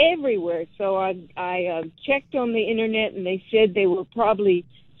everywhere. So I checked on the internet, and they said they were probably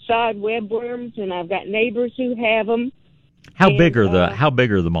sod webworms, and I've got neighbors who have them. How big are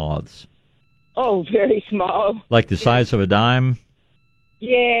the moths? Oh, very small. Like the size of a dime?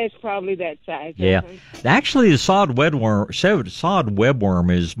 Yeah, it's probably that size. Yeah. Actually, the sod webworm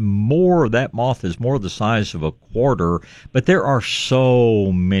that moth is more the size of a quarter, but there are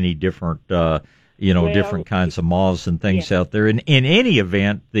so many different, different kinds of moths and things out there. And in any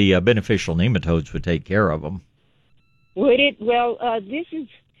event, the beneficial nematodes would take care of them. Would it? Well, this is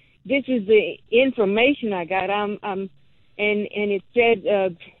the information I got. And it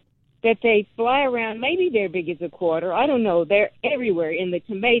said, that they fly around. Maybe they're big as a quarter. I don't know. They're everywhere in the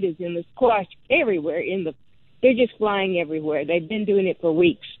tomatoes, in the squash, everywhere. They're just flying everywhere. They've been doing it for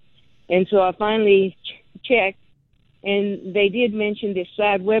weeks. And so I finally checked, and they did mention this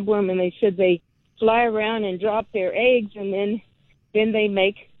sod webworm, and they said they fly around and drop their eggs, and then they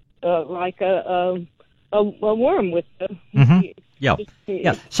make like a worm with them. Mm-hmm. Yeah.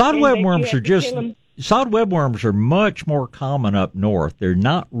 Sod webworms are just... Sod webworms are much more common up north. They're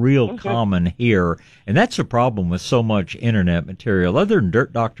not real common here, and that's a problem with so much internet material. Other than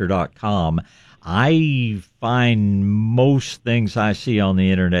DirtDoctor.com, I find most things I see on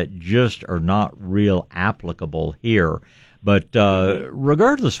the internet just are not real applicable here. But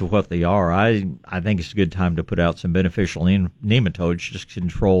regardless of what they are, I think it's a good time to put out some beneficial nematodes just to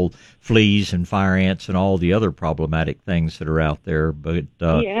control fleas and fire ants and all the other problematic things that are out there. But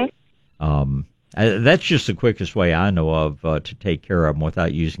that's just the quickest way I know of to take care of them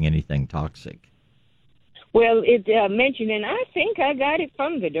without using anything toxic. Well, it mentioned, and I think I got it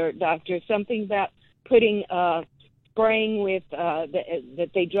from the Dirt Doctor, something about putting spraying with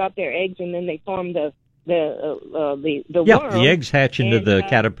that they drop their eggs and then they form the worm. The eggs hatch into the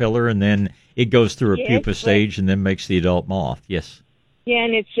caterpillar, and then it goes through a pupa stage and then makes the adult moth. Yes. Yeah,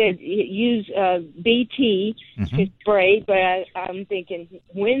 and it said use BT to spray, but I'm thinking,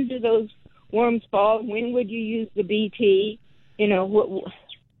 when do those worms fall? When would you use the BT?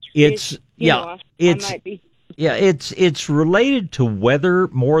 It's related to weather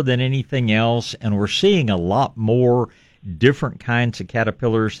more than anything else, and we're seeing a lot more different kinds of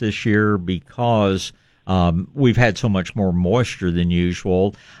caterpillars this year because we've had so much more moisture than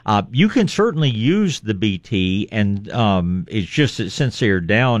usual. You can certainly use the BT, and it's just that since they're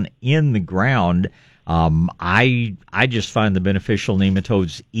down in the ground, I just find the beneficial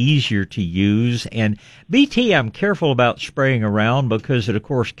nematodes easier to use. And BT I'm careful about spraying around because it, of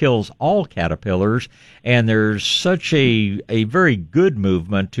course, kills all caterpillars. And there's such a very good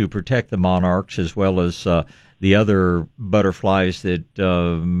movement to protect the monarchs as well as the other butterflies that,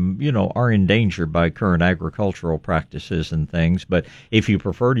 are endangered by current agricultural practices and things. But if you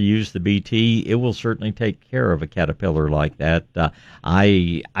prefer to use the BT, it will certainly take care of a caterpillar like that.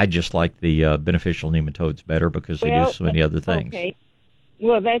 I just like the beneficial nematodes better because they do so many other things. Okay.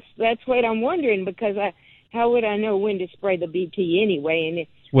 Well, that's what I'm wondering, because how would I know when to spray the BT anyway? And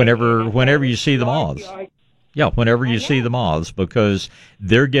whenever you see the moths. Yeah, whenever you see the moths, because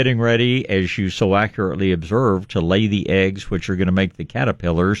they're getting ready, as you so accurately observed, to lay the eggs, which are going to make the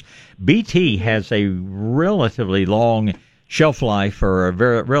caterpillars. BT has a relatively long shelf life, or a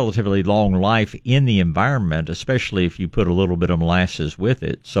very relatively long life in the environment, especially if you put a little bit of molasses with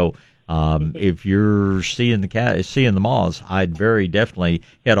it. So if you're seeing the moths, I'd very definitely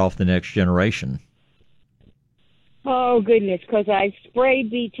head off the next generation. Oh, goodness, because I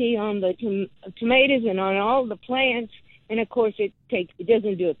sprayed BT on the tomatoes and on all the plants, and, of course, it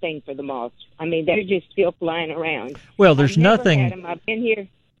doesn't do a thing for the moths. I mean, they're just still flying around. Well, there's nothing... Had them. I've been here.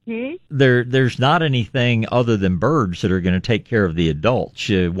 There's not anything other than birds that are going to take care of the adults.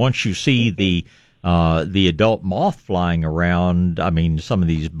 Once you see the The adult moth flying around, I mean, some of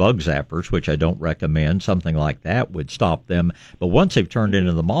these bug zappers, which I don't recommend, something like that would stop them. But once they've turned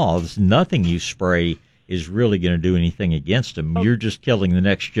into the moths, nothing you spray is really going to do anything against them. You're just killing the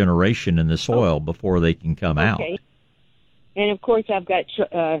next generation in the soil before they can come out. And of course, I've got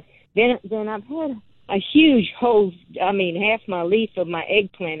then I've had a huge hole. I mean, half my leaf of my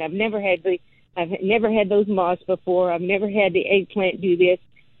eggplant. I've never had those moths before. I've never had the eggplant do this.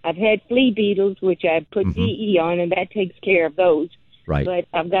 I've had flea beetles, which I put DE on, and that takes care of those. Right. But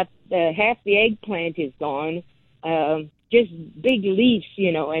I've got half the eggplant is gone. Just big leaves,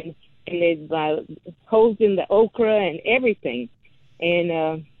 and there's holes in the okra and everything,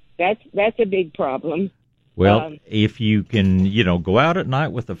 and that's a big problem. Well, if you can, go out at night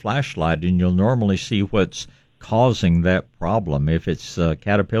with a flashlight, and you'll normally see what's causing that problem. If it's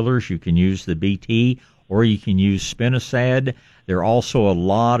caterpillars, you can use the BT, or you can use spinosad. There are also a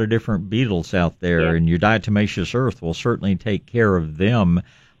lot of different beetles out there, and your diatomaceous earth will certainly take care of them.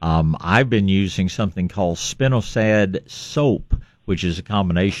 I've been using something called spinosad soap, which is a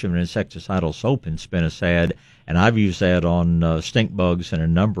combination of insecticidal soap and spinosad, and I've used that on stink bugs and a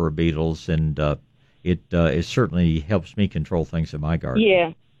number of beetles, and it certainly helps me control things in my garden.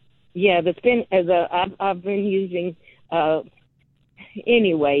 Yeah. I've been using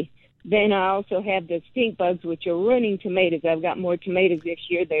anyway. Then I also have the stink bugs, which are ruining tomatoes. I've got more tomatoes this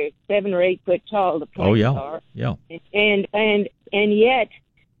year. They're 7 or 8 foot tall. The plants are. Yeah. And yet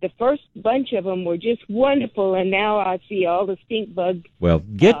the first bunch of them were just wonderful, and now I see all the stink bugs. Well,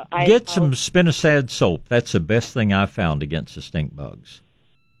 get some spinosad soap. That's the best thing I've found against the stink bugs.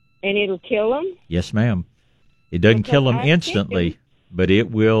 And it'll kill them? Yes, ma'am. It doesn't kill them instantly, but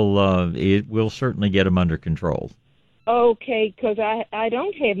it will certainly get them under control. Okay, because I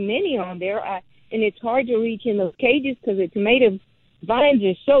don't have many on there, and it's hard to reach in those cages because the tomato vines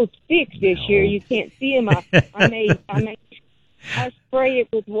are so thick this year you can't see them. I spray it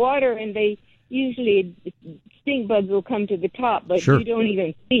with water, and they usually stink bugs will come to the top, but you don't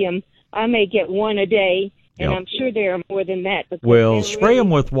even see them. I may get one a day. And I'm sure there are more than that. Well, spray them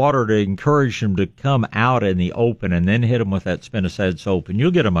with water to encourage them to come out in the open, and then hit them with that spinosad soap, and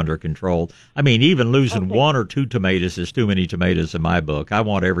you'll get them under control. I mean, even losing 1 or 2 tomatoes is too many tomatoes in my book. I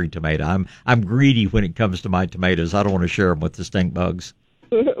want every tomato. I'm greedy when it comes to my tomatoes. I don't want to share them with the stink bugs.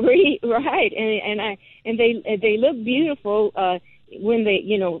 Right, and they look beautiful when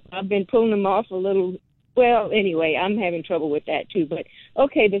they, I've been pulling them off a little. Well, anyway, I'm having trouble with that too. But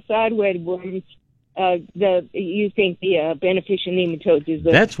okay, the sidewed worms. You think the beneficial nematodes is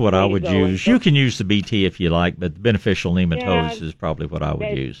the That's what I would use. You can use the BT if you like, but the beneficial nematodes is probably what I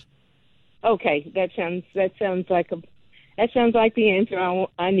would use. Okay, that sounds like the answer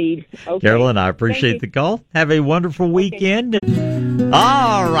I need. Okay. Carolyn, I appreciate the call. Have a wonderful weekend.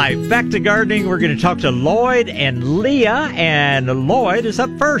 All right, back to gardening. We're going to talk to Lloyd and Leah, and Lloyd is up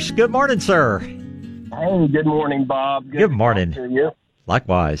first. Good morning, sir. Hey, good morning, Bob. Good morning. To you.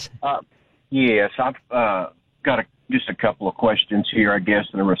 Likewise. Yes, I've got just a couple of questions here, I guess,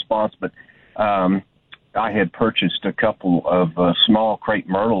 in a response. But I had purchased a couple of small crepe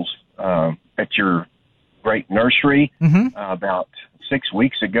myrtles at your great nursery about 6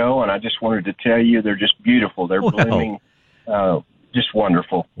 weeks ago, and I just wanted to tell you they're just beautiful. They're blooming, just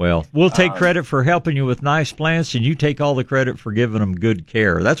wonderful. Well, we'll take credit for helping you with nice plants, and you take all the credit for giving them good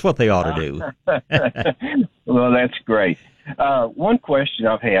care. That's what they ought to do. Well, that's great. One question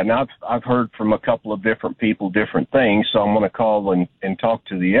I've had, and I've heard from a couple of different people different things, so I'm going to call and talk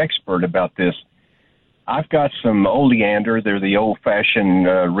to the expert about this. I've got some oleander. They're the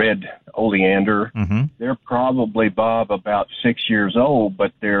old-fashioned red oleander. They're probably, Bob, about 6 years old,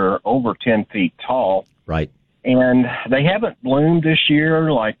 but they're over 10 feet tall. Right. And they haven't bloomed this year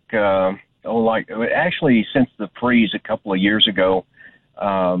actually since the freeze a couple of years ago.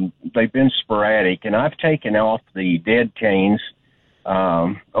 They've been sporadic, and I've taken off the dead canes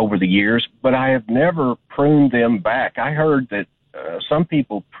over the years, but I have never pruned them back. I heard that some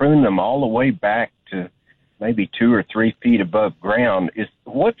people prune them all the way back to maybe 2 or 3 feet above ground.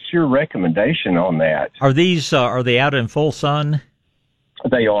 What's your recommendation on that? Are they out in full sun?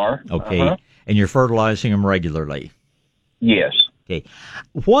 They are. Okay. And you're fertilizing them regularly? Yes. Okay.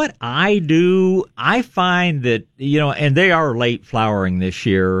 What I do, I find that, and they are late flowering this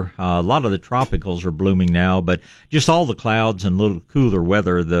year. A lot of the tropicals are blooming now, but just all the clouds and a little cooler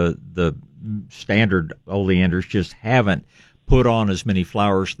weather, the standard oleanders just haven't put on as many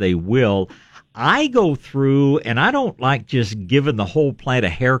flowers. They will. I go through, and I don't like just giving the whole plant a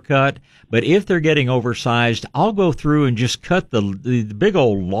haircut, but if they're getting oversized, I'll go through and just cut the big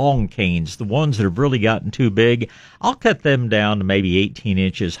old long canes, the ones that have really gotten too big. I'll cut them down to maybe 18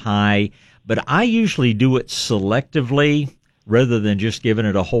 inches high, but I usually do it selectively rather than just giving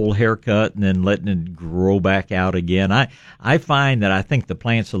it a whole haircut and then letting it grow back out again. I find that I think the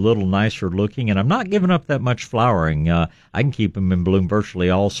plant's a little nicer looking, and I'm not giving up that much flowering. I can keep them in bloom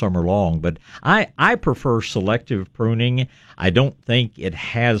virtually all summer long, but I prefer selective pruning. I don't think it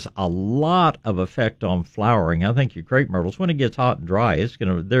has a lot of effect on flowering. I think your crepe myrtles, when it gets hot and dry, it's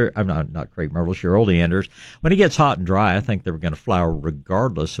going to, I'm not crepe myrtles, your oleanders. When it gets hot and dry, I think they're going to flower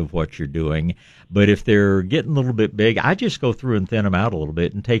regardless of what you're doing. But if they're getting a little bit big, I just go through and thin them out a little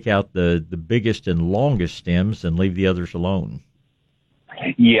bit and take out the biggest and longest stems and leave the others alone.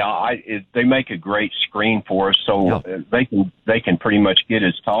 Yeah, they make a great screen for us, so they can pretty much get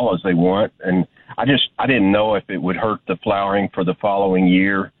as tall as they want. And I didn't know if it would hurt the flowering for the following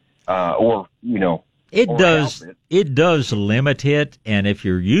year, or it does limit it. And if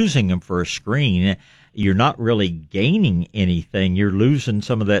you're using them for a screen, you're not really gaining anything. You're losing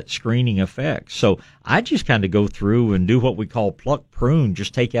some of that screening effect. So I just kind of go through and do what we call pluck prune.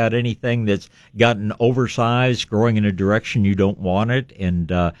 Just take out anything that's gotten oversized, growing in a direction you don't want it. And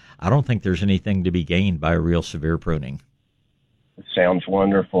I don't think there's anything to be gained by a real severe pruning. It sounds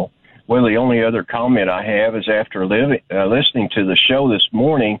wonderful. Well, the only other comment I have is after listening to the show this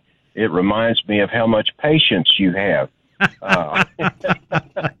morning, it reminds me of how much patience you have.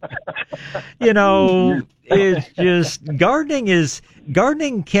 It's just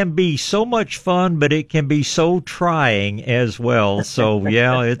gardening can be so much fun, but it can be so trying as well. So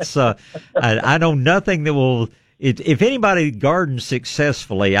yeah, it's I know nothing that will. If anybody gardens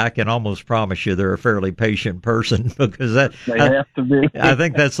successfully, I can almost promise you they're a fairly patient person, because they have to be. I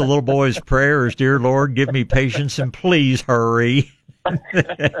think that's the little boy's prayer is, "Dear Lord, give me patience and please hurry."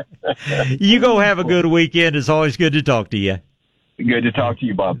 You go have a good weekend. It's always good to talk to you. Good to talk to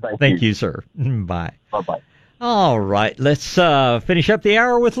you, Bob. Thank you, sir. Bye. Bye-bye. All right, let's finish up the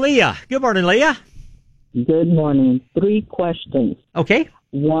hour with Leah. Good morning, Leah. Good morning. 3 questions. Okay.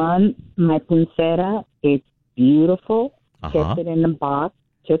 1, my poinsettia, it's beautiful. Kept it in the box.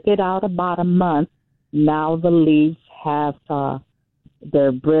 Took it out about a month. Now the leaves have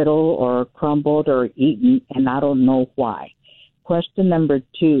they're brittle or crumbled or eaten, and I don't know why. Question number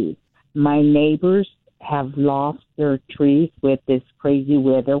 2, my neighbors have lost their trees with this crazy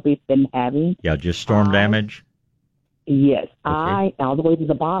weather we've been having. Yeah, just storm damage? Yes. Okay. All the way to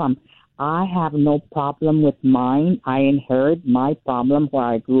the bottom. I have no problem with mine. I inherit my problem where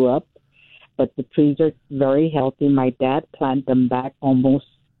I grew up, but the trees are very healthy. My dad planted them back almost,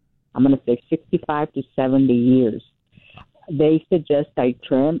 I'm going to say 65 to 70 years. They suggest I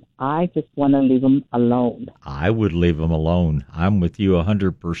trim. I just want to leave them alone. I would leave them alone. I'm with you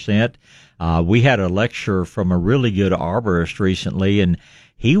 100%. We had a lecture from a really good arborist recently, and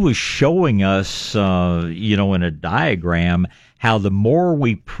he was showing us, in a diagram, how the more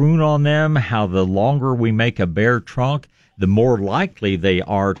we prune on them, how the longer we make a bare trunk, the more likely they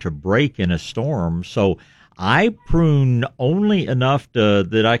are to break in a storm. So I prune only enough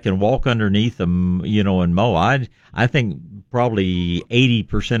that I can walk underneath them, and mow. I think probably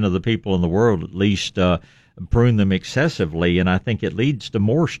 80% of the people in the world at least prune them excessively, and I think it leads to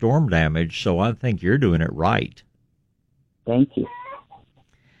more storm damage. So I think you're doing it right. Thank you.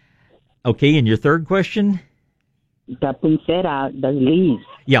 Okay, and your third question? The poinsettia, the leaves.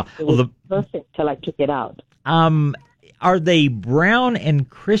 Yeah. It was perfect till I took it out. Are they brown and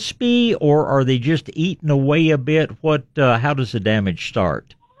crispy, or are they just eaten away a bit? How does the damage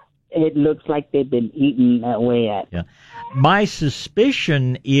start? It looks like they've been eaten away at. Yeah. My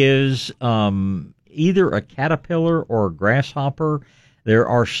suspicion is either a caterpillar or a grasshopper. There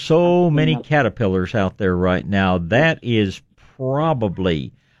are so many caterpillars out there right now. That is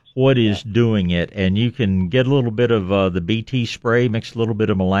probably what is doing it. And you can get a little bit of the BT spray, mix a little bit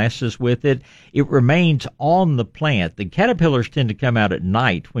of molasses with it. It remains on the plant. The caterpillars tend to come out at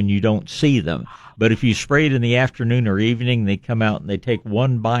night when you don't see them. But if you spray it in the afternoon or evening, they come out and they take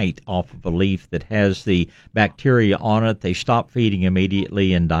one bite off of a leaf that has the bacteria on it. They stop feeding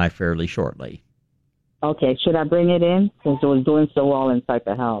immediately and die fairly shortly. Okay, should I bring it in since it was doing so well inside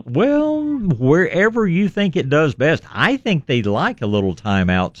the house? Well, wherever you think it does best. I think they like a little time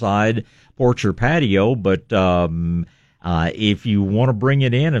outside, porch or patio, but if you want to bring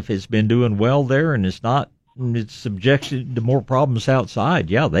it in, if it's been doing well there and it's subjected to more problems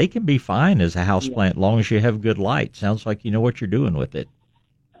outside, yeah, they can be fine as a houseplant as long as you have good light. Sounds like you know what you're doing with it.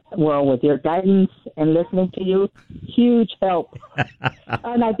 Well, with your guidance and listening to you, huge help.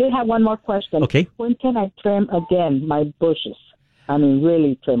 And I did have one more question. Okay. When can I trim again my bushes? I mean,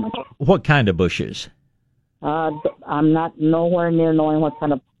 really trim it. What kind of bushes? I'm not nowhere near knowing what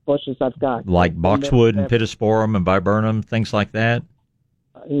kind of bushes I've got. Like boxwood and pittosporum and viburnum, things like that?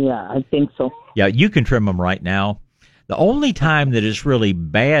 Yeah, I think so. Yeah, you can trim them right now. The only time that it's really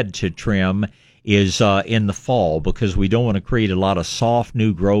bad to trim is in the fall, because we don't want to create a lot of soft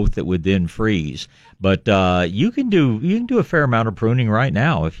new growth that would then freeze. But you can do a fair amount of pruning right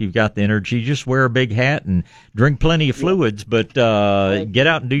now if you've got the energy. Just wear a big hat and drink plenty of fluids, but get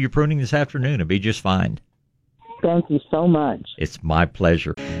out and do your pruning this afternoon. It'll be just fine. Thank you so much. It's my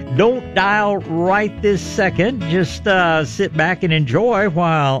pleasure. Don't dial right this second. Just sit back and enjoy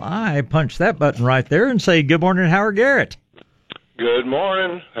while I punch that button right there and say good morning, Howard Garrett. Good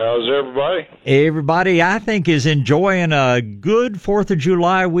morning. How's everybody? Everybody, I think, is enjoying a good 4th of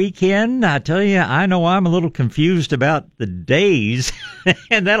July weekend. I tell you, I know I'm a little confused about the days,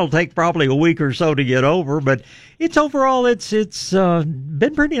 and that'll take probably a week or so to get over, but it's overall, it's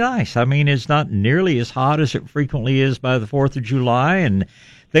been pretty nice. I mean, it's not nearly as hot as it frequently is by the 4th of July, and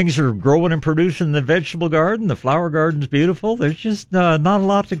things are growing and producing in the vegetable garden. The flower garden's beautiful. There's just not a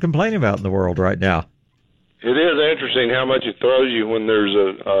lot to complain about in the world right now. It is interesting how much it throws you when there's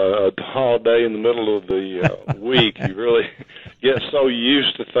a holiday in the middle of the week. You really get so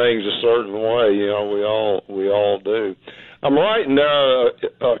used to things a certain way. You know, we all do. I'm writing a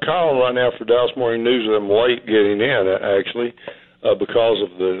column right now for Dallas Morning News that I'm late getting in, actually, because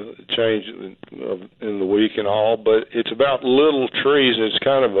of the change in the week and all. But it's about little trees, and it's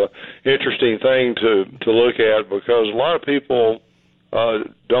kind of a interesting thing to look at, because a lot of people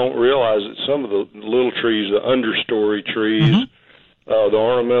don't realize that some of the little trees, the understory trees, the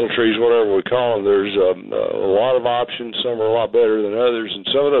ornamental trees, whatever we call them, there's a lot of options. Some are a lot better than others, and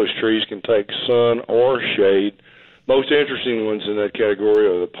some of those trees can take sun or shade. Most interesting ones in that category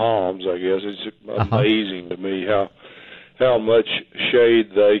are the palms, I guess. It's amazing to me how much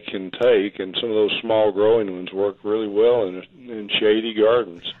shade they can take, and some of those small growing ones work really well in shady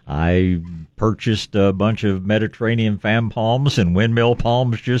gardens. I purchased a bunch of Mediterranean fan palms and windmill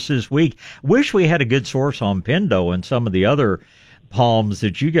palms just this week. Wish we had a good source on Pendo and some of the other palms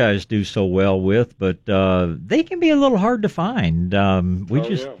that you guys do so well with, but they can be a little hard to find. We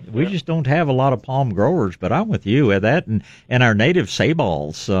just don't have a lot of palm growers, but I'm with you at that, and our native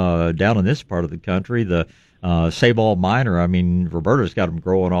saballs down in this part of the country, the Sabal minor. I mean, Roberta's got them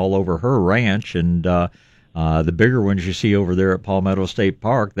growing all over her ranch, and the bigger ones you see over there at Palmetto State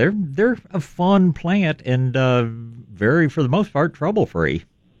Park, they're a fun plant and very, for the most part, trouble-free.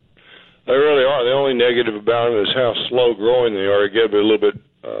 They really are. The only negative about them is how slow growing they are. You got to be a little bit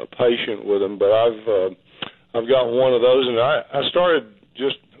patient with them. But I've got one of those, and I started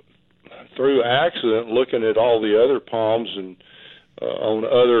just through accident looking at all the other palms and on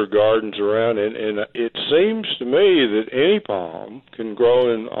other gardens around, and it seems to me that any palm can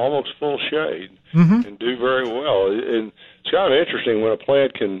grow in almost full shade and do very well. And it's kind of interesting when a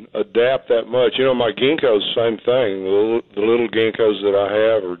plant can adapt that much. You know, my ginkgo's the same thing. The little ginkgos that I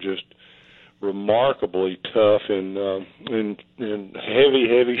have are just remarkably tough in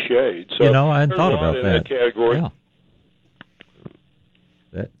heavy shade. So you know, I hadn't thought about that. Category. Yeah.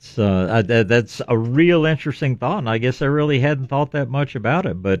 That's a real interesting thought, and I guess I really hadn't thought that much about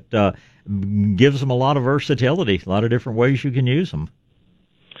it, but gives them a lot of versatility, a lot of different ways you can use them.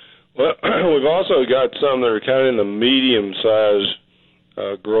 Well, we've also got some that are kind of in the medium-sized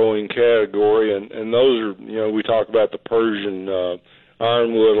growing category, and those are, you know, we talk about the Persian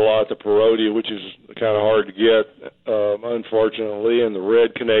ironwood a lot, the Perodia, which is kind of hard to get, unfortunately, and the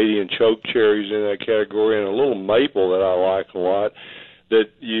red Canadian choke cherries in that category, and a little maple that I like a lot,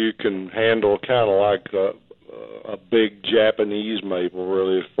 that you can handle kind of like a big Japanese maple,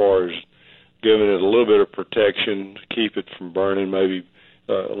 really, as far as giving it a little bit of protection to keep it from burning. Maybe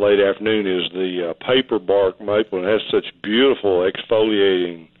late afternoon is the paper bark maple, and it has such beautiful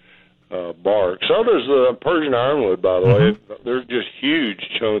exfoliating bark. So does the Persian ironwood, by the way. There's just huge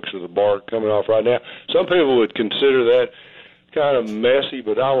chunks of the bark coming off right now. Some people would consider that kind of messy,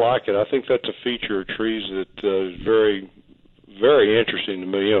 but I like it. I think that's a feature of trees that is very, very interesting to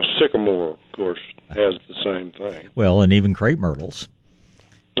me. You know, sycamore, of course, has the same thing. Well, and even crepe myrtles.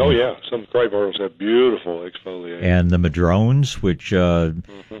 Oh, yeah. Some crepe myrtles have beautiful exfoliation. And the madrones, which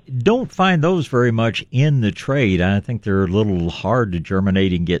don't find those very much in the trade. I think they're a little hard to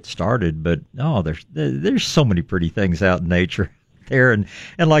germinate and get started, but there's so many pretty things out in nature there. And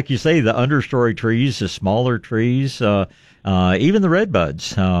like you say, the understory trees, the smaller trees, even the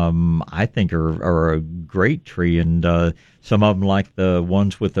redbuds, I think are a great tree, and some of them, like the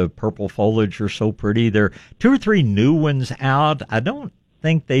ones with the purple foliage, are so pretty. There are 2 or 3 new ones out. I don't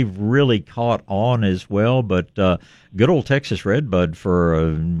think they've really caught on as well, but good old Texas redbud for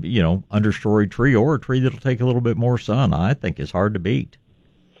a understory tree, or a tree that'll take a little bit more sun, I think is hard to beat.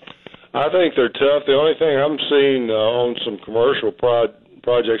 I think they're tough. The only thing I'm seeing on some commercial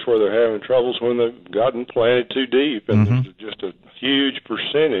projects where they're having troubles when they've gotten planted too deep, and there's just a huge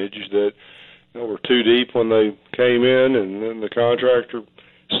percentage that were too deep when they came in, and then the contractor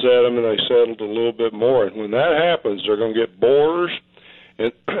set them and they settled a little bit more. And when that happens, they're going to get borers,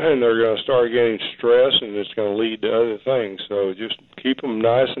 and they're going to start getting stress, and it's going to lead to other things. So just keep them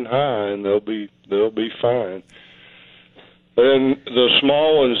nice and high, and they'll be fine. And the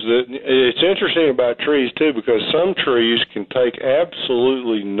small ones, it's interesting about trees too, because some trees can take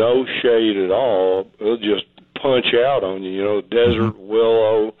absolutely no shade at all. They'll just punch out on you. Desert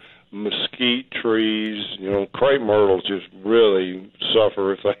willow, mesquite trees, crepe myrtles just really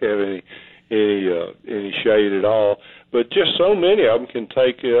suffer if they have any shade at all. But just so many of them can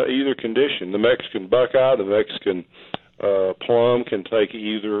take either condition. The Mexican buckeye, the Mexican plum can take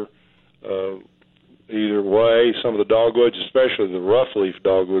either way. Some of the dogwoods, especially the rough-leaf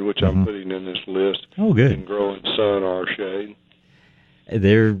dogwood, which I'm putting in this list, can grow in sun or shade.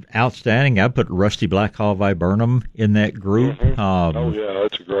 They're outstanding. I put rusty black haw viburnum in that group.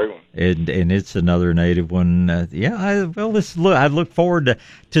 That's a great one. And it's another native one. I look forward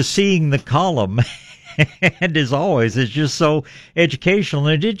to seeing the column. And as always, it's just so educational,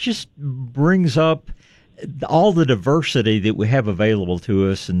 and it just brings up all the diversity that we have available to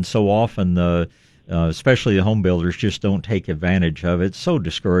us, and so often especially the home builders just don't take advantage of it. It's so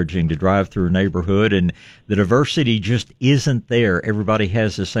discouraging to drive through a neighborhood and the diversity just isn't there. Everybody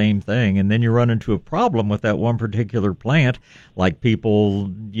has the same thing, and then you run into a problem with that one particular plant, like people,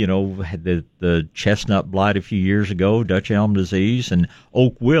 had the chestnut blight a few years ago, Dutch elm disease, and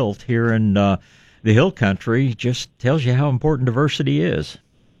oak wilt here in the hill country. Just tells you how important diversity is.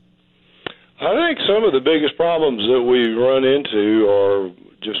 I think some of the biggest problems that we run into are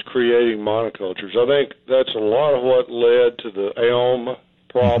just creating monocultures. I think that's a lot of what led to the elm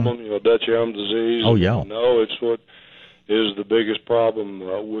problem, Dutch elm disease. Oh, yeah. No, it's what is the biggest problem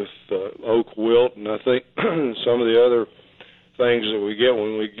with oak wilt, and I think some of the other things that we get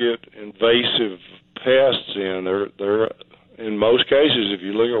when we get invasive pests in, they're in most cases, if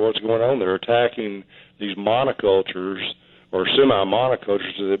you look at what's going on, they're attacking these monocultures or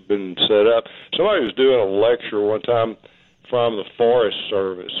semi-monocultures that have been set up. Somebody was doing a lecture one time from the Forest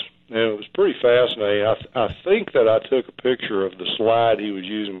Service, and it was pretty fascinating. I think that I took a picture of the slide he was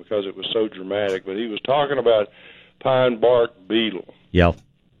using because it was so dramatic, but he was talking about pine bark beetle. Yeah.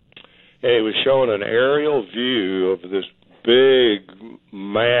 And he was showing an aerial view of this big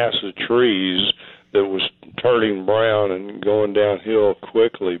mass of trees that was turning brown and going downhill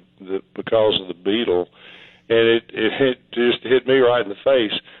quickly because of the beetle. And it just hit me right in the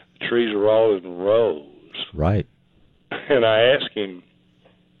face. The trees are all in rows. Right. And I asked him,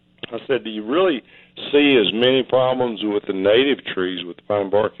 I said, do you really see as many problems with the native trees with the pine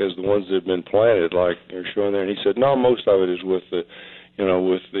bark as the ones that have been planted, like you're showing there? And he said, no, most of it is with the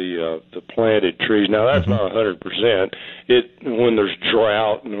planted trees. Now, that's not 100%. When there's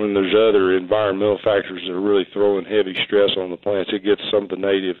drought and when there's other environmental factors that are really throwing heavy stress on the plants, it gets some of the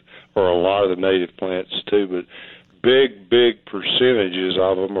native, or a lot of the native plants too, but big percentages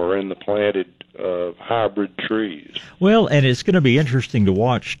of them are in the planted hybrid trees. Well, and it's going to be interesting to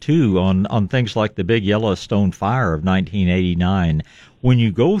watch, too, on things like the Big Yellowstone Fire of 1989. When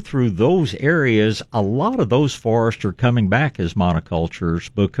you go through those areas, a lot of those forests are coming back as monocultures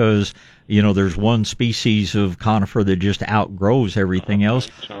because, there's one species of conifer that just outgrows everything else.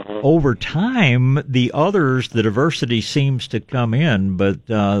 Over time, the others, the diversity seems to come in, but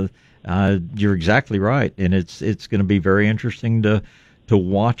you're exactly right, and it's going to be very interesting to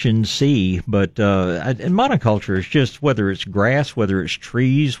watch and see. But in monoculture, it's just whether it's grass, whether it's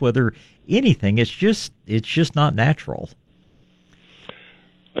trees, whether anything, it's just not natural.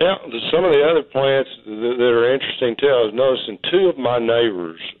 Yeah, some of the other plants that are interesting too, I was noticing two of my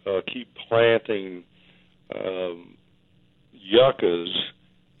neighbors keep planting yuccas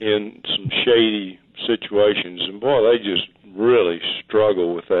in some shady situations, and boy, they just really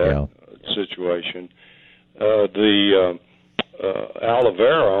struggle with that situation. The aloe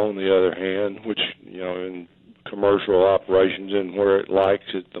vera, on the other hand, which in commercial operations and where it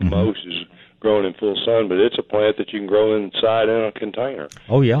likes it the most is growing in full sun, but it's a plant that you can grow inside in a container.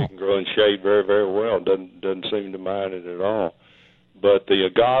 Oh, yeah. You can grow in shade very, very well. Doesn't seem to mind it at all. But the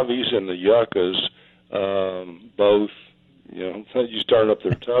agaves and the yuccas, both, you start up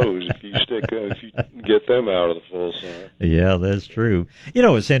their toes if you get them out of the full sun. Yeah, that's true.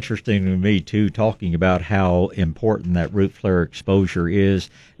 It's interesting to me, too, talking about how important that root flare exposure is,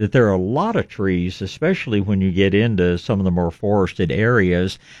 that there are a lot of trees, especially when you get into some of the more forested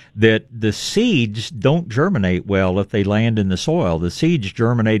areas, that the seeds don't germinate well if they land in the soil. The seeds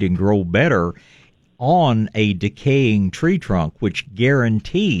germinate and grow better on a decaying tree trunk, which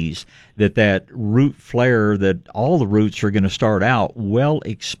guarantees that root flare, that all the roots are going to start out well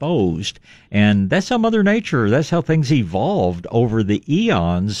exposed. And that's how Mother Nature, that's how things evolved over the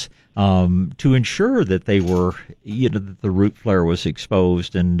eons, to ensure that they were, that the root flare was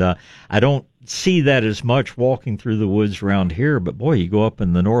exposed. And I don't see that as much walking through the woods around here, but boy, you go up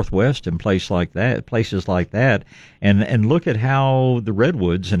in the Northwest and places like that, and look at how the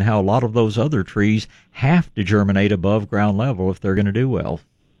redwoods and how a lot of those other trees have to germinate above ground level if they're going to do well.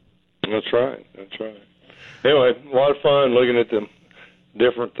 That's right. Anyway, a lot of fun looking at them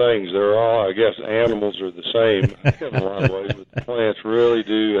different things. They're all, I guess, animals are the same in a lot of ways, but plants really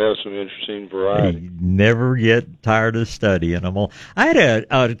do have some interesting variety. You never get tired of studying them all. I had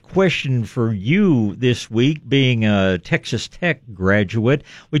a question for you this week, being a Texas Tech graduate.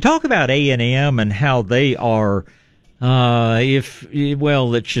 We talk about A&M and how they are,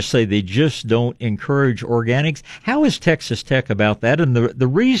 let's just say they just don't encourage organics. How is Texas Tech about that? And the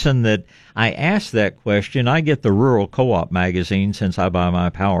reason that I asked that question, I get the Rural Co-op magazine since I buy my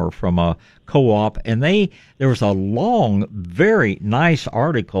power from a co-op, and there was a long, very nice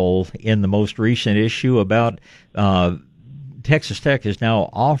article in the most recent issue about Texas Tech is now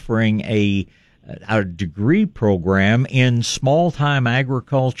offering a degree program in small-time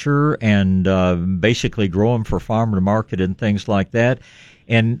agriculture and basically growing for farm to market and things like that.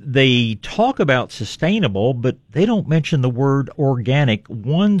 And they talk about sustainable, but they don't mention the word organic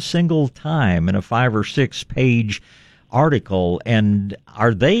one single time in a 5 or 6 page article. And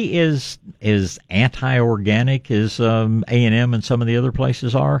are they as anti-organic as A&M and some of the other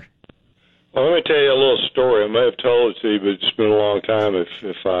places are? Well, let me tell you a little story. I may have told it to you, but it's been a long time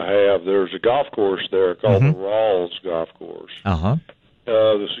if I have. There's a golf course there called the Rawls Golf Course. Uh-huh.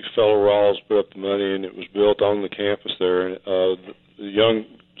 This fellow Rawls put up the money, and it was built on the campus there. And the young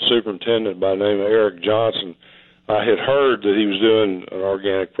superintendent by the name of Eric Johnson, I had heard that he was doing an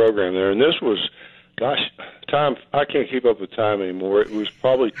organic program there. And this was, time, I can't keep up with time anymore. It was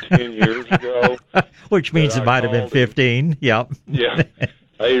probably 10 years ago. Which means it might have been 15. Yep. Yeah.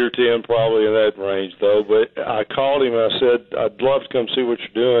 8 or 10 probably in that range, though. But I called him and I said, I'd love to come see what you're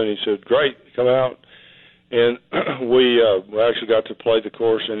doing. He said, great, come out. And we actually got to play the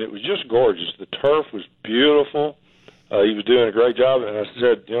course, and it was just gorgeous. The turf was beautiful. He was doing a great job. And I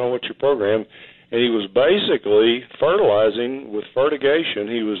said, what's your program? And he was basically fertilizing with fertigation.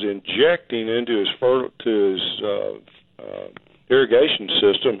 He was injecting into his irrigation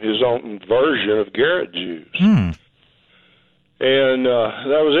system his own version of Garrett juice. And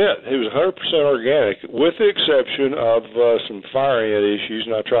that was it. He was 100% organic, with the exception of some fire ant issues,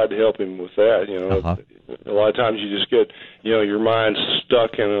 and I tried to help him with that. A lot of times you just get, your mind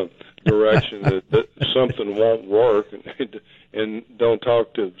stuck in a direction that something won't work, and don't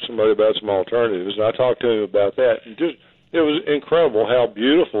talk to somebody about some alternatives. And I talked to him about that. And it was incredible how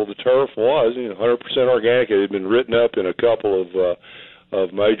beautiful the turf was. 100% organic. It had been written up in a couple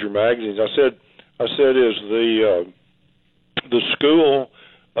of major magazines. I said, is the school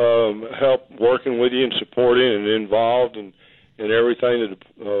help working with you and supporting and involved and everything,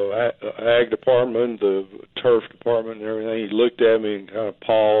 the ag department, the turf department and everything? He looked at me and kind of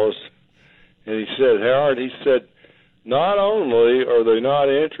paused, and he said, Howard, he said, not only are they not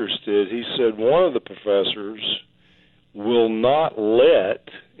interested, he said one of the professors will not let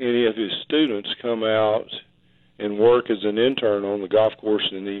any of his students come out and work as an intern on the golf course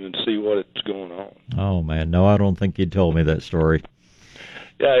and even see what's going on. Oh man, no, I don't think you told me that story.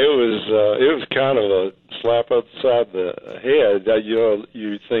 Yeah, it was kind of a slap upside the head.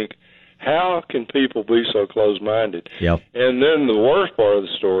 You think, how can people be so close-minded? Yep. And then the worst part of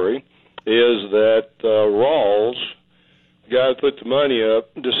the story is that Rawls, the guy who put the money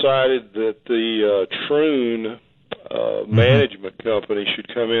up, decided that the Troon management company should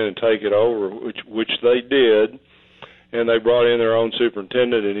come in and take it over, which they did, and they brought in their own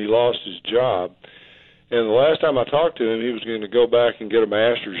superintendent, and he lost his job. And the last time I talked to him, he was going to go back and get a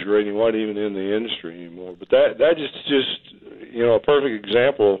master's degree, and he wasn't even in the industry anymore. But that just a perfect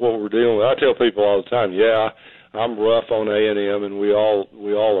example of what we're dealing with. I tell people all the time, I'm rough on A&M, and we all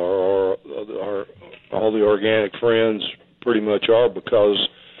are. All the organic friends pretty much are, because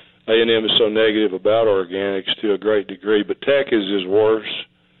A&M is so negative about organics to a great degree. But Tech is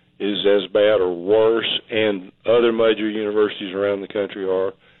as bad or worse, and other major universities around the country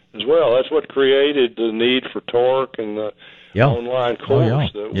are as well. That's what created the need for Torque and the online course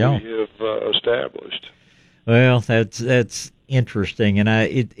that we have established. Well, that's interesting, and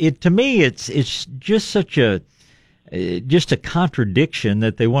it to me it's just such a just a contradiction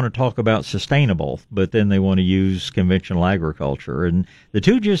that they want to talk about sustainable, but then they want to use conventional agriculture, and the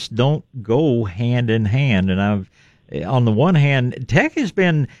two just don't go hand in hand. And on the one hand, tech has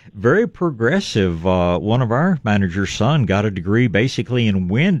been very progressive. One of our manager's son got a degree basically in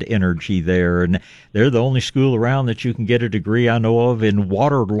wind energy there, and they're the only school around that you can get a degree I know of in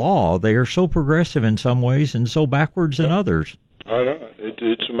water law. They are so progressive in some ways and so backwards in others. I know.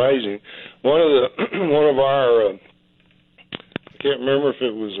 It's amazing. One of our I can't remember if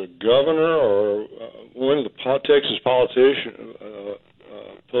it was a governor or one of the Texas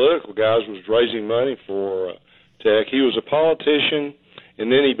political guys was raising money for Tech. He was a politician,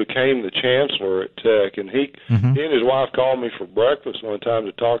 and then he became the chancellor at Tech. And he and his wife called me for breakfast one time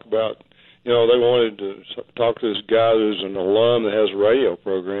to talk about, they wanted to talk to this guy who's an alum that has a radio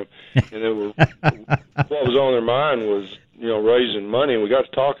program, and what was on their mind was, raising money. And we got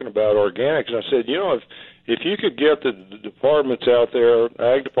to talking about organics, and I said, if you could get the departments out there,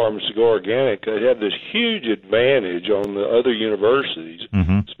 ag departments, to go organic, they'd have this huge advantage on the other universities,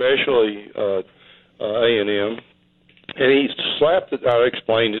 especially A&M. And he slapped it. I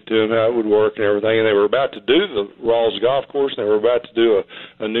explained it to him how it would work and everything. And they were about to do the Rawls Golf Course, and they were about to do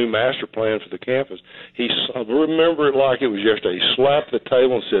a new master plan for the campus. I remember it like it was yesterday. He slapped the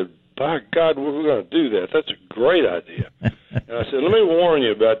table and said, "By God, we're going to do that. That's a great idea." And I said, "Let me warn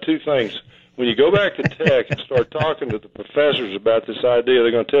you about two things. When you go back to Tech and start talking to the professors about this idea,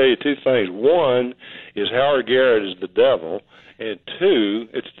 they're going to tell you two things. One is Howard Garrett is the devil, and two,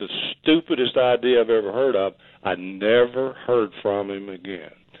 it's the stupidest idea I've ever heard of. I never heard from him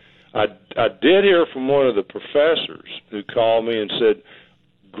again." I did hear from one of the professors who called me and said,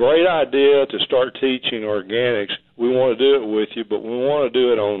 "Great idea to start teaching organics. We want to do it with you, but we want to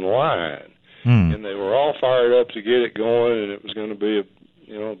do it online." And they were all fired up to get it going, and it was going to be a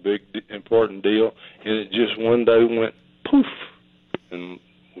big, important deal. And it just one day went poof and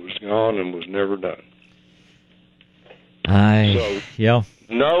was gone and was never done.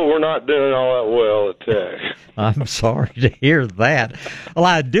 No, we're not doing all that well at Tech. I'm sorry to hear that. Well,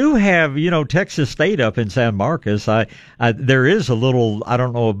 I do have, Texas State up in San Marcos. There is a little, I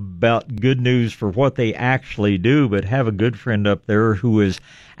don't know about good news for what they actually do, but have a good friend up there who is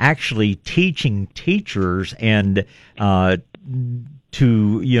actually teaching teachers and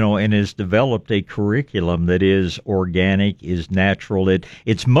and has developed a curriculum that is organic, is natural.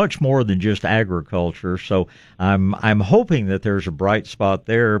 It's much more than just agriculture. So I'm hoping that there's a bright spot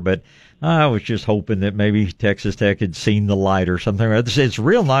there, but I was just hoping that maybe Texas Tech had seen the light or something. It's a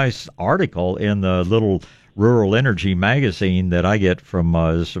real nice article in the little Rural Energy magazine that I get from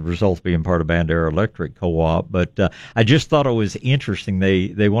as a result of being part of Bandera Electric Co-op. But I just thought it was interesting.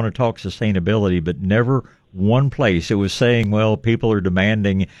 They want to talk sustainability, but never one place. It was saying, well, people are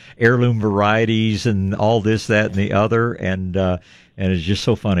demanding heirloom varieties and all this, that, and the other, and it's just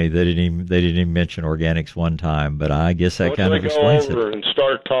so funny that they didn't even mention organics one time. But I guess that kind of explains it. Go over and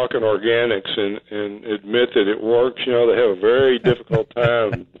start talking organics and admit that it works. They have a very difficult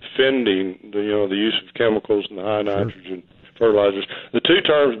time defending the use of chemicals and the high nitrogen fertilizers. The two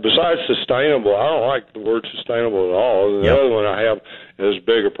terms, besides sustainable, I don't like the word sustainable at all. The other one I have as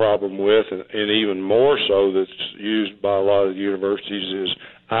big a problem with, and even more so that's used by a lot of the universities, is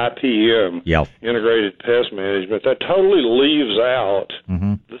IPM, integrated pest management. That totally leaves out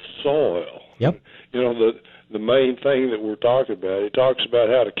the soil. The main thing that we're talking about. It talks about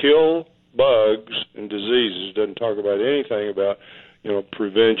how to kill bugs and diseases. It doesn't talk about anything about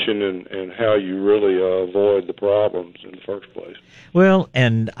prevention and how you really avoid the problems in the first place. Well,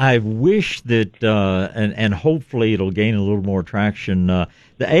 and I wish that, and hopefully it'll gain a little more traction. The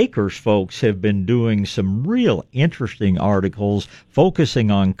Acres folks have been doing some real interesting articles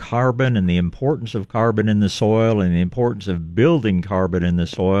focusing on carbon and the importance of carbon in the soil and the importance of building carbon in the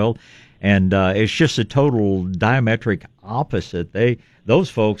soil. And it's just a total diametric opposite. Those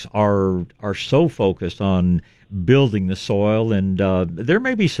folks are so focused on building the soil, and there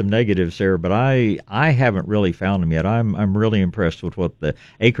may be some negatives there, but I haven't really found them yet. I'm really impressed with what the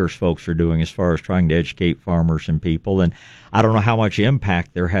Acres folks are doing as far as trying to educate farmers and people, and I don't know how much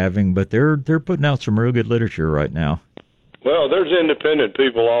impact they're having, but they're putting out some real good literature right now. Well, there's independent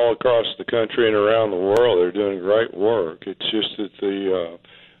people all across the country and around the world. They're doing great work. It's just that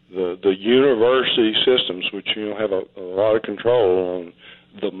the university systems, which have a lot of control on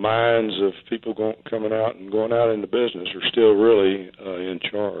the minds of people coming out and going out into business, are still really in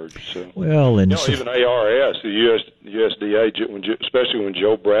charge. So, well, and even ARS, the USDA, especially when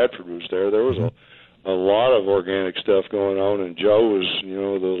Joe Bradford was there was a lot of organic stuff going on, and Joe was the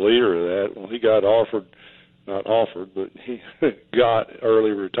leader of that. Well, he got offered not offered, but he got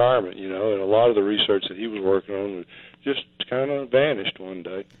early retirement, and a lot of the research that he was working on just kind of vanished one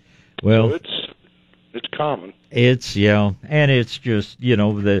day. Well, so it's common. And it's just,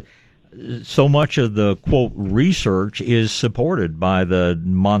 so much of the, quote, research is supported by the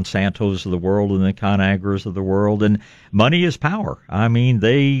Monsantos of the world and the ConAgras of the world, and money is power. I mean,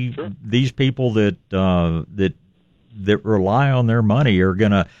 these people that rely on their money are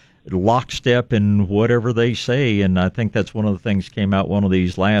going to lockstep in whatever they say, and I think that's one of the things came out one of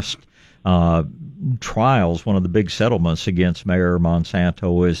these last trials, one of the big settlements against Mayor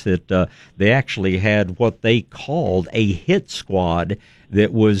Monsanto, is that they actually had what they called a hit squad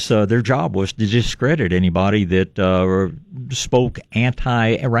that was their job was to discredit anybody that spoke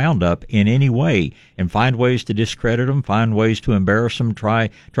anti-Roundup in any way, and find ways to discredit them, find ways to embarrass them, try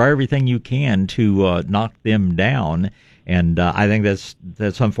everything you can to knock them down. And I think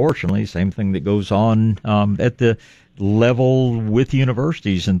that's unfortunately the same thing that goes on at the level with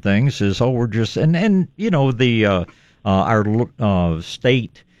universities and things. Is we're just and our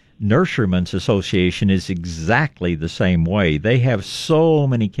state Nurserymen's Association is exactly the same way. They have so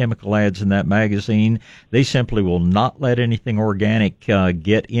many chemical ads in that magazine. They simply will not let anything organic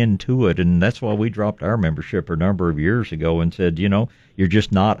get into it, and that's why we dropped our membership a number of years ago and said, you're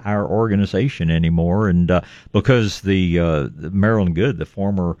just not our organization anymore. And because the Marilyn Good, the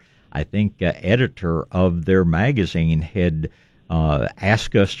former, I think, editor of their magazine, had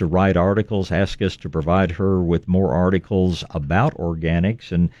asked us to write articles, asked us to provide her with more articles about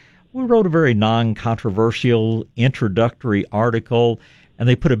organics, and we wrote a very non-controversial introductory article, and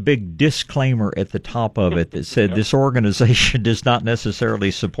they put a big disclaimer at the top of it that said this organization does not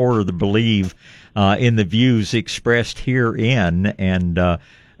necessarily support or believe in the views expressed herein, and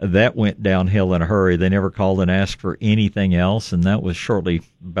that went downhill in a hurry. They never called and asked for anything else, and that was shortly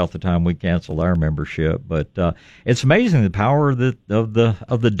about the time we canceled our membership. But it's amazing the power of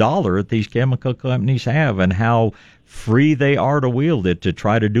the dollar that these chemical companies have, and how free they are to wield it to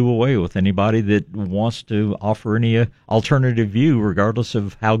try to do away with anybody that wants to offer any alternative view, regardless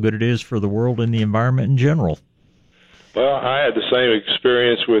of how good it is for the world and the environment in general. Well, I had the same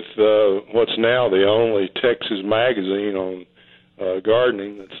experience with what's now the only Texas magazine on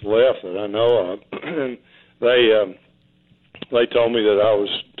gardening that's left that I know of. And they told me that I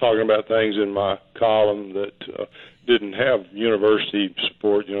was talking about things in my column that didn't have university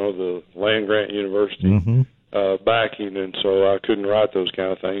support, the land grant university backing, and so I couldn't write those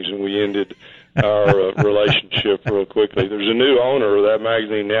kind of things, and we ended our relationship real quickly. There's a new owner of that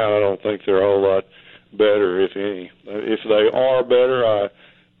magazine now, and I don't think they're a whole lot better, if any. If they are better, I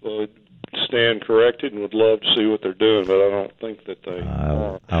would stand corrected and would love to see what they're doing, but I don't think that they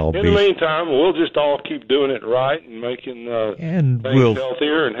are. In the meantime, we'll just all keep doing it right and making things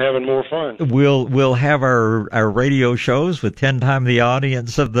healthier and having more fun. We'll have our radio shows with 10 times the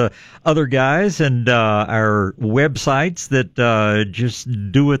audience of the other guys, and our websites that just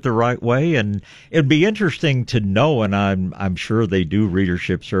do it the right way. And it'd be interesting to know, and I'm sure they do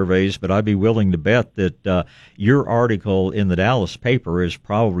readership surveys, but I'd be willing to bet that your article in the Dallas paper is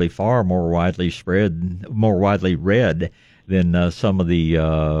probably far more widely read than some of the,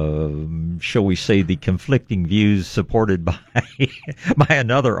 shall we say, the conflicting views supported by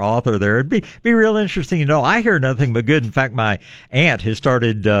another author there. It'd be real interesting to know. I hear nothing but good. In fact, my aunt has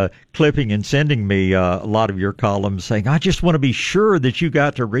started clipping and sending me a lot of your columns, saying, I just want to be sure that you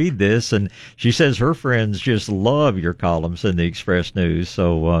got to read this. And she says her friends just love your columns in the Express News,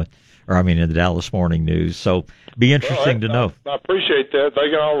 in the Dallas Morning News. So be interesting to know. I appreciate that. They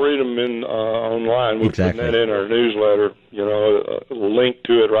can all read them online. We're putting that in our newsletter, a link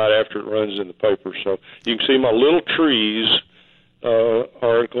to it right after it runs in the paper. So you can see my Little Trees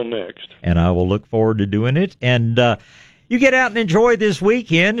article next. And I will look forward to doing it. And you get out and enjoy this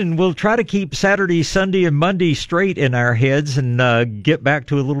weekend, and we'll try to keep Saturday, Sunday, and Monday straight in our heads and get back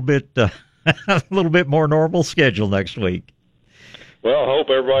to a little bit more normal schedule next week. Well, I hope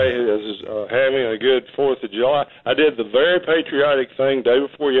everybody is having a good 4th of July. I did the very patriotic thing day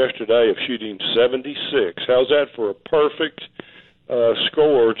before yesterday of shooting 76. How's that for a perfect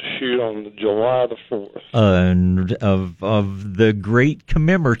score to shoot on July the 4th? And of the great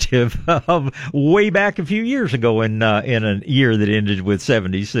commemorative of way back a few years ago in a year that ended with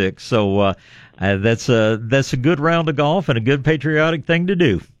 76. So that's a good round of golf and a good patriotic thing to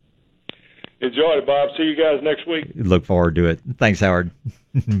do. Enjoy it, Bob. See you guys next week. Look forward to it. Thanks, Howard.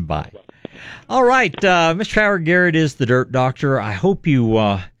 Bye. All right. Mr. Howard Garrett is the Dirt Doctor. I hope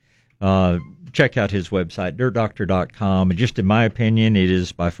you check out his website, dirtdoctor.com. Just in my opinion, it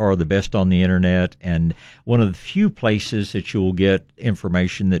is by far the best on the internet and one of the few places that you'll get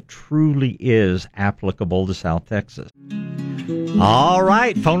information that truly is applicable to South Texas. All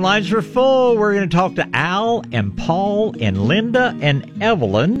right, phone lines are full. We're going to talk to Al and Paul and Linda and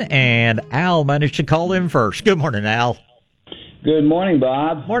Evelyn, and Al managed to call in first. Good morning, Al. Good morning,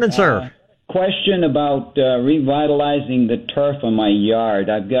 Bob. Morning, sir. Question about revitalizing the turf on my yard.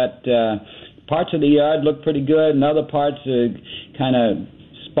 I've got parts of the yard look pretty good, and other parts are kind of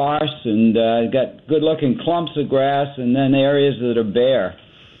sparse, and I've got good-looking clumps of grass, and then areas that are bare.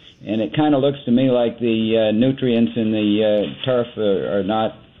 And it kind of looks to me like the nutrients in the turf are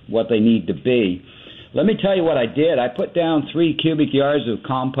not what they need to be. Let me tell you what I did. I put down 3 cubic yards of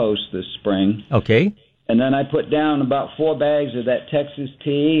compost this spring. Okay. And then I put down about 4 bags of that Texas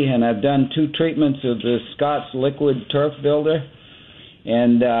tea, and I've done 2 treatments of the Scott's Liquid Turf Builder.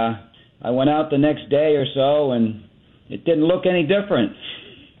 And I went out the next day or so, and it didn't look any different.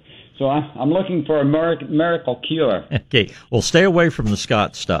 So I'm looking for a miracle cure. Okay, well, stay away from the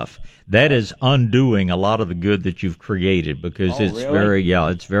Scott stuff. That is undoing a lot of the good that you've created because it's very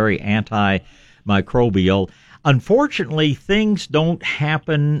antimicrobial. Unfortunately, things don't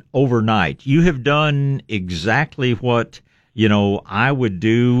happen overnight. You have done exactly what, I would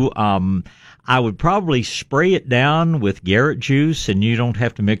do. I would probably spray it down with Garrett juice, and you don't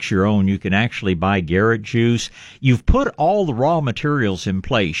have to mix your own. You can actually buy Garrett juice. You've put all the raw materials in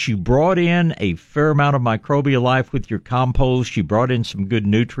place. You brought in a fair amount of microbial life with your compost. You brought in some good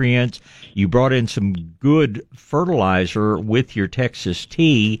nutrients. You brought in some good fertilizer with your Texas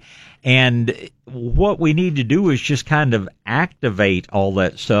tea. And what we need to do is just kind of activate all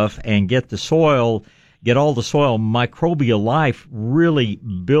that stuff and get all the soil microbial life really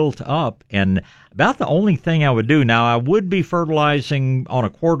built up. And about the only thing I would do now, I would be fertilizing on a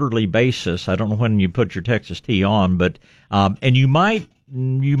quarterly basis. I don't know when you put your Texas tea on, but and you might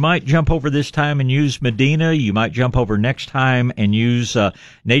jump over this time and use Medina. You might jump over next time and use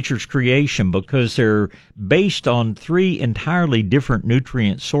Nature's Creation because they're based on 3 entirely different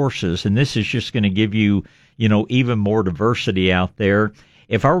nutrient sources, and this is just going to give you, even more diversity out there.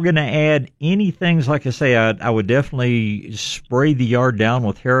 If I were going to add any things, like I say, I would definitely spray the yard down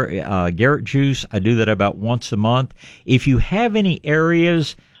with Garrett juice. I do that about once a month. If you have any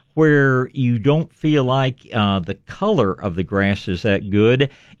areas where you don't feel like the color of the grass is that good,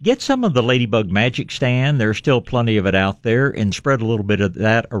 get some of the Ladybug Magic Stand. There's still plenty of it out there, and spread a little bit of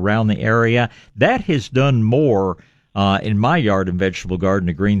that around the area. That has done more in my yard and vegetable garden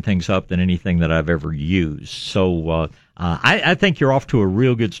to green things up than anything that I've ever used. So I think you're off to a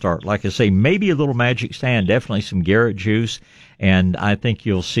real good start. Like I say, maybe a little Magic Stand, definitely some Garrett juice, and I think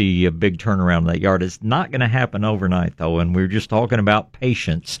you'll see a big turnaround in that yard. It's not going to happen overnight, though, and we're just talking about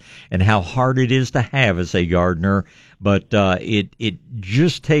patience and how hard it is to have as a gardener. But it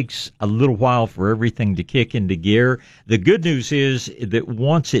just takes a little while for everything to kick into gear. The good news is that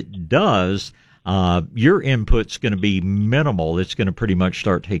once it does, your input's going to be minimal. It's going to pretty much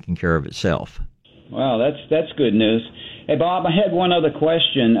start taking care of itself. Well, that's good news. Hey, Bob, I had one other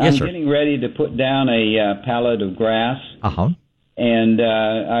question. Yes, I'm sir. getting ready to put down a pallet of grass. Uh-huh. And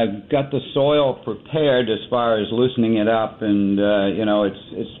I've got the soil prepared as far as loosening it up, and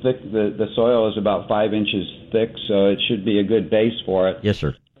it's thick. The soil is about 5 inches thick, so it should be a good base for it. Yes,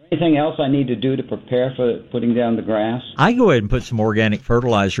 sir. Anything else I need to do to prepare for putting down the grass? I go ahead and put some organic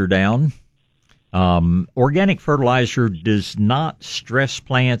fertilizer down. Organic fertilizer does not stress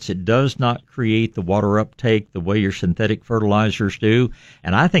plants. It does not create the water uptake the way your synthetic fertilizers do.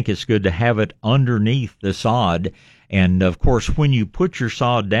 And I think it's good to have it underneath the sod. And, of course, when you put your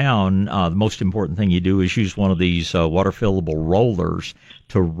sod down, the most important thing you do is use one of these water-fillable rollers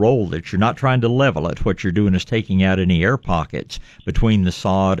to roll it. You're not trying to level it. What you're doing is taking out any air pockets between the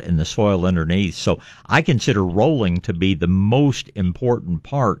sod and the soil underneath. So I consider rolling to be the most important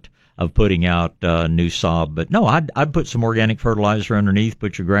part of putting out new sod. But no, I'd put some organic fertilizer underneath,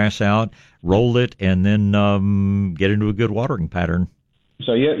 put your grass out, roll it, and then get into a good watering pattern.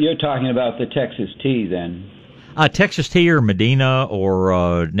 So you're talking about the Texas tea then? Texas tea or Medina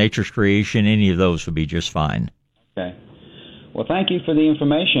or Nature's Creation, any of those would be just fine. Okay. Well, thank you for the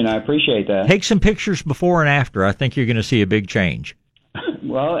information. I appreciate that. Take some pictures before and after. I think you're going to see a big change.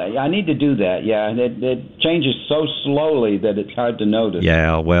 Well, I need to do that, yeah. It changes so slowly that it's hard to notice.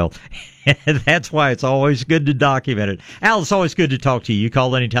 Yeah, well, that's why it's always good to document it. Al, it's always good to talk to you. You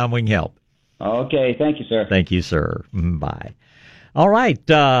call anytime we can help. Okay, thank you, sir. Thank you, sir. Bye. All right,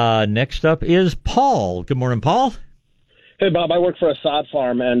 next up is Paul. Good morning, Paul. Hey, Bob, I work for a sod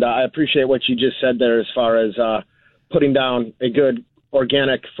farm, and I appreciate what you just said there as far as putting down a good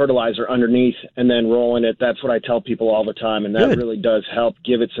organic fertilizer underneath and then rolling it. That's what I tell people all the time, and that really does help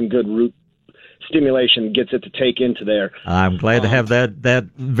give it some good root stimulation, gets it to take into there. I'm glad to have that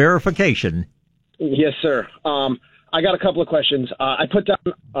verification. Yes, sir. I got a couple of questions. I put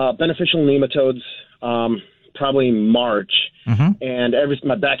down beneficial nematodes probably March, and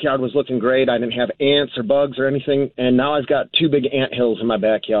my backyard was looking great. I didn't have ants or bugs or anything, and now I've got 2 big ant hills in my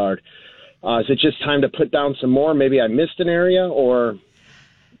backyard. Is it just time to put down some more? Maybe I missed an area, or...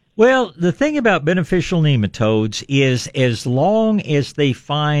 Well, the thing about beneficial nematodes is as long as they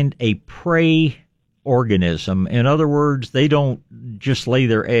find a prey organism, in other words, they don't just lay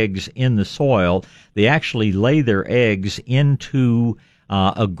their eggs in the soil, they actually lay their eggs into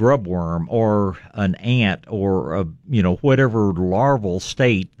a grub worm or an ant or whatever larval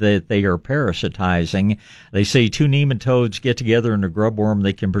state that they are parasitizing. They say 2 nematodes get together in a grub worm,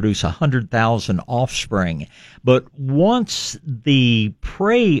 they can produce 100,000 offspring. But once the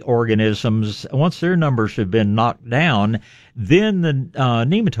prey organisms, once their numbers have been knocked down, then the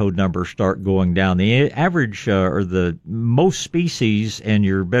nematode numbers start going down. The average or the most species and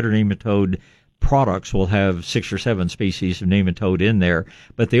your better nematode products will have 6 or 7 species of nematode in there,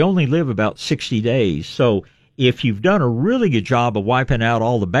 but they only live about 60 days. So if you've done a really good job of wiping out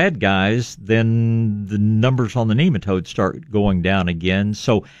all the bad guys, then the numbers on the nematodes start going down again.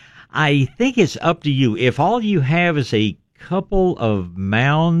 So I think it's up to you. If all you have is a couple of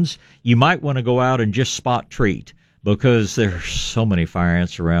mounds, you might want to go out and just spot treat, because there's so many fire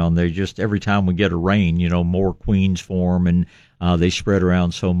ants around. They just, every time we get a rain, more queens form, and they spread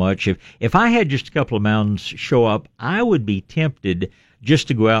around so much. If I had just a couple of mounds show up, I would be tempted just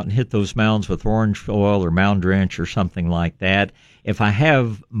to go out and hit those mounds with orange oil or mound drench or something like that. If I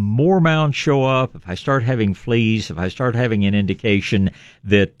have more mounds show up, if I start having fleas, if I start having an indication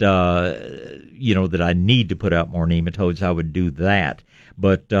that, that I need to put out more nematodes, I would do that.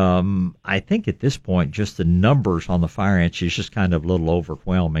 But I think at this point, just the numbers on the fire ants is just kind of a little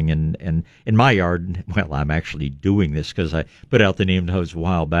overwhelming. And in my yard, well, I'm actually doing this because I put out the nematodes a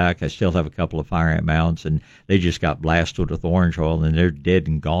while back. I still have a couple of fire ant mounds, and they just got blasted with orange oil, and they're dead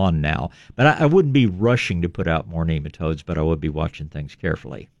and gone now. But I wouldn't be rushing to put out more nematodes, but I would be watching things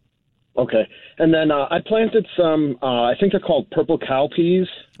carefully. Okay. And then I planted some, I think they're called purple cowpeas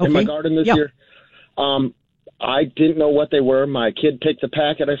in my garden this year. I didn't know what they were. My kid picked the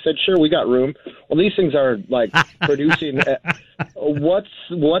packet. I said, sure, we got room. Well, these things are like producing. What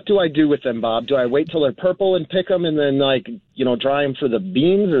do I do with them, Bob? Do I wait till they're purple and pick them and then dry them for the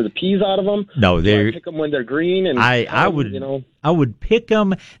beans or the peas out of them? No, do I pick them when they're green? And I would pick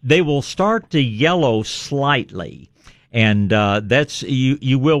them. They will start to yellow slightly. And that's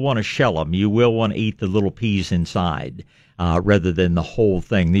you will want to shell them. You will want to eat the little peas inside. Rather than the whole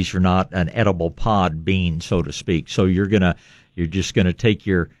thing. These are not an edible pod bean, so to speak. So you're just gonna take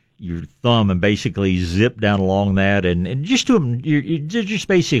your thumb and basically zip down along that, and just do them. You're just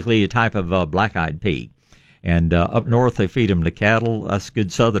basically a type of black-eyed pea. And up north, they feed them to cattle. Us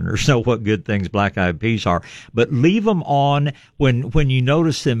good Southerners know what good things black-eyed peas are. But leave them on when you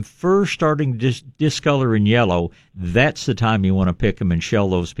notice them first starting to discolor in yellow. That's the time you want to pick them and shell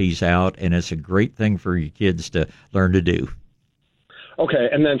those peas out. And it's a great thing for your kids to learn to do. Okay,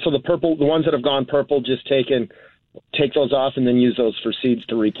 and then so the ones that have gone purple, just take those off and then use those for seeds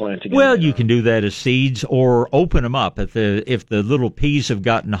to replant again. Well, you can do that as seeds or open them up. If the little peas have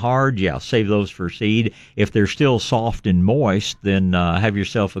gotten hard, save those for seed. If they're still soft and moist, then have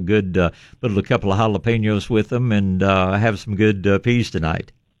yourself a good put a couple of jalapenos with them and have some good peas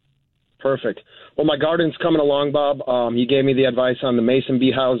tonight. Perfect. Well, my garden's coming along, Bob. You gave me the advice on the mason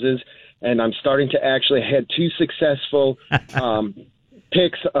bee houses, and I'm starting to actually had 2 successful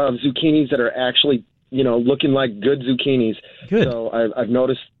picks of zucchinis that are actually looking like good zucchinis. Good. So I've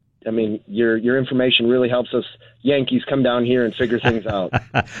noticed, your information really helps us Yankees come down here and figure things out.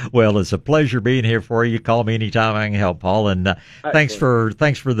 Well, it's a pleasure being here for you. Call me anytime I can help, Paul. And thanks for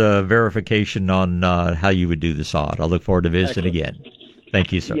the verification on how you would do the sod. I look forward to visiting again.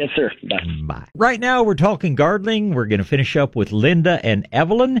 Thank you, sir. Yes, sir. Bye. Bye. Right now, we're talking gardening. We're going to finish up with Linda and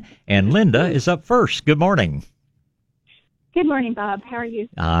Evelyn. And Linda is up first. Good morning. Good morning, Bob. How are you?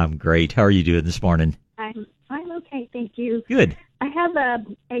 I'm great. How are you doing this morning? I'm okay, thank you. Good. I have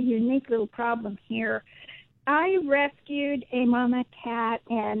a unique little problem here. I rescued a mama cat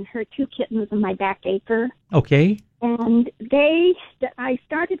and her 2 kittens in my back acre. Okay. And I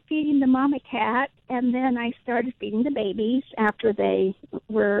started feeding the mama cat, and then I started feeding the babies after they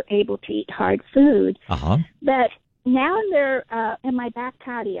were able to eat hard food. Uh-huh. But now they're in my back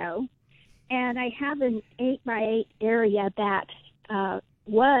patio, and I have an 8x8 area that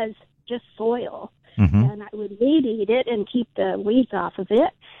was just soil. and I would weed eat it and keep the weeds off of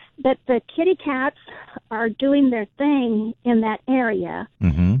it. But the kitty cats are doing their thing in that area.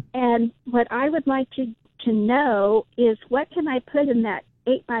 And what I would like to know is what can I put in that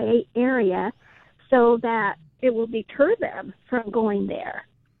 8x8 area so that it will deter them from going there?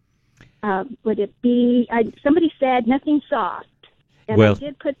 Would it be, somebody said nothing soft. And I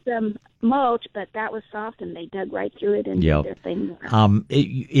did put some mulch, but that was soft, and they dug right through it and did their thing there.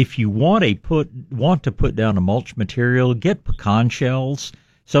 If you want to put down a mulch material, get pecan shells.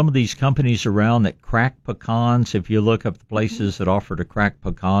 Some of these companies around that crack pecans, if you look up the places that offer to crack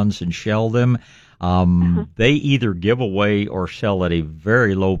pecans and shell them, they either give away or sell at a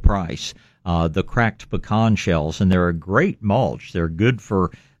very low price the cracked pecan shells, and they're a great mulch. They're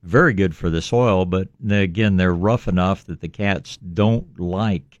very good for the soil, but again, they're rough enough that the cats don't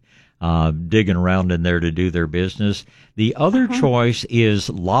like digging around in there to do their business. The other choice is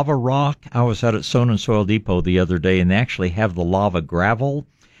lava rock. I was out at Stone and Soil Depot the other day, and they actually have the lava gravel,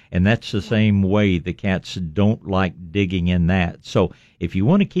 and that's the same way. The cats don't like digging in that. So if you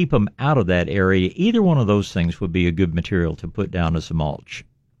want to keep them out of that area, either one of those things would be a good material to put down as a mulch.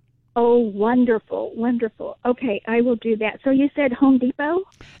 Oh, wonderful, wonderful. Okay, I will do that. So you said Home Depot?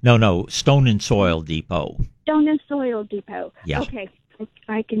 No, Stone and Soil Depot. Stone and Soil Depot. Yeah. Okay,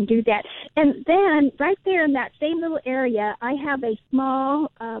 I can do that. And then right there in that same little area, I have a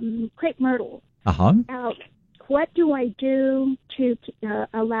small crepe myrtle. Now, what do I do to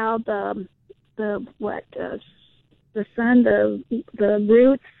allow the sun, the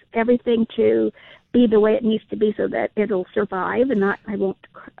roots, everything to be the way it needs to be so that it'll survive and I won't.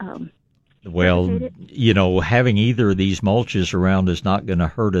 Having either of these mulches around is not going to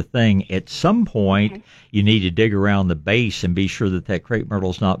hurt a thing. At some point, you need to dig around the base and be sure that crepe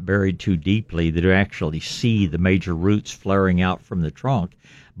myrtle's not buried too deeply, that you actually see the major roots flaring out from the trunk.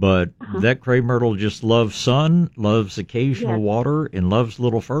 But that crepe myrtle just loves sun, loves occasional water, and loves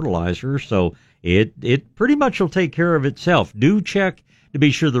little fertilizer, so it pretty much will take care of itself. Do check to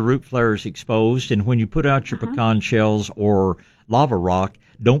be sure the root flare is exposed, and when you put out your pecan shells or lava rock,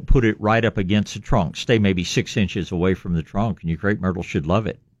 don't put it right up against the trunk. Stay maybe 6 inches away from the trunk, and your crepe myrtle should love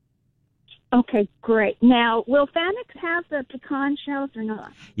it. Okay, great. Now, will Fanuc have the pecan shells or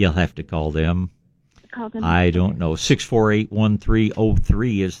not? You'll have to call them. I don't know.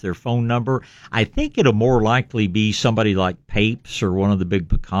 648-1303 is their phone number. I think it'll more likely be somebody like Papes or one of the big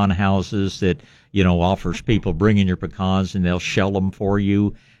pecan houses that, offers people bring in your pecans and they'll shell them for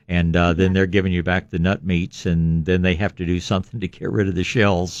you. And then they're giving you back the nut meats, and then they have to do something to get rid of the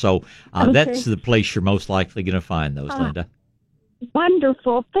shells. So that's the place you're most likely going to find those, Linda.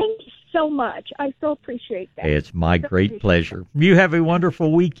 Wonderful. Thank you so much. I so appreciate that. It's my great pleasure. You have a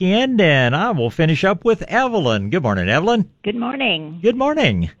wonderful weekend, and I will finish up with Evelyn. Good morning, Evelyn. Good morning. Good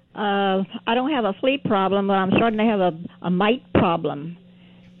morning. I don't have a flea problem, but I'm starting to have a mite problem.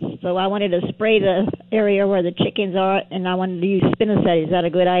 So I wanted to spray the area where the chickens are, and I wanted to use spinosad. Is that a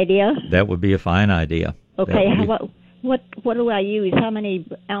good idea? That would be a fine idea. Okay. What do I use? How many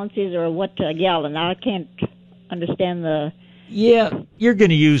ounces or what gallon? I can't understand the... Yeah, you're going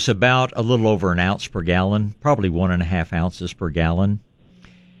to use about a little over an ounce per gallon, probably 1.5 ounces per gallon.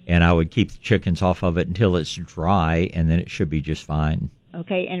 And I would keep the chickens off of it until it's dry, and then it should be just fine.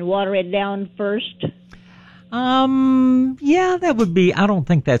 Okay, and water it down first? Yeah, that would be, I don't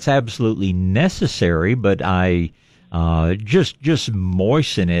think that's absolutely necessary, but I just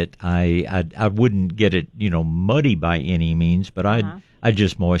moisten it. I wouldn't get it, muddy by any means, but I'd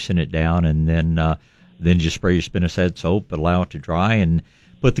just moisten it down, and then just spray your spinosad soap, allow it to dry, and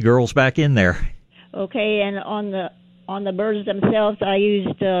put the girls back in there. Okay, and on the birds themselves, I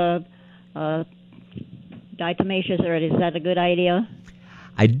used diatomaceous earth. Is that a good idea?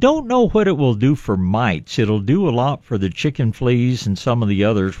 I don't know what it will do for mites. It'll do a lot for the chicken fleas and some of the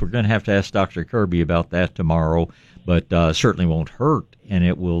others. We're going to have to ask Dr. Kirby about that tomorrow, but certainly won't hurt, and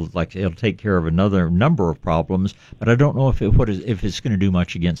it'll take care of another number of problems. But I don't know if it's going to do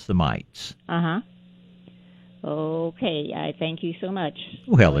much against the mites. Okay, I thank you so much.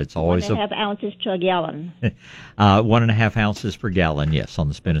 Well, it's always 1.5 ounces to a gallon. 1.5 ounces per gallon, yes, on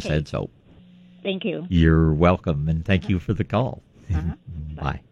the spinosad soap. Thank you. You're welcome, and thank you for the call. Bye.